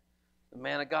God. The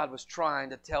man of God was trying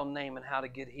to tell Naaman how to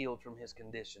get healed from his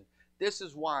condition. This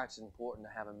is why it's important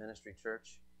to have a ministry,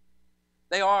 church.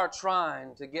 They are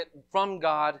trying to get from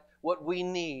God what we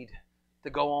need to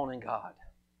go on in God.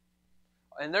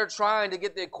 And they're trying to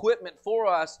get the equipment for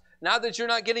us. Not that you're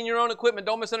not getting your own equipment.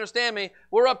 Don't misunderstand me.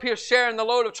 We're up here sharing the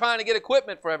load of trying to get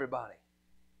equipment for everybody.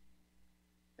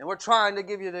 And we're trying to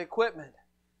give you the equipment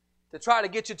to try to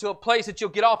get you to a place that you'll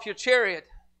get off your chariot.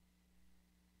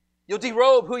 You'll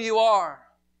derobe who you are.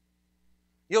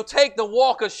 You'll take the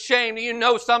walk of shame. Do you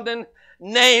know something?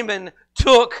 Naaman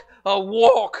took a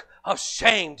walk of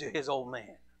shame to his old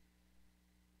man.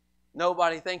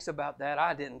 Nobody thinks about that.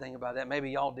 I didn't think about that.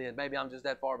 Maybe y'all did. Maybe I'm just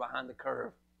that far behind the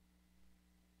curve.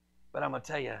 But I'm going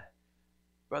to tell you,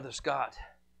 Brother Scott,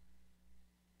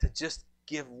 to just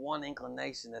give one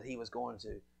inclination that he was going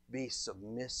to be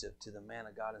submissive to the man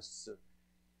of God and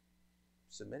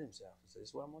submit himself and say, this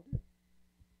is what I'm going to do.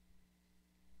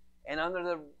 And under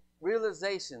the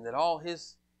realization that all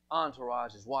his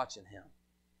entourage is watching him,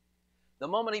 the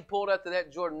moment he pulled up to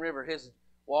that Jordan River, his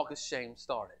walk of shame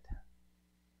started.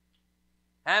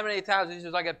 How many times it's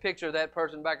just like a picture of that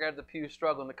person back there at the pew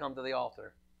struggling to come to the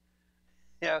altar?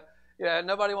 Yeah,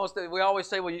 nobody wants to. We always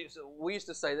say, well, we used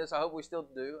to say this. I hope we still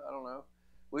do. I don't know.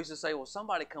 We used to say, well,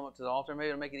 somebody come up to the altar. Maybe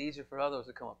it'll make it easier for others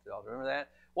to come up to the altar. Remember that?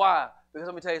 Why? Because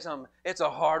let me tell you something. It's a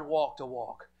hard walk to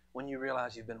walk when you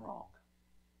realize you've been wrong.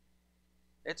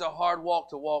 It's a hard walk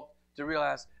to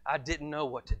realize I didn't know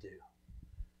what to do.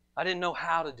 I didn't know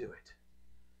how to do it.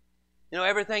 You know,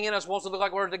 everything in us wants to look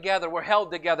like we're together. We're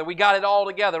held together. We got it all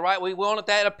together, right? We want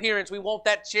that appearance. We want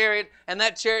that chariot. And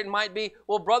that chariot might be,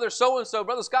 well, Brother so-and-so,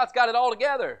 Brother Scott's got it all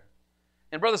together.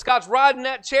 And Brother Scott's riding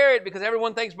that chariot because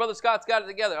everyone thinks Brother Scott's got it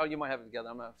together. Oh, you might have it together.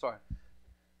 I'm not sorry.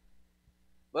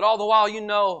 But all the while, you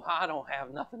know, I don't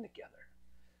have nothing together.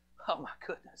 Oh, my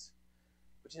goodness.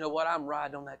 But you know what? I'm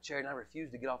riding on that chariot, and I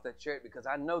refuse to get off that chariot because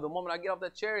I know the moment I get off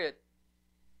that chariot,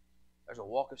 there's a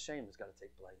walk of shame that's got to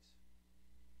take place.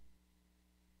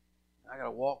 I got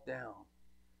to walk down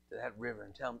to that river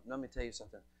and let me tell you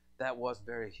something. That was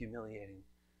very humiliating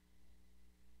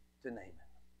to Naaman.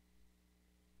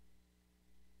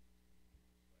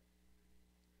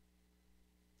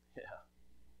 Yeah.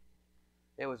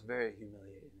 It was very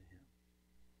humiliating to him.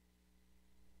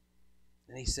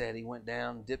 And he said he went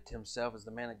down, dipped himself as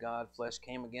the man of God. Flesh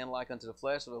came again like unto the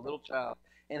flesh of a little child.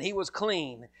 And he was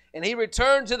clean. And he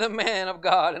returned to the man of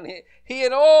God. And he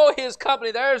and all his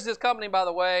company, there's his company, by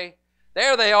the way.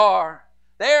 There they are.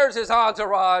 There's his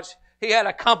entourage. He had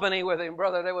a company with him,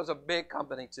 brother. There was a big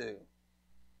company too.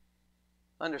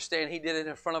 Understand, he did it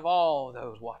in front of all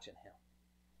those watching him.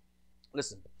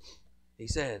 Listen, he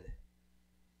said,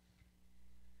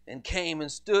 and came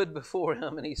and stood before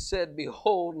him, and he said,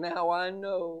 behold, now I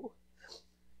know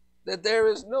that there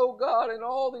is no God in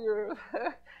all the earth.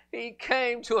 He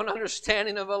came to an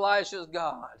understanding of Elisha's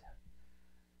God.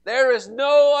 There is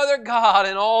no other God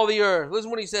in all the earth.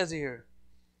 Listen what he says here.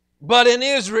 But in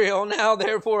Israel, now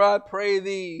therefore I pray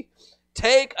thee,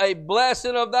 take a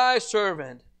blessing of thy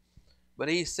servant. But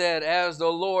he said, as the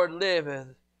Lord liveth,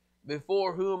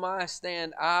 before whom I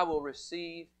stand, I will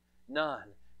receive none.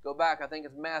 Go back, I think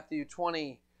it's Matthew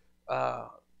 20.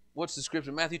 What's the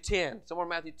scripture? Matthew 10. Somewhere in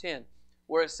Matthew 10.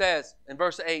 Where it says, in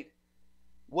verse 8,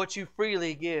 what you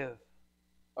freely give,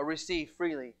 or receive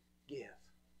freely, give.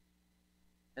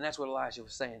 And that's what Elijah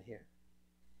was saying here.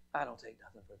 I don't take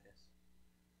nothing for this.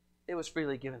 It was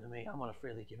freely given to me. I'm going to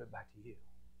freely give it back to you.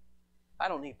 I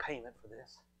don't need payment for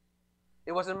this.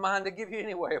 It wasn't mine to give you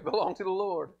anyway. It belonged to the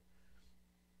Lord.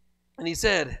 And he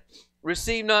said,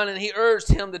 receive none. And he urged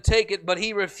him to take it, but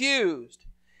he refused.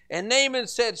 And Naaman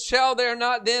said, shall there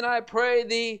not then, I pray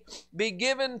thee, be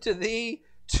given to thee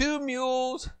 2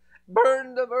 mules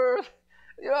burdened of earth?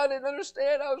 You know, I didn't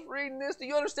understand. I was reading this. Do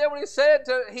you understand what he said?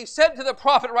 He said to the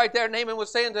prophet right there, Naaman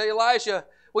was saying to Elisha,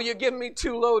 will you give me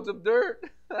 2 loads of dirt?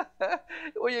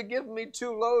 Will you give me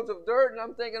 2 loads of dirt? And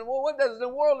I'm thinking, well, what in the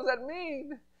world does that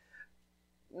mean?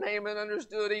 Naaman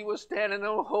understood he was standing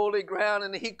on holy ground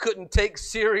and he couldn't take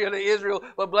Syria to Israel,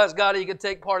 but bless God, he could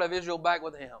take part of Israel back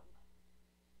with him.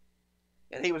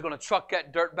 And he was going to truck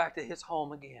that dirt back to his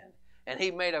home again. And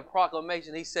he made a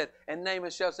proclamation. He said, and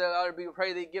Naaman shall say, I be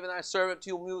pray thee, given thy servant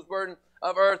 2 mules burden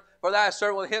of earth, for thy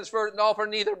servant will henceforth offer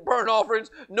neither burnt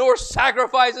offerings nor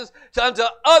sacrifices unto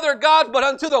other gods, but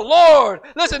unto the Lord.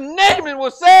 Listen, Naaman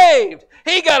was saved.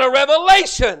 He got a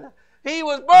revelation. He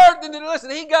was birthed into, listen,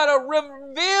 he got a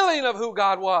revealing of who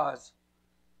God was.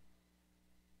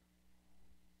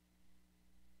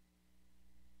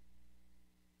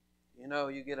 know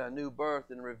you get a new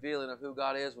birth and revealing of who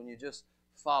God is when you just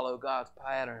follow God's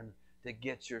pattern to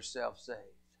get yourself saved.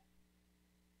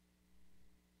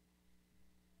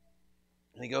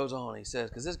 And he goes on, he says,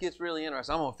 because this gets really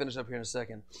interesting. I'm going to finish up here in a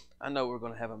second. I know we're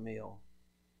going to have a meal.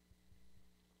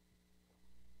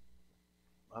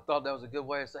 I thought that was a good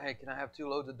way to say, hey, can I have 2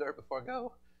 loads of dirt before I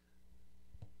go?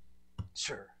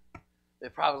 Sure. They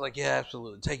probably was like, yeah,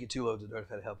 absolutely. Take you 2 loads of dirt if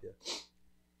that'd help you.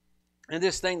 And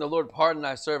this thing, the Lord pardon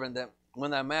thy servant, that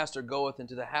when thy master goeth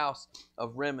into the house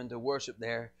of Rimmon to worship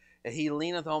there, that he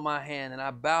leaneth on my hand, and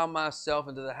I bow myself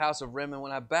into the house of Rimmon.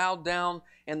 When I bowed down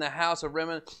in the house of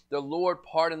Rimmon, the Lord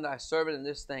pardoned thy servant in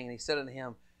this thing. And he said unto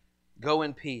him, go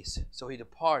in peace. So he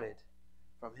departed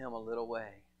from him a little way.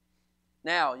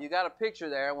 Now, you got a picture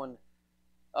there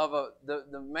of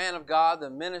the man of God, the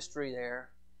ministry there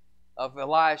of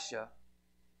Elisha,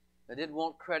 that didn't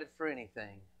want credit for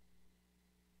anything.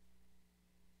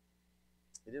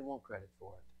 He didn't want credit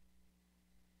for it.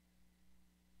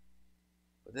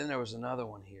 But then there was another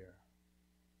one here.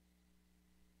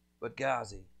 But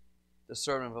Gehazi, the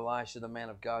servant of Elisha, the man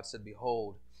of God, said,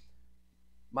 behold,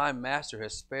 my master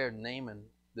has spared Naaman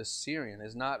the Syrian,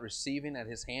 is not receiving at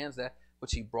his hands that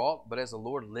which he brought, but as the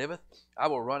Lord liveth, I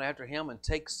will run after him and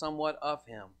take somewhat of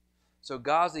him. So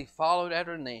Gehazi followed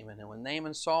after Naaman, and when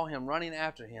Naaman saw him running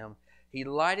after him, he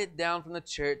lighted down from the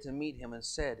chariot to meet him and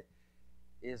said,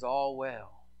 is all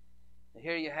well. And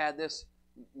here you had this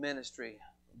ministry,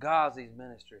 Gehazi's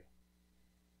ministry.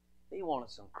 He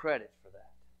wanted some credit for that.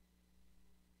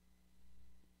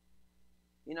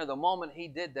 You know, the moment he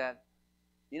did that,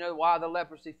 you know why the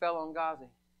leprosy fell on Gehazi?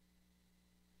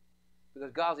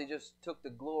 Because Gehazi just took the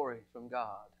glory from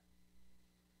God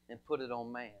and put it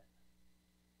on man.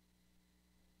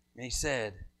 And he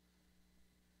said,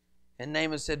 and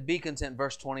Naaman said, be content,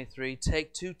 verse 23,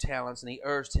 take 2 talents. And he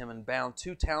urged him and bound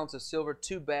 2 talents of silver,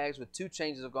 2 bags with 2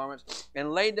 changes of garments,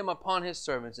 and laid them upon his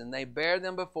servants. And they bare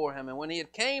them before him. And when he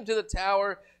had came to the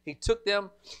tower, he took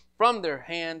them from their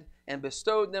hand and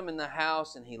bestowed them in the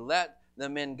house. And he let the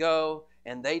men go,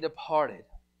 and they departed.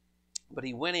 But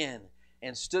he went in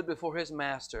and stood before his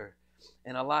master.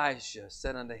 And Elisha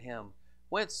said unto him,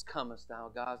 whence comest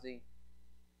thou, Gehazi?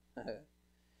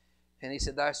 And he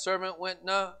said, thy servant went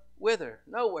whither?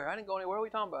 Nowhere. I didn't go anywhere. What are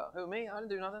you talking about? Who, me? I didn't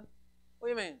do nothing. What do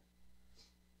you mean?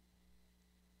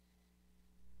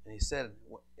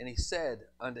 And he said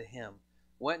unto him,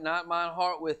 went not mine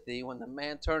heart with thee when the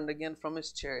man turned again from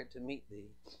his chariot to meet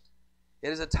thee? It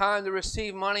is a time to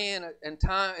receive money and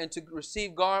to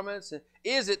receive garments. And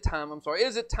is it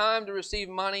time to receive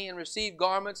money and receive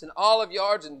garments and olive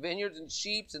yards and vineyards and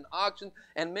sheep and oxen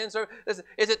and men serve? Is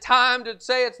it time to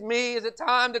say it's me? Is it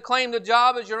time to claim the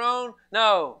job as your own?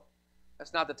 No,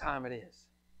 that's not the time it is.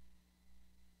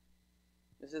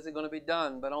 This isn't going to be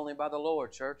done, but only by the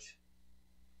Lord, church.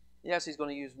 Yes, He's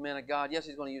going to use men of God. Yes,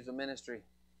 He's going to use the ministry.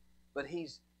 But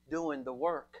He's doing the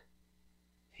work.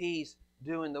 He's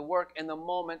doing the work. And the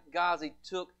moment Gehazi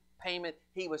took payment,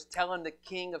 he was telling the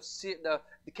king of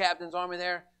the captain's army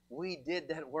there, we did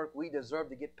that work. We deserve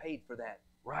to get paid for that.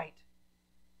 Right?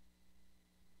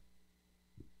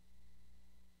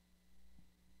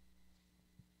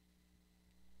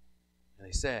 And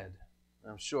he said,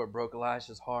 I'm sure it broke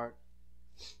Elisha's heart.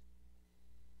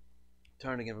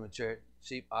 Turned again from the chariot,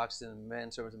 sheep, oxen, and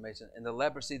men, servants, and maids. And the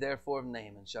leprosy therefore of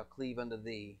Naaman shall cleave unto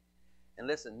thee. And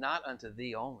listen, not unto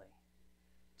thee only,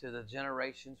 to the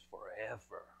generations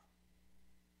forever.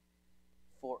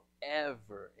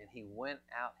 Forever. And he went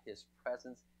out his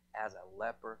presence as a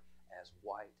leper, as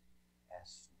white as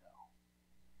snow.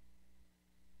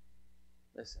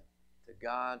 Listen, to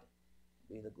God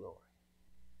be the glory.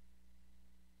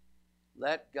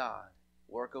 Let God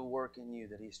work a work in you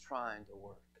that He's trying to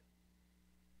work.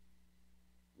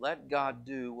 Let God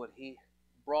do what He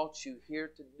brought you here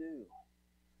to do.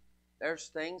 There's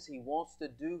things He wants to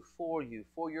do for you,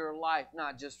 for your life,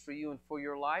 not just for you and for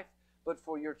your life, but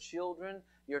for your children,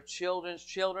 your children's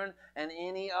children, and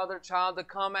any other child to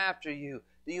come after you.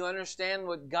 Do you understand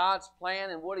what God's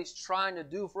plan and what He's trying to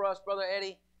do for us, Brother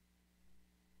Eddie?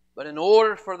 But in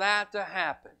order for that to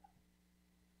happen,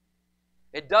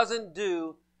 it doesn't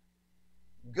do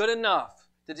good enough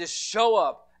to just show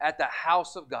up at the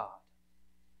house of God.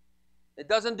 It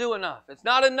doesn't do enough. It's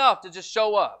not enough to just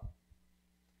show up.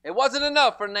 It wasn't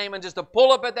enough for Naaman just to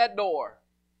pull up at that door.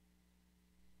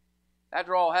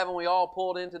 After all, haven't we all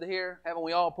pulled into here? Haven't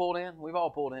we all pulled in? We've all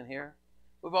pulled in here.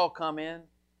 We've all come in.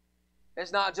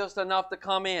 It's not just enough to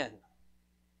come in.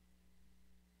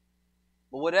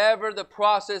 But whatever the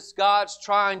process God's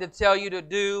trying to tell you to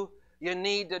do, you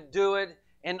need to do it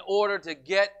in order to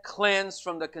get cleansed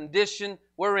from the condition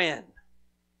we're in.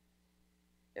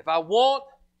 If I want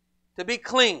to be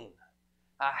clean,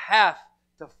 I have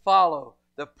to follow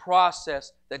the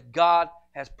process that God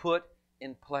has put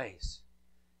in place.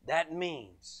 That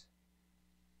means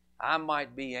I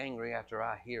might be angry after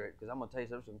I hear it, because I'm going to tell you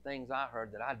there's some things I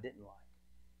heard that I didn't like.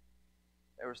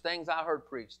 There was things I heard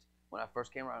preached when I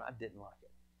first came around, I didn't like it.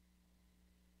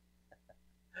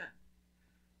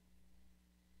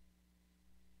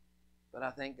 But I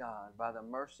thank God, by the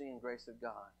mercy and grace of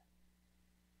God,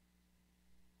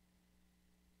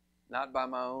 not by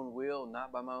my own will,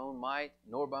 not by my own might,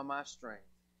 nor by my strength.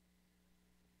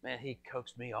 Man, He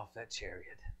coaxed me off that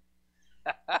chariot.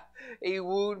 He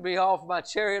wooed me off my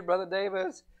chariot, Brother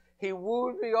Davis. He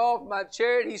wooed me off my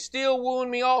chariot. He's still wooing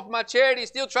me off my chariot. He's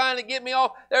still trying to get me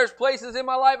off. There's places in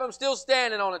my life I'm still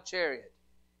standing on a chariot.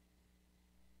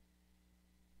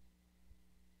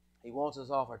 He wants us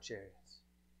off our chariots.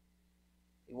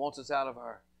 He wants us out of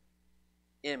our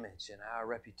image and our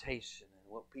reputation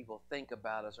and what people think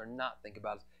about us or not think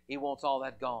about us. He wants all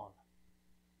that gone.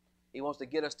 He wants to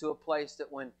get us to a place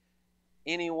that when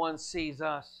anyone sees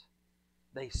us,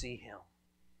 they see Him.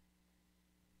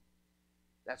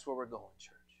 That's where we're going,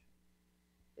 church.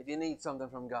 If you need something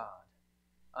from God,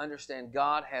 understand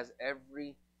God has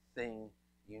everything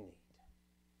you need.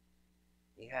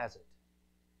 He has it.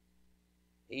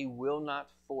 He will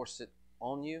not force it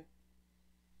on you.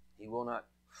 He will not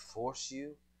force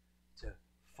you to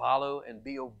follow and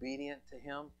be obedient to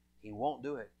Him. He won't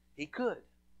do it. He could,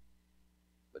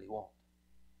 but He won't.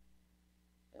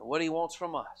 And what He wants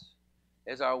from us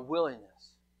is our willingness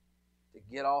to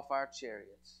get off our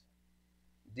chariots,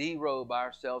 derobe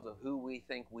ourselves of who we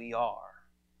think we are,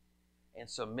 and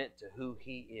submit to who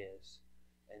He is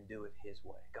and do it His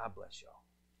way. God bless y'all.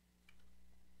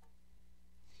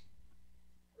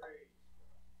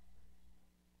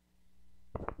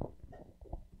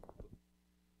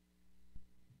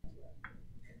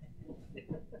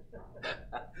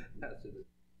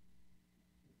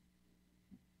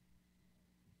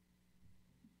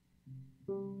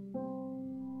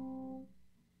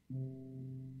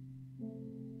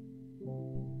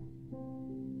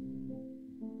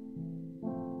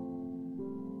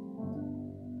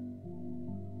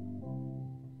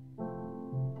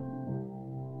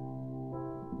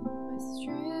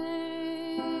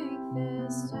 Strength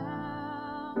is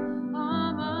down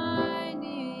on my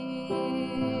knees.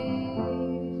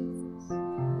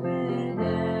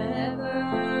 Whenever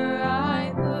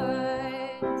I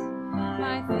put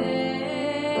my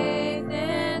faith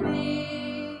in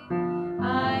Thee,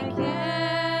 I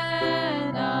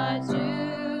cannot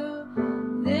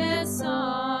do this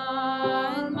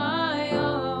on my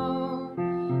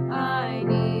own. I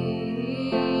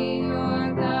need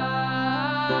Your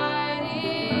guiding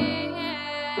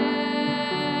hand.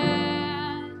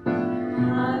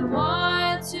 I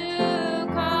want to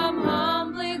come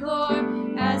humbly,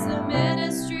 Lord, as the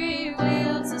ministry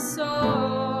wields a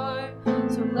sword.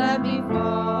 So let me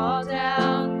fall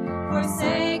down,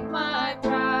 forsake my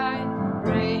pride,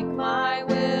 break my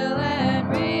will and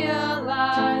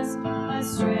realize my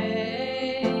strength,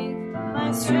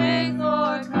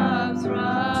 Lord, comes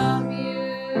from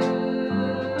You.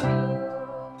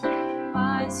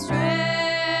 My strength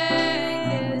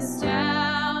is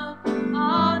down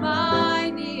on my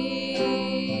knees.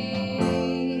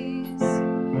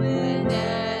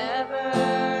 Whenever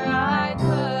I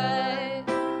put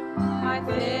my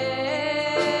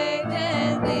faith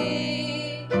in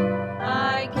Thee,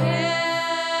 I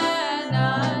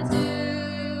cannot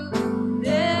do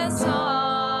this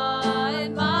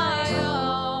on my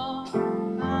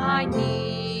own. I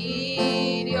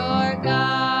need Your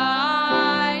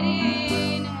guiding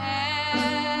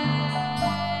hand.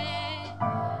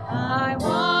 I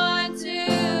want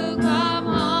to come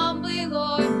humbly,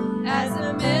 Lord, as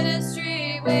the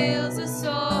ministry wields a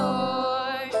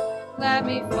sword. Let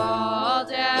me fall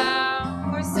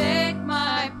down, forsake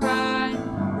my pride,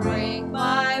 break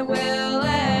my will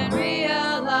and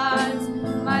realize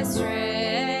my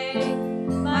strength,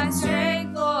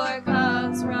 Lord,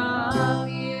 comes from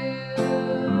You.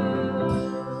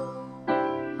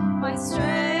 My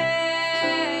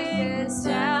strength is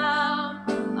down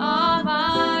on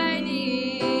my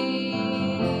knees.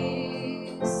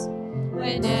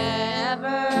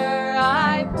 Whenever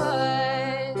I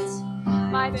put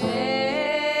my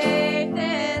faith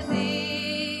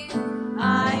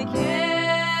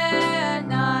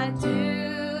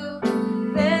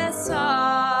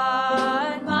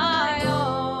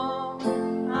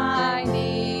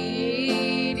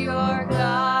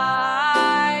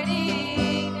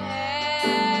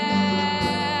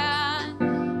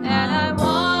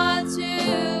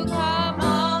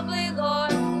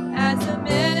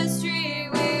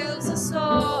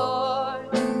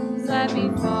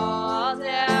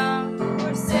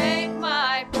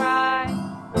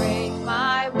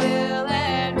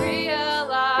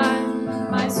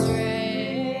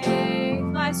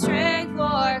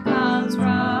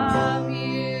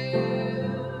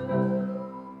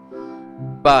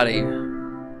anybody,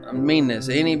 I mean this,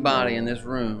 anybody in this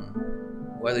room,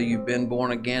 whether you've been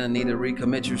born again and need to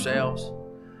recommit yourselves,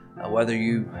 whether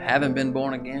you haven't been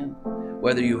born again,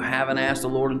 whether you haven't asked the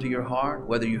Lord into your heart,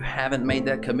 whether you haven't made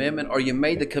that commitment, or you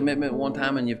made the commitment one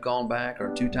time and you've gone back,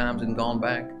 or 2 times and gone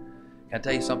back, can I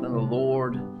tell you something? The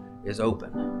Lord is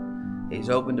open. He's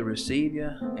open to receive you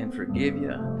and forgive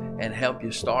you and help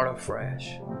you start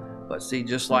afresh. But see,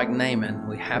 just like Naaman,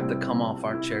 we have to come off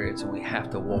our chariots and we have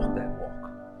to walk that walk.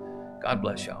 God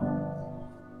bless y'all.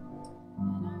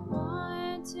 And I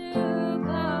want to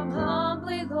come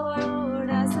humbly, Lord,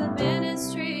 as the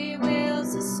ministry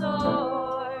wields the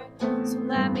sword. So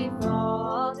let me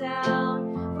fall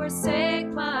down, forsake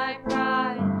my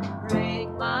pride, break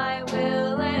my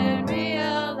will, and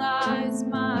realize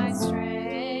my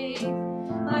strength.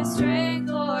 My strength,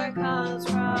 Lord, comes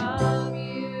from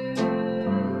you.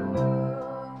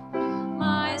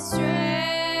 My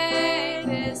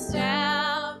strength is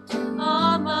down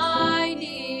on my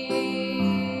knees.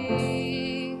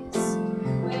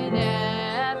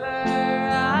 Whenever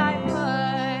I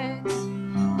put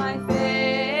my faith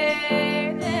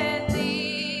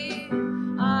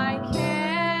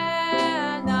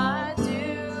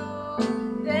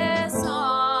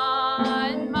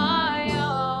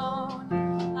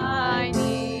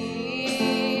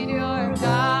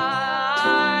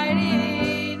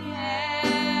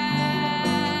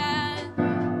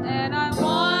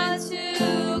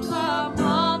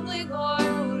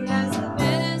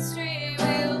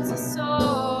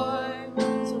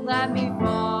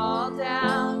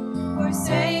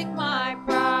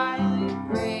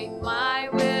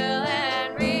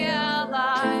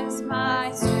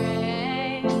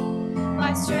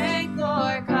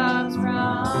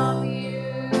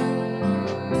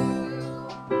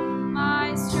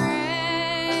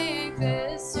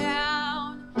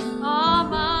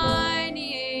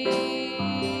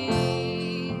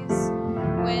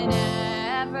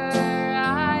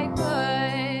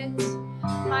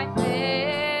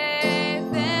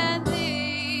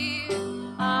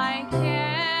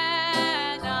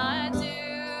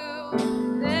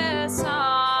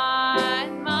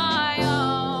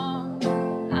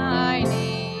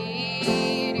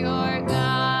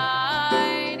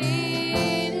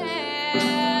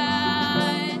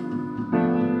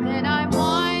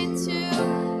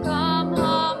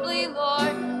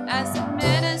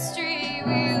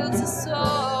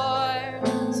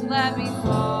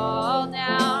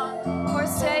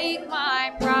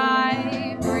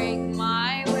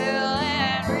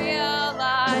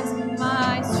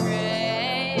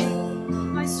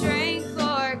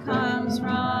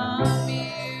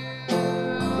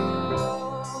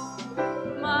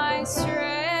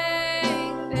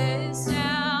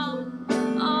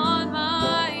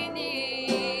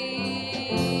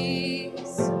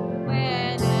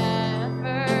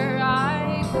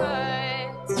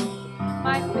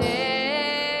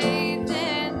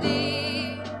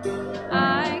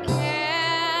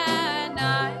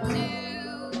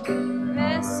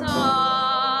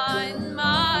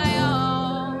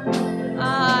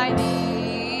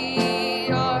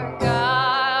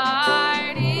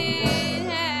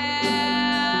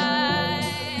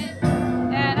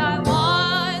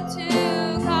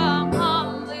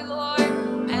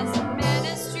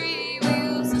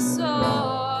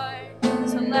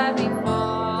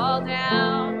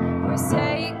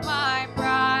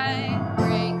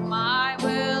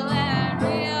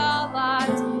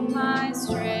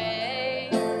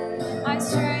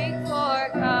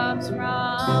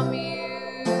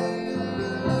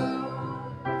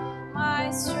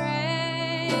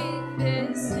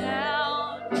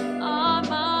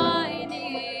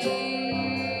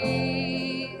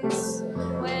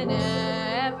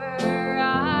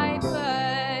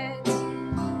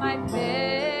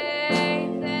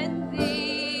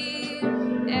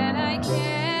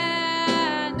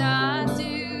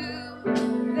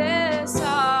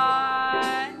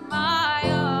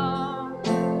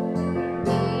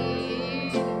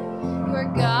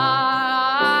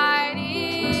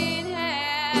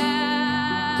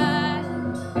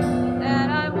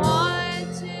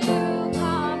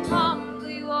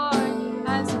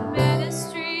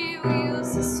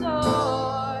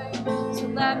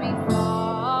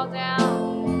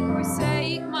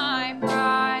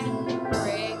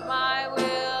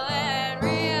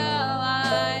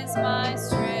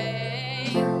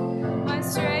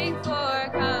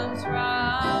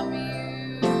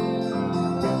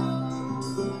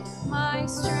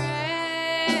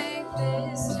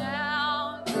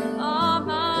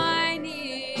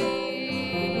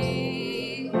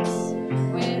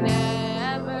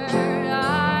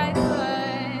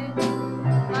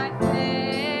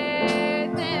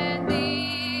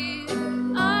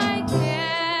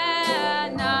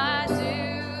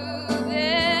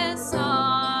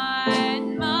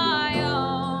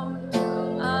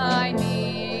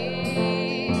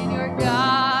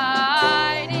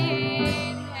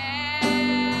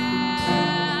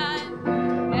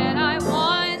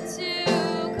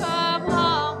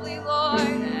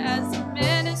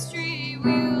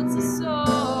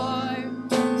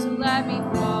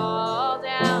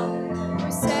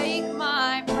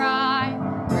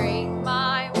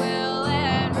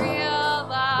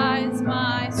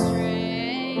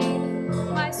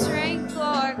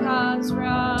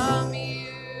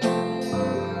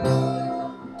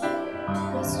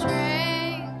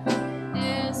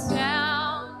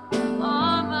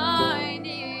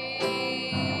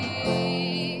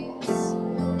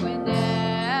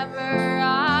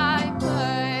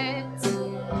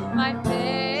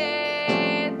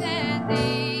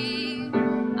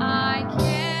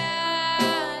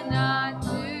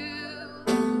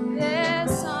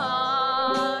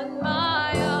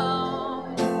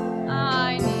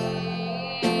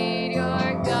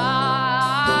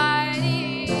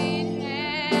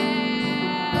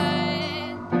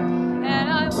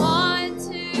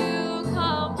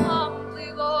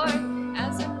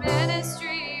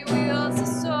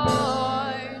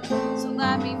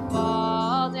let me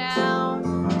fall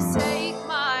down, forsake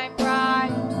my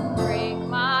pride, break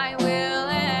my will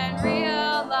and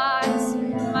realize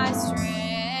my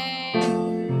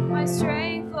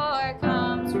strength, Lord,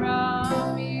 comes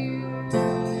from you.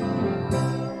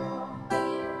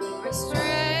 My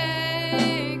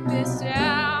strength is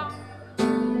down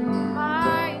on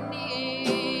my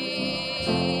knees.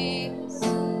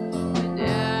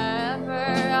 Whenever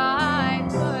I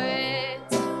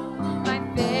put my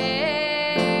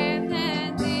faith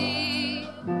in thee,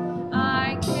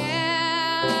 I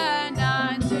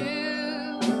cannot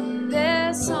do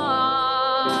this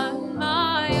on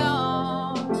my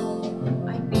own.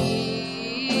 I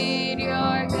need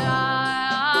your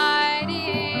guiding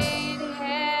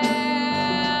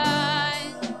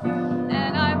hand,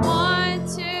 and I want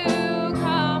to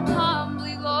come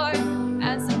humbly, Lord,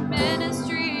 as a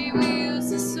ministry wields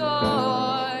the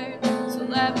sword. So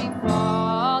let me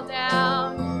fall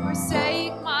down,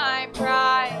 forsake my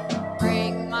pride,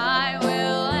 break my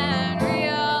will and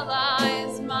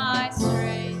realize my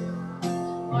strength.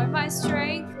 Lord, my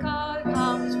strength, God,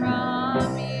 comes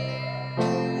from you.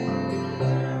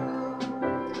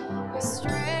 My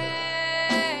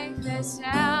strength is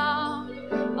down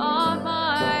on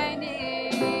my knees.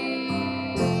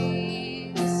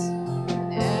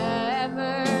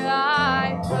 Whenever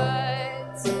I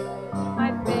put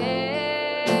my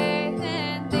faith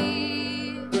in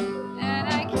thee, and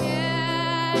I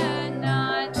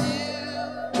cannot do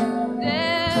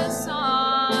this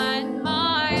on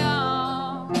my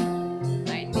own.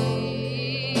 I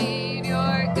need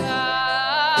your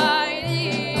guiding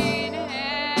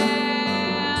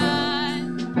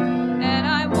hand, and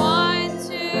I want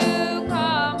to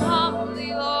come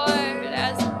humbly, Lord,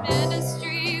 as a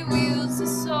ministry wields the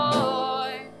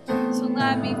sword. So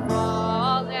let me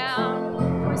fall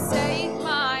down, forsake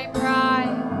my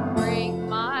pride, break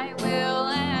my will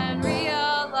and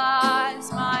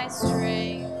realize my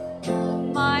strength.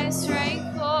 My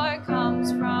strength, Lord,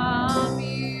 comes from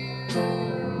you.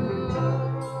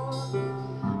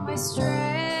 My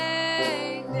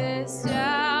strength is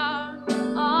down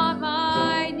on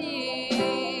my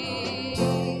knees.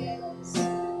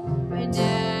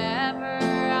 Whenever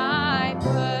I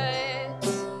put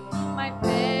my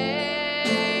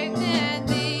faith in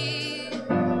thee,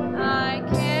 I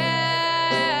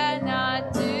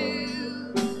cannot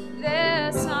do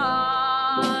this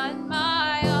on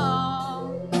my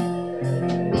own.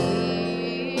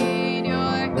 Need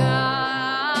your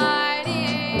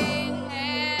guiding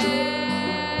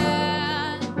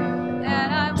hand,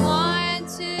 and I want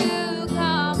to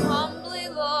come humbly,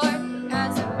 Lord,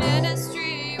 as a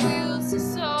ministry wields the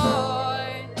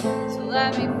sword. So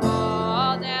let me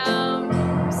fall down,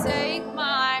 forsake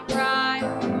my pride,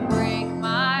 break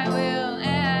my will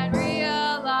and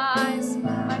realize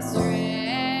my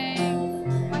strength,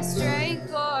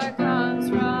 Lord, comes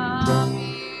from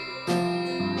you.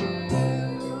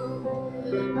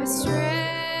 My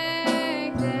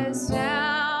strength is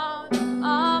down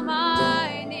on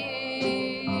my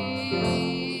knees.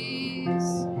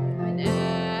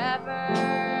 Whenever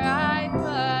I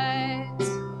put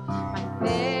my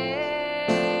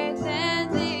faith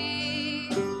in thee,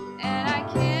 and I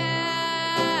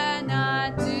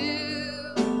cannot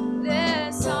do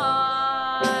this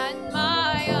on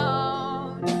my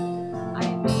own.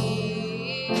 I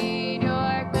need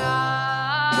your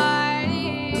guiding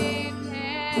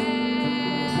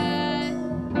hand,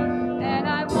 and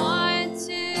I want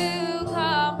to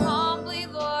come humbly,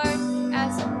 Lord,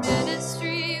 as a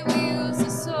ministry wields the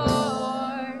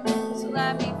sword. So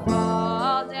let me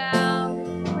fall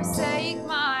down, forsake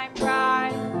my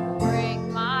pride, break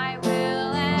my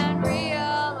will and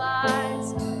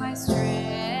realize my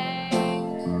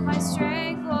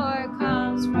strength, Lord,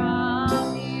 comes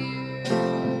from you.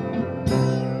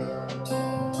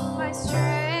 My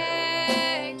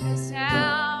strength is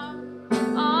down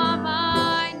on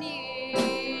my knees.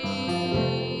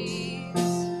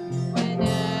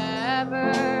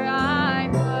 Whenever I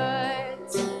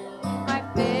put my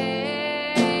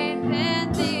faith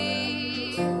in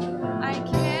thee, I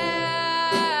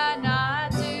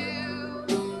cannot do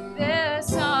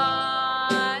this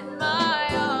on my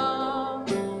own.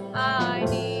 I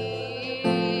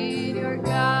need your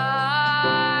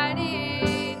guiding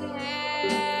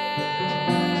hand,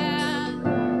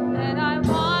 and I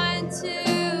want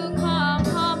to come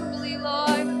humbly,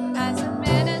 Lord, as a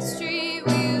ministry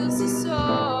wields the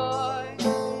sword.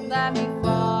 Let me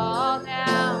fall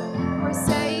down,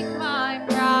 forsake my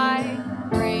pride,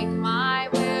 break my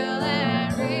will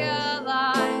and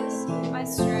realize my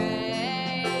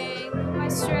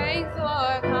strength,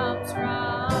 Lord, comes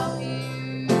from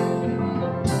you.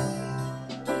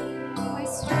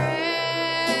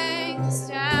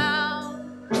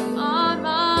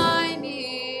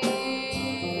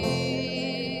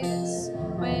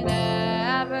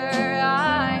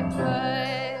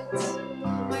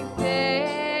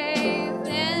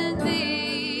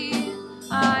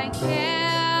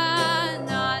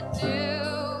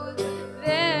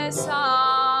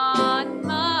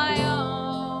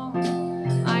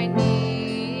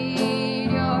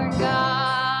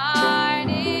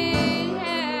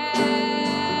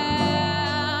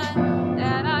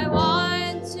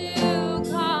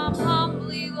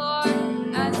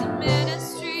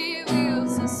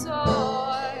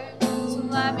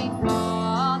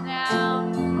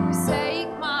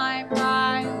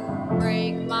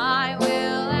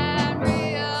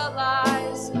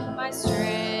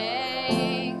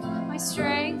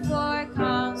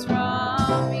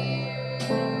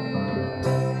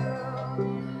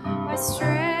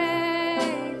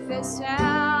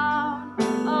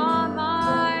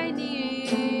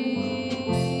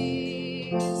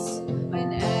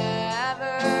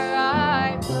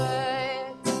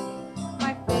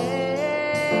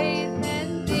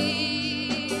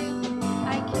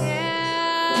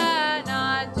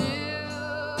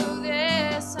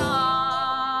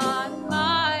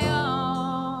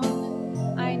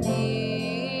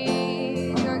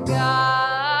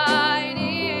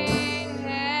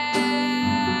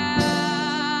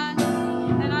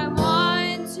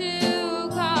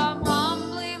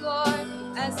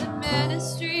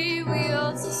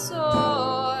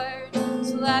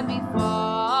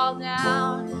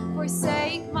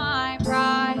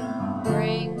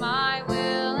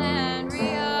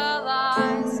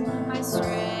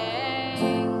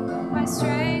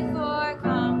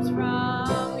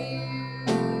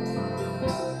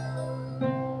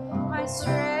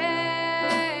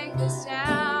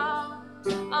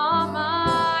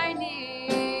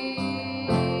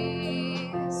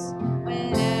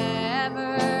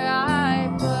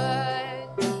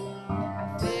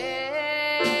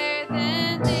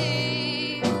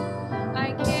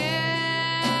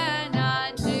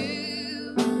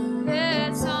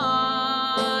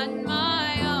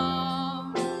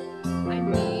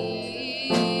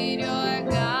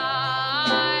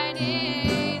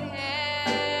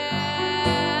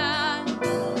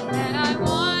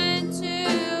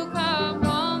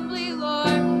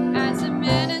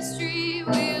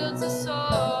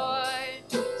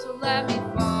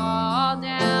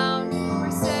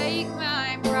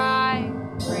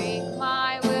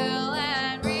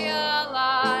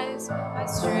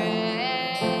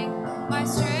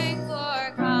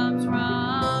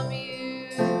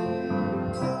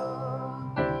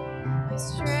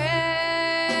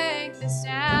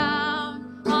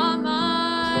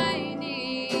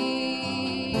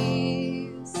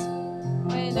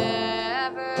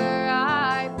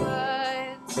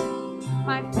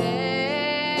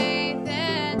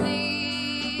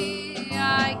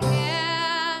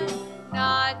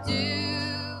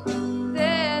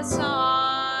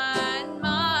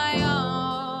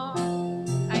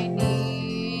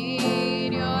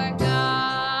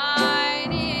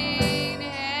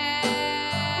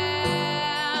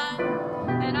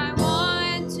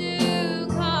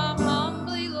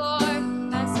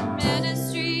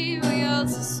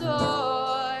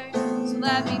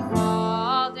 let me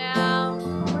fall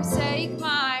down, forsake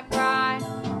my pride,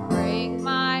 break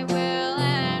my will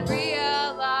and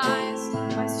realize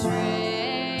my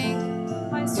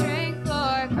strength,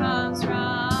 Lord, comes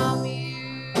from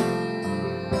you.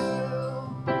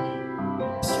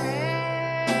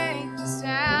 Strength is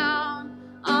down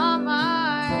on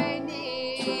my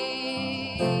knees.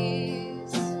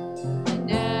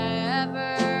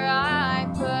 Whenever I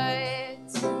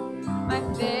put my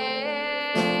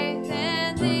faith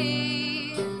in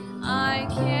thee, I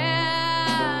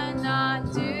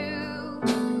cannot do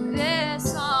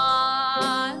this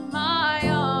on my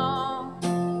own.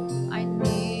 I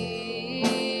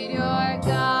need your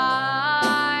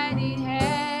guiding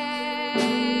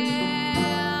hand,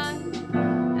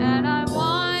 and I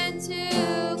want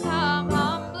to come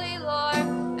humbly,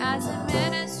 Lord, as a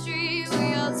ministry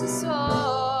wields a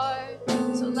sword.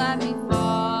 So let me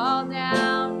fall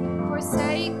down,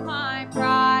 forsake my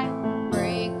pride,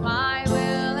 break my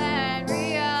will and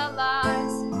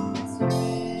realize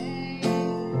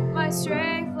my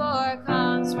strength, Lord,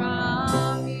 comes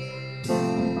from you.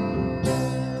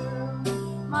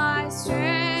 My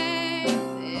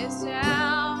strength is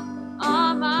down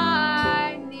on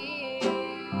my knees.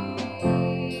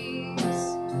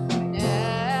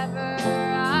 Whenever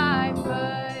I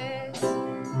put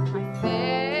my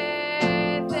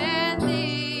faith in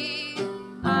thee,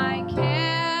 I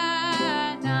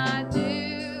cannot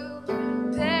do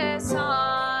this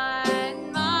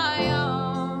on my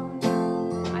own.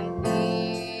 I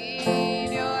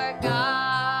need your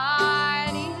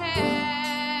guiding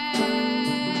hand,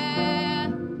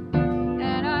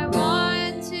 and I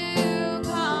want to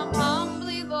come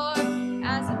humbly, Lord,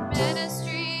 as a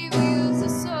ministry wields a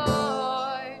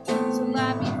sword. So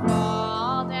let me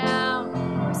fall down,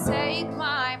 forsake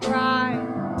my pride,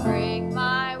 break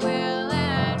my will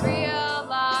and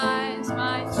realize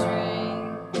my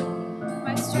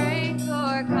strength,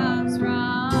 Lord, comes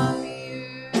from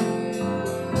you.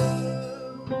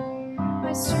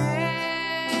 My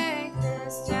strength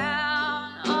is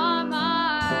down on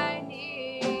my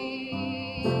knees.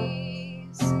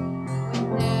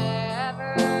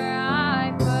 Whenever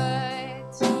I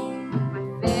put my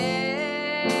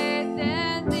faith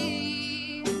in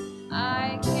thee,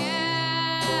 I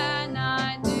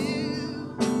cannot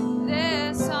do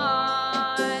this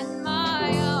on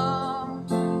my own.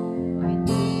 I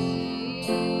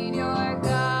need your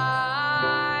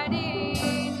guiding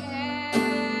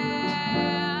hand,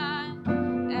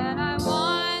 and I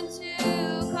want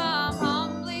to come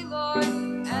humbly, Lord,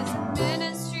 as a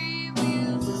ministry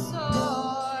wields a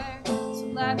sword. So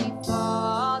let me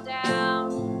fall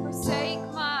down, forsake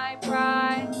my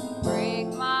pride, break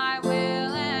my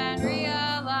will and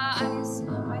realize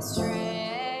my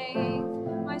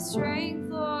strength,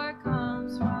 Lord,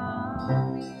 comes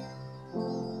from you.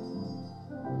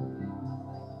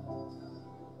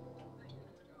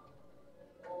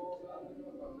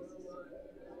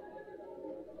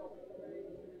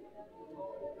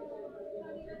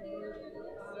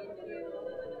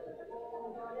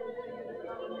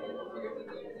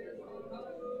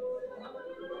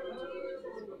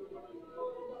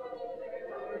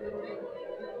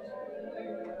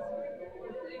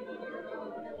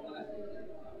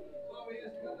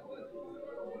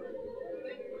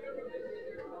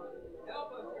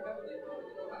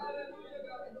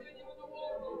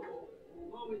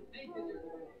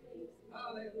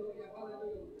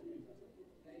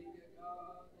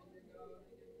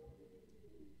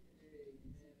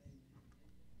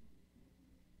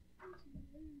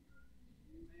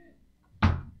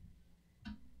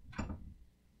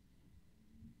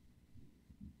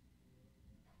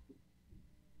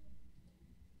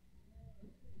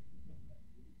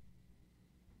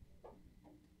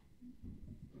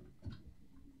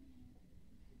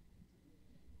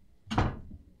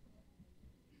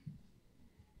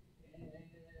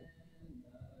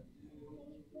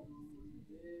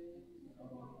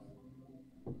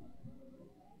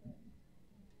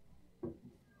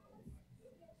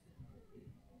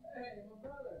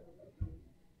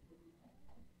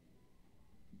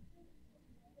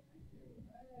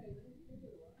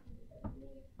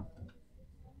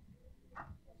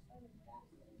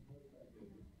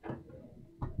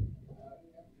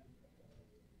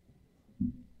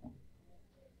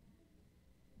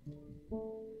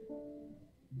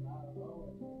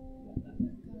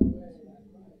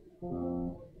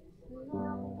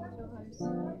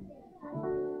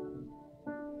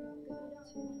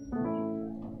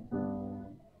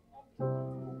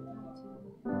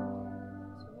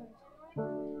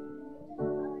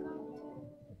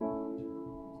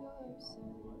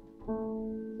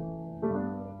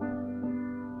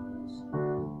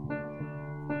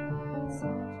 so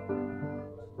much.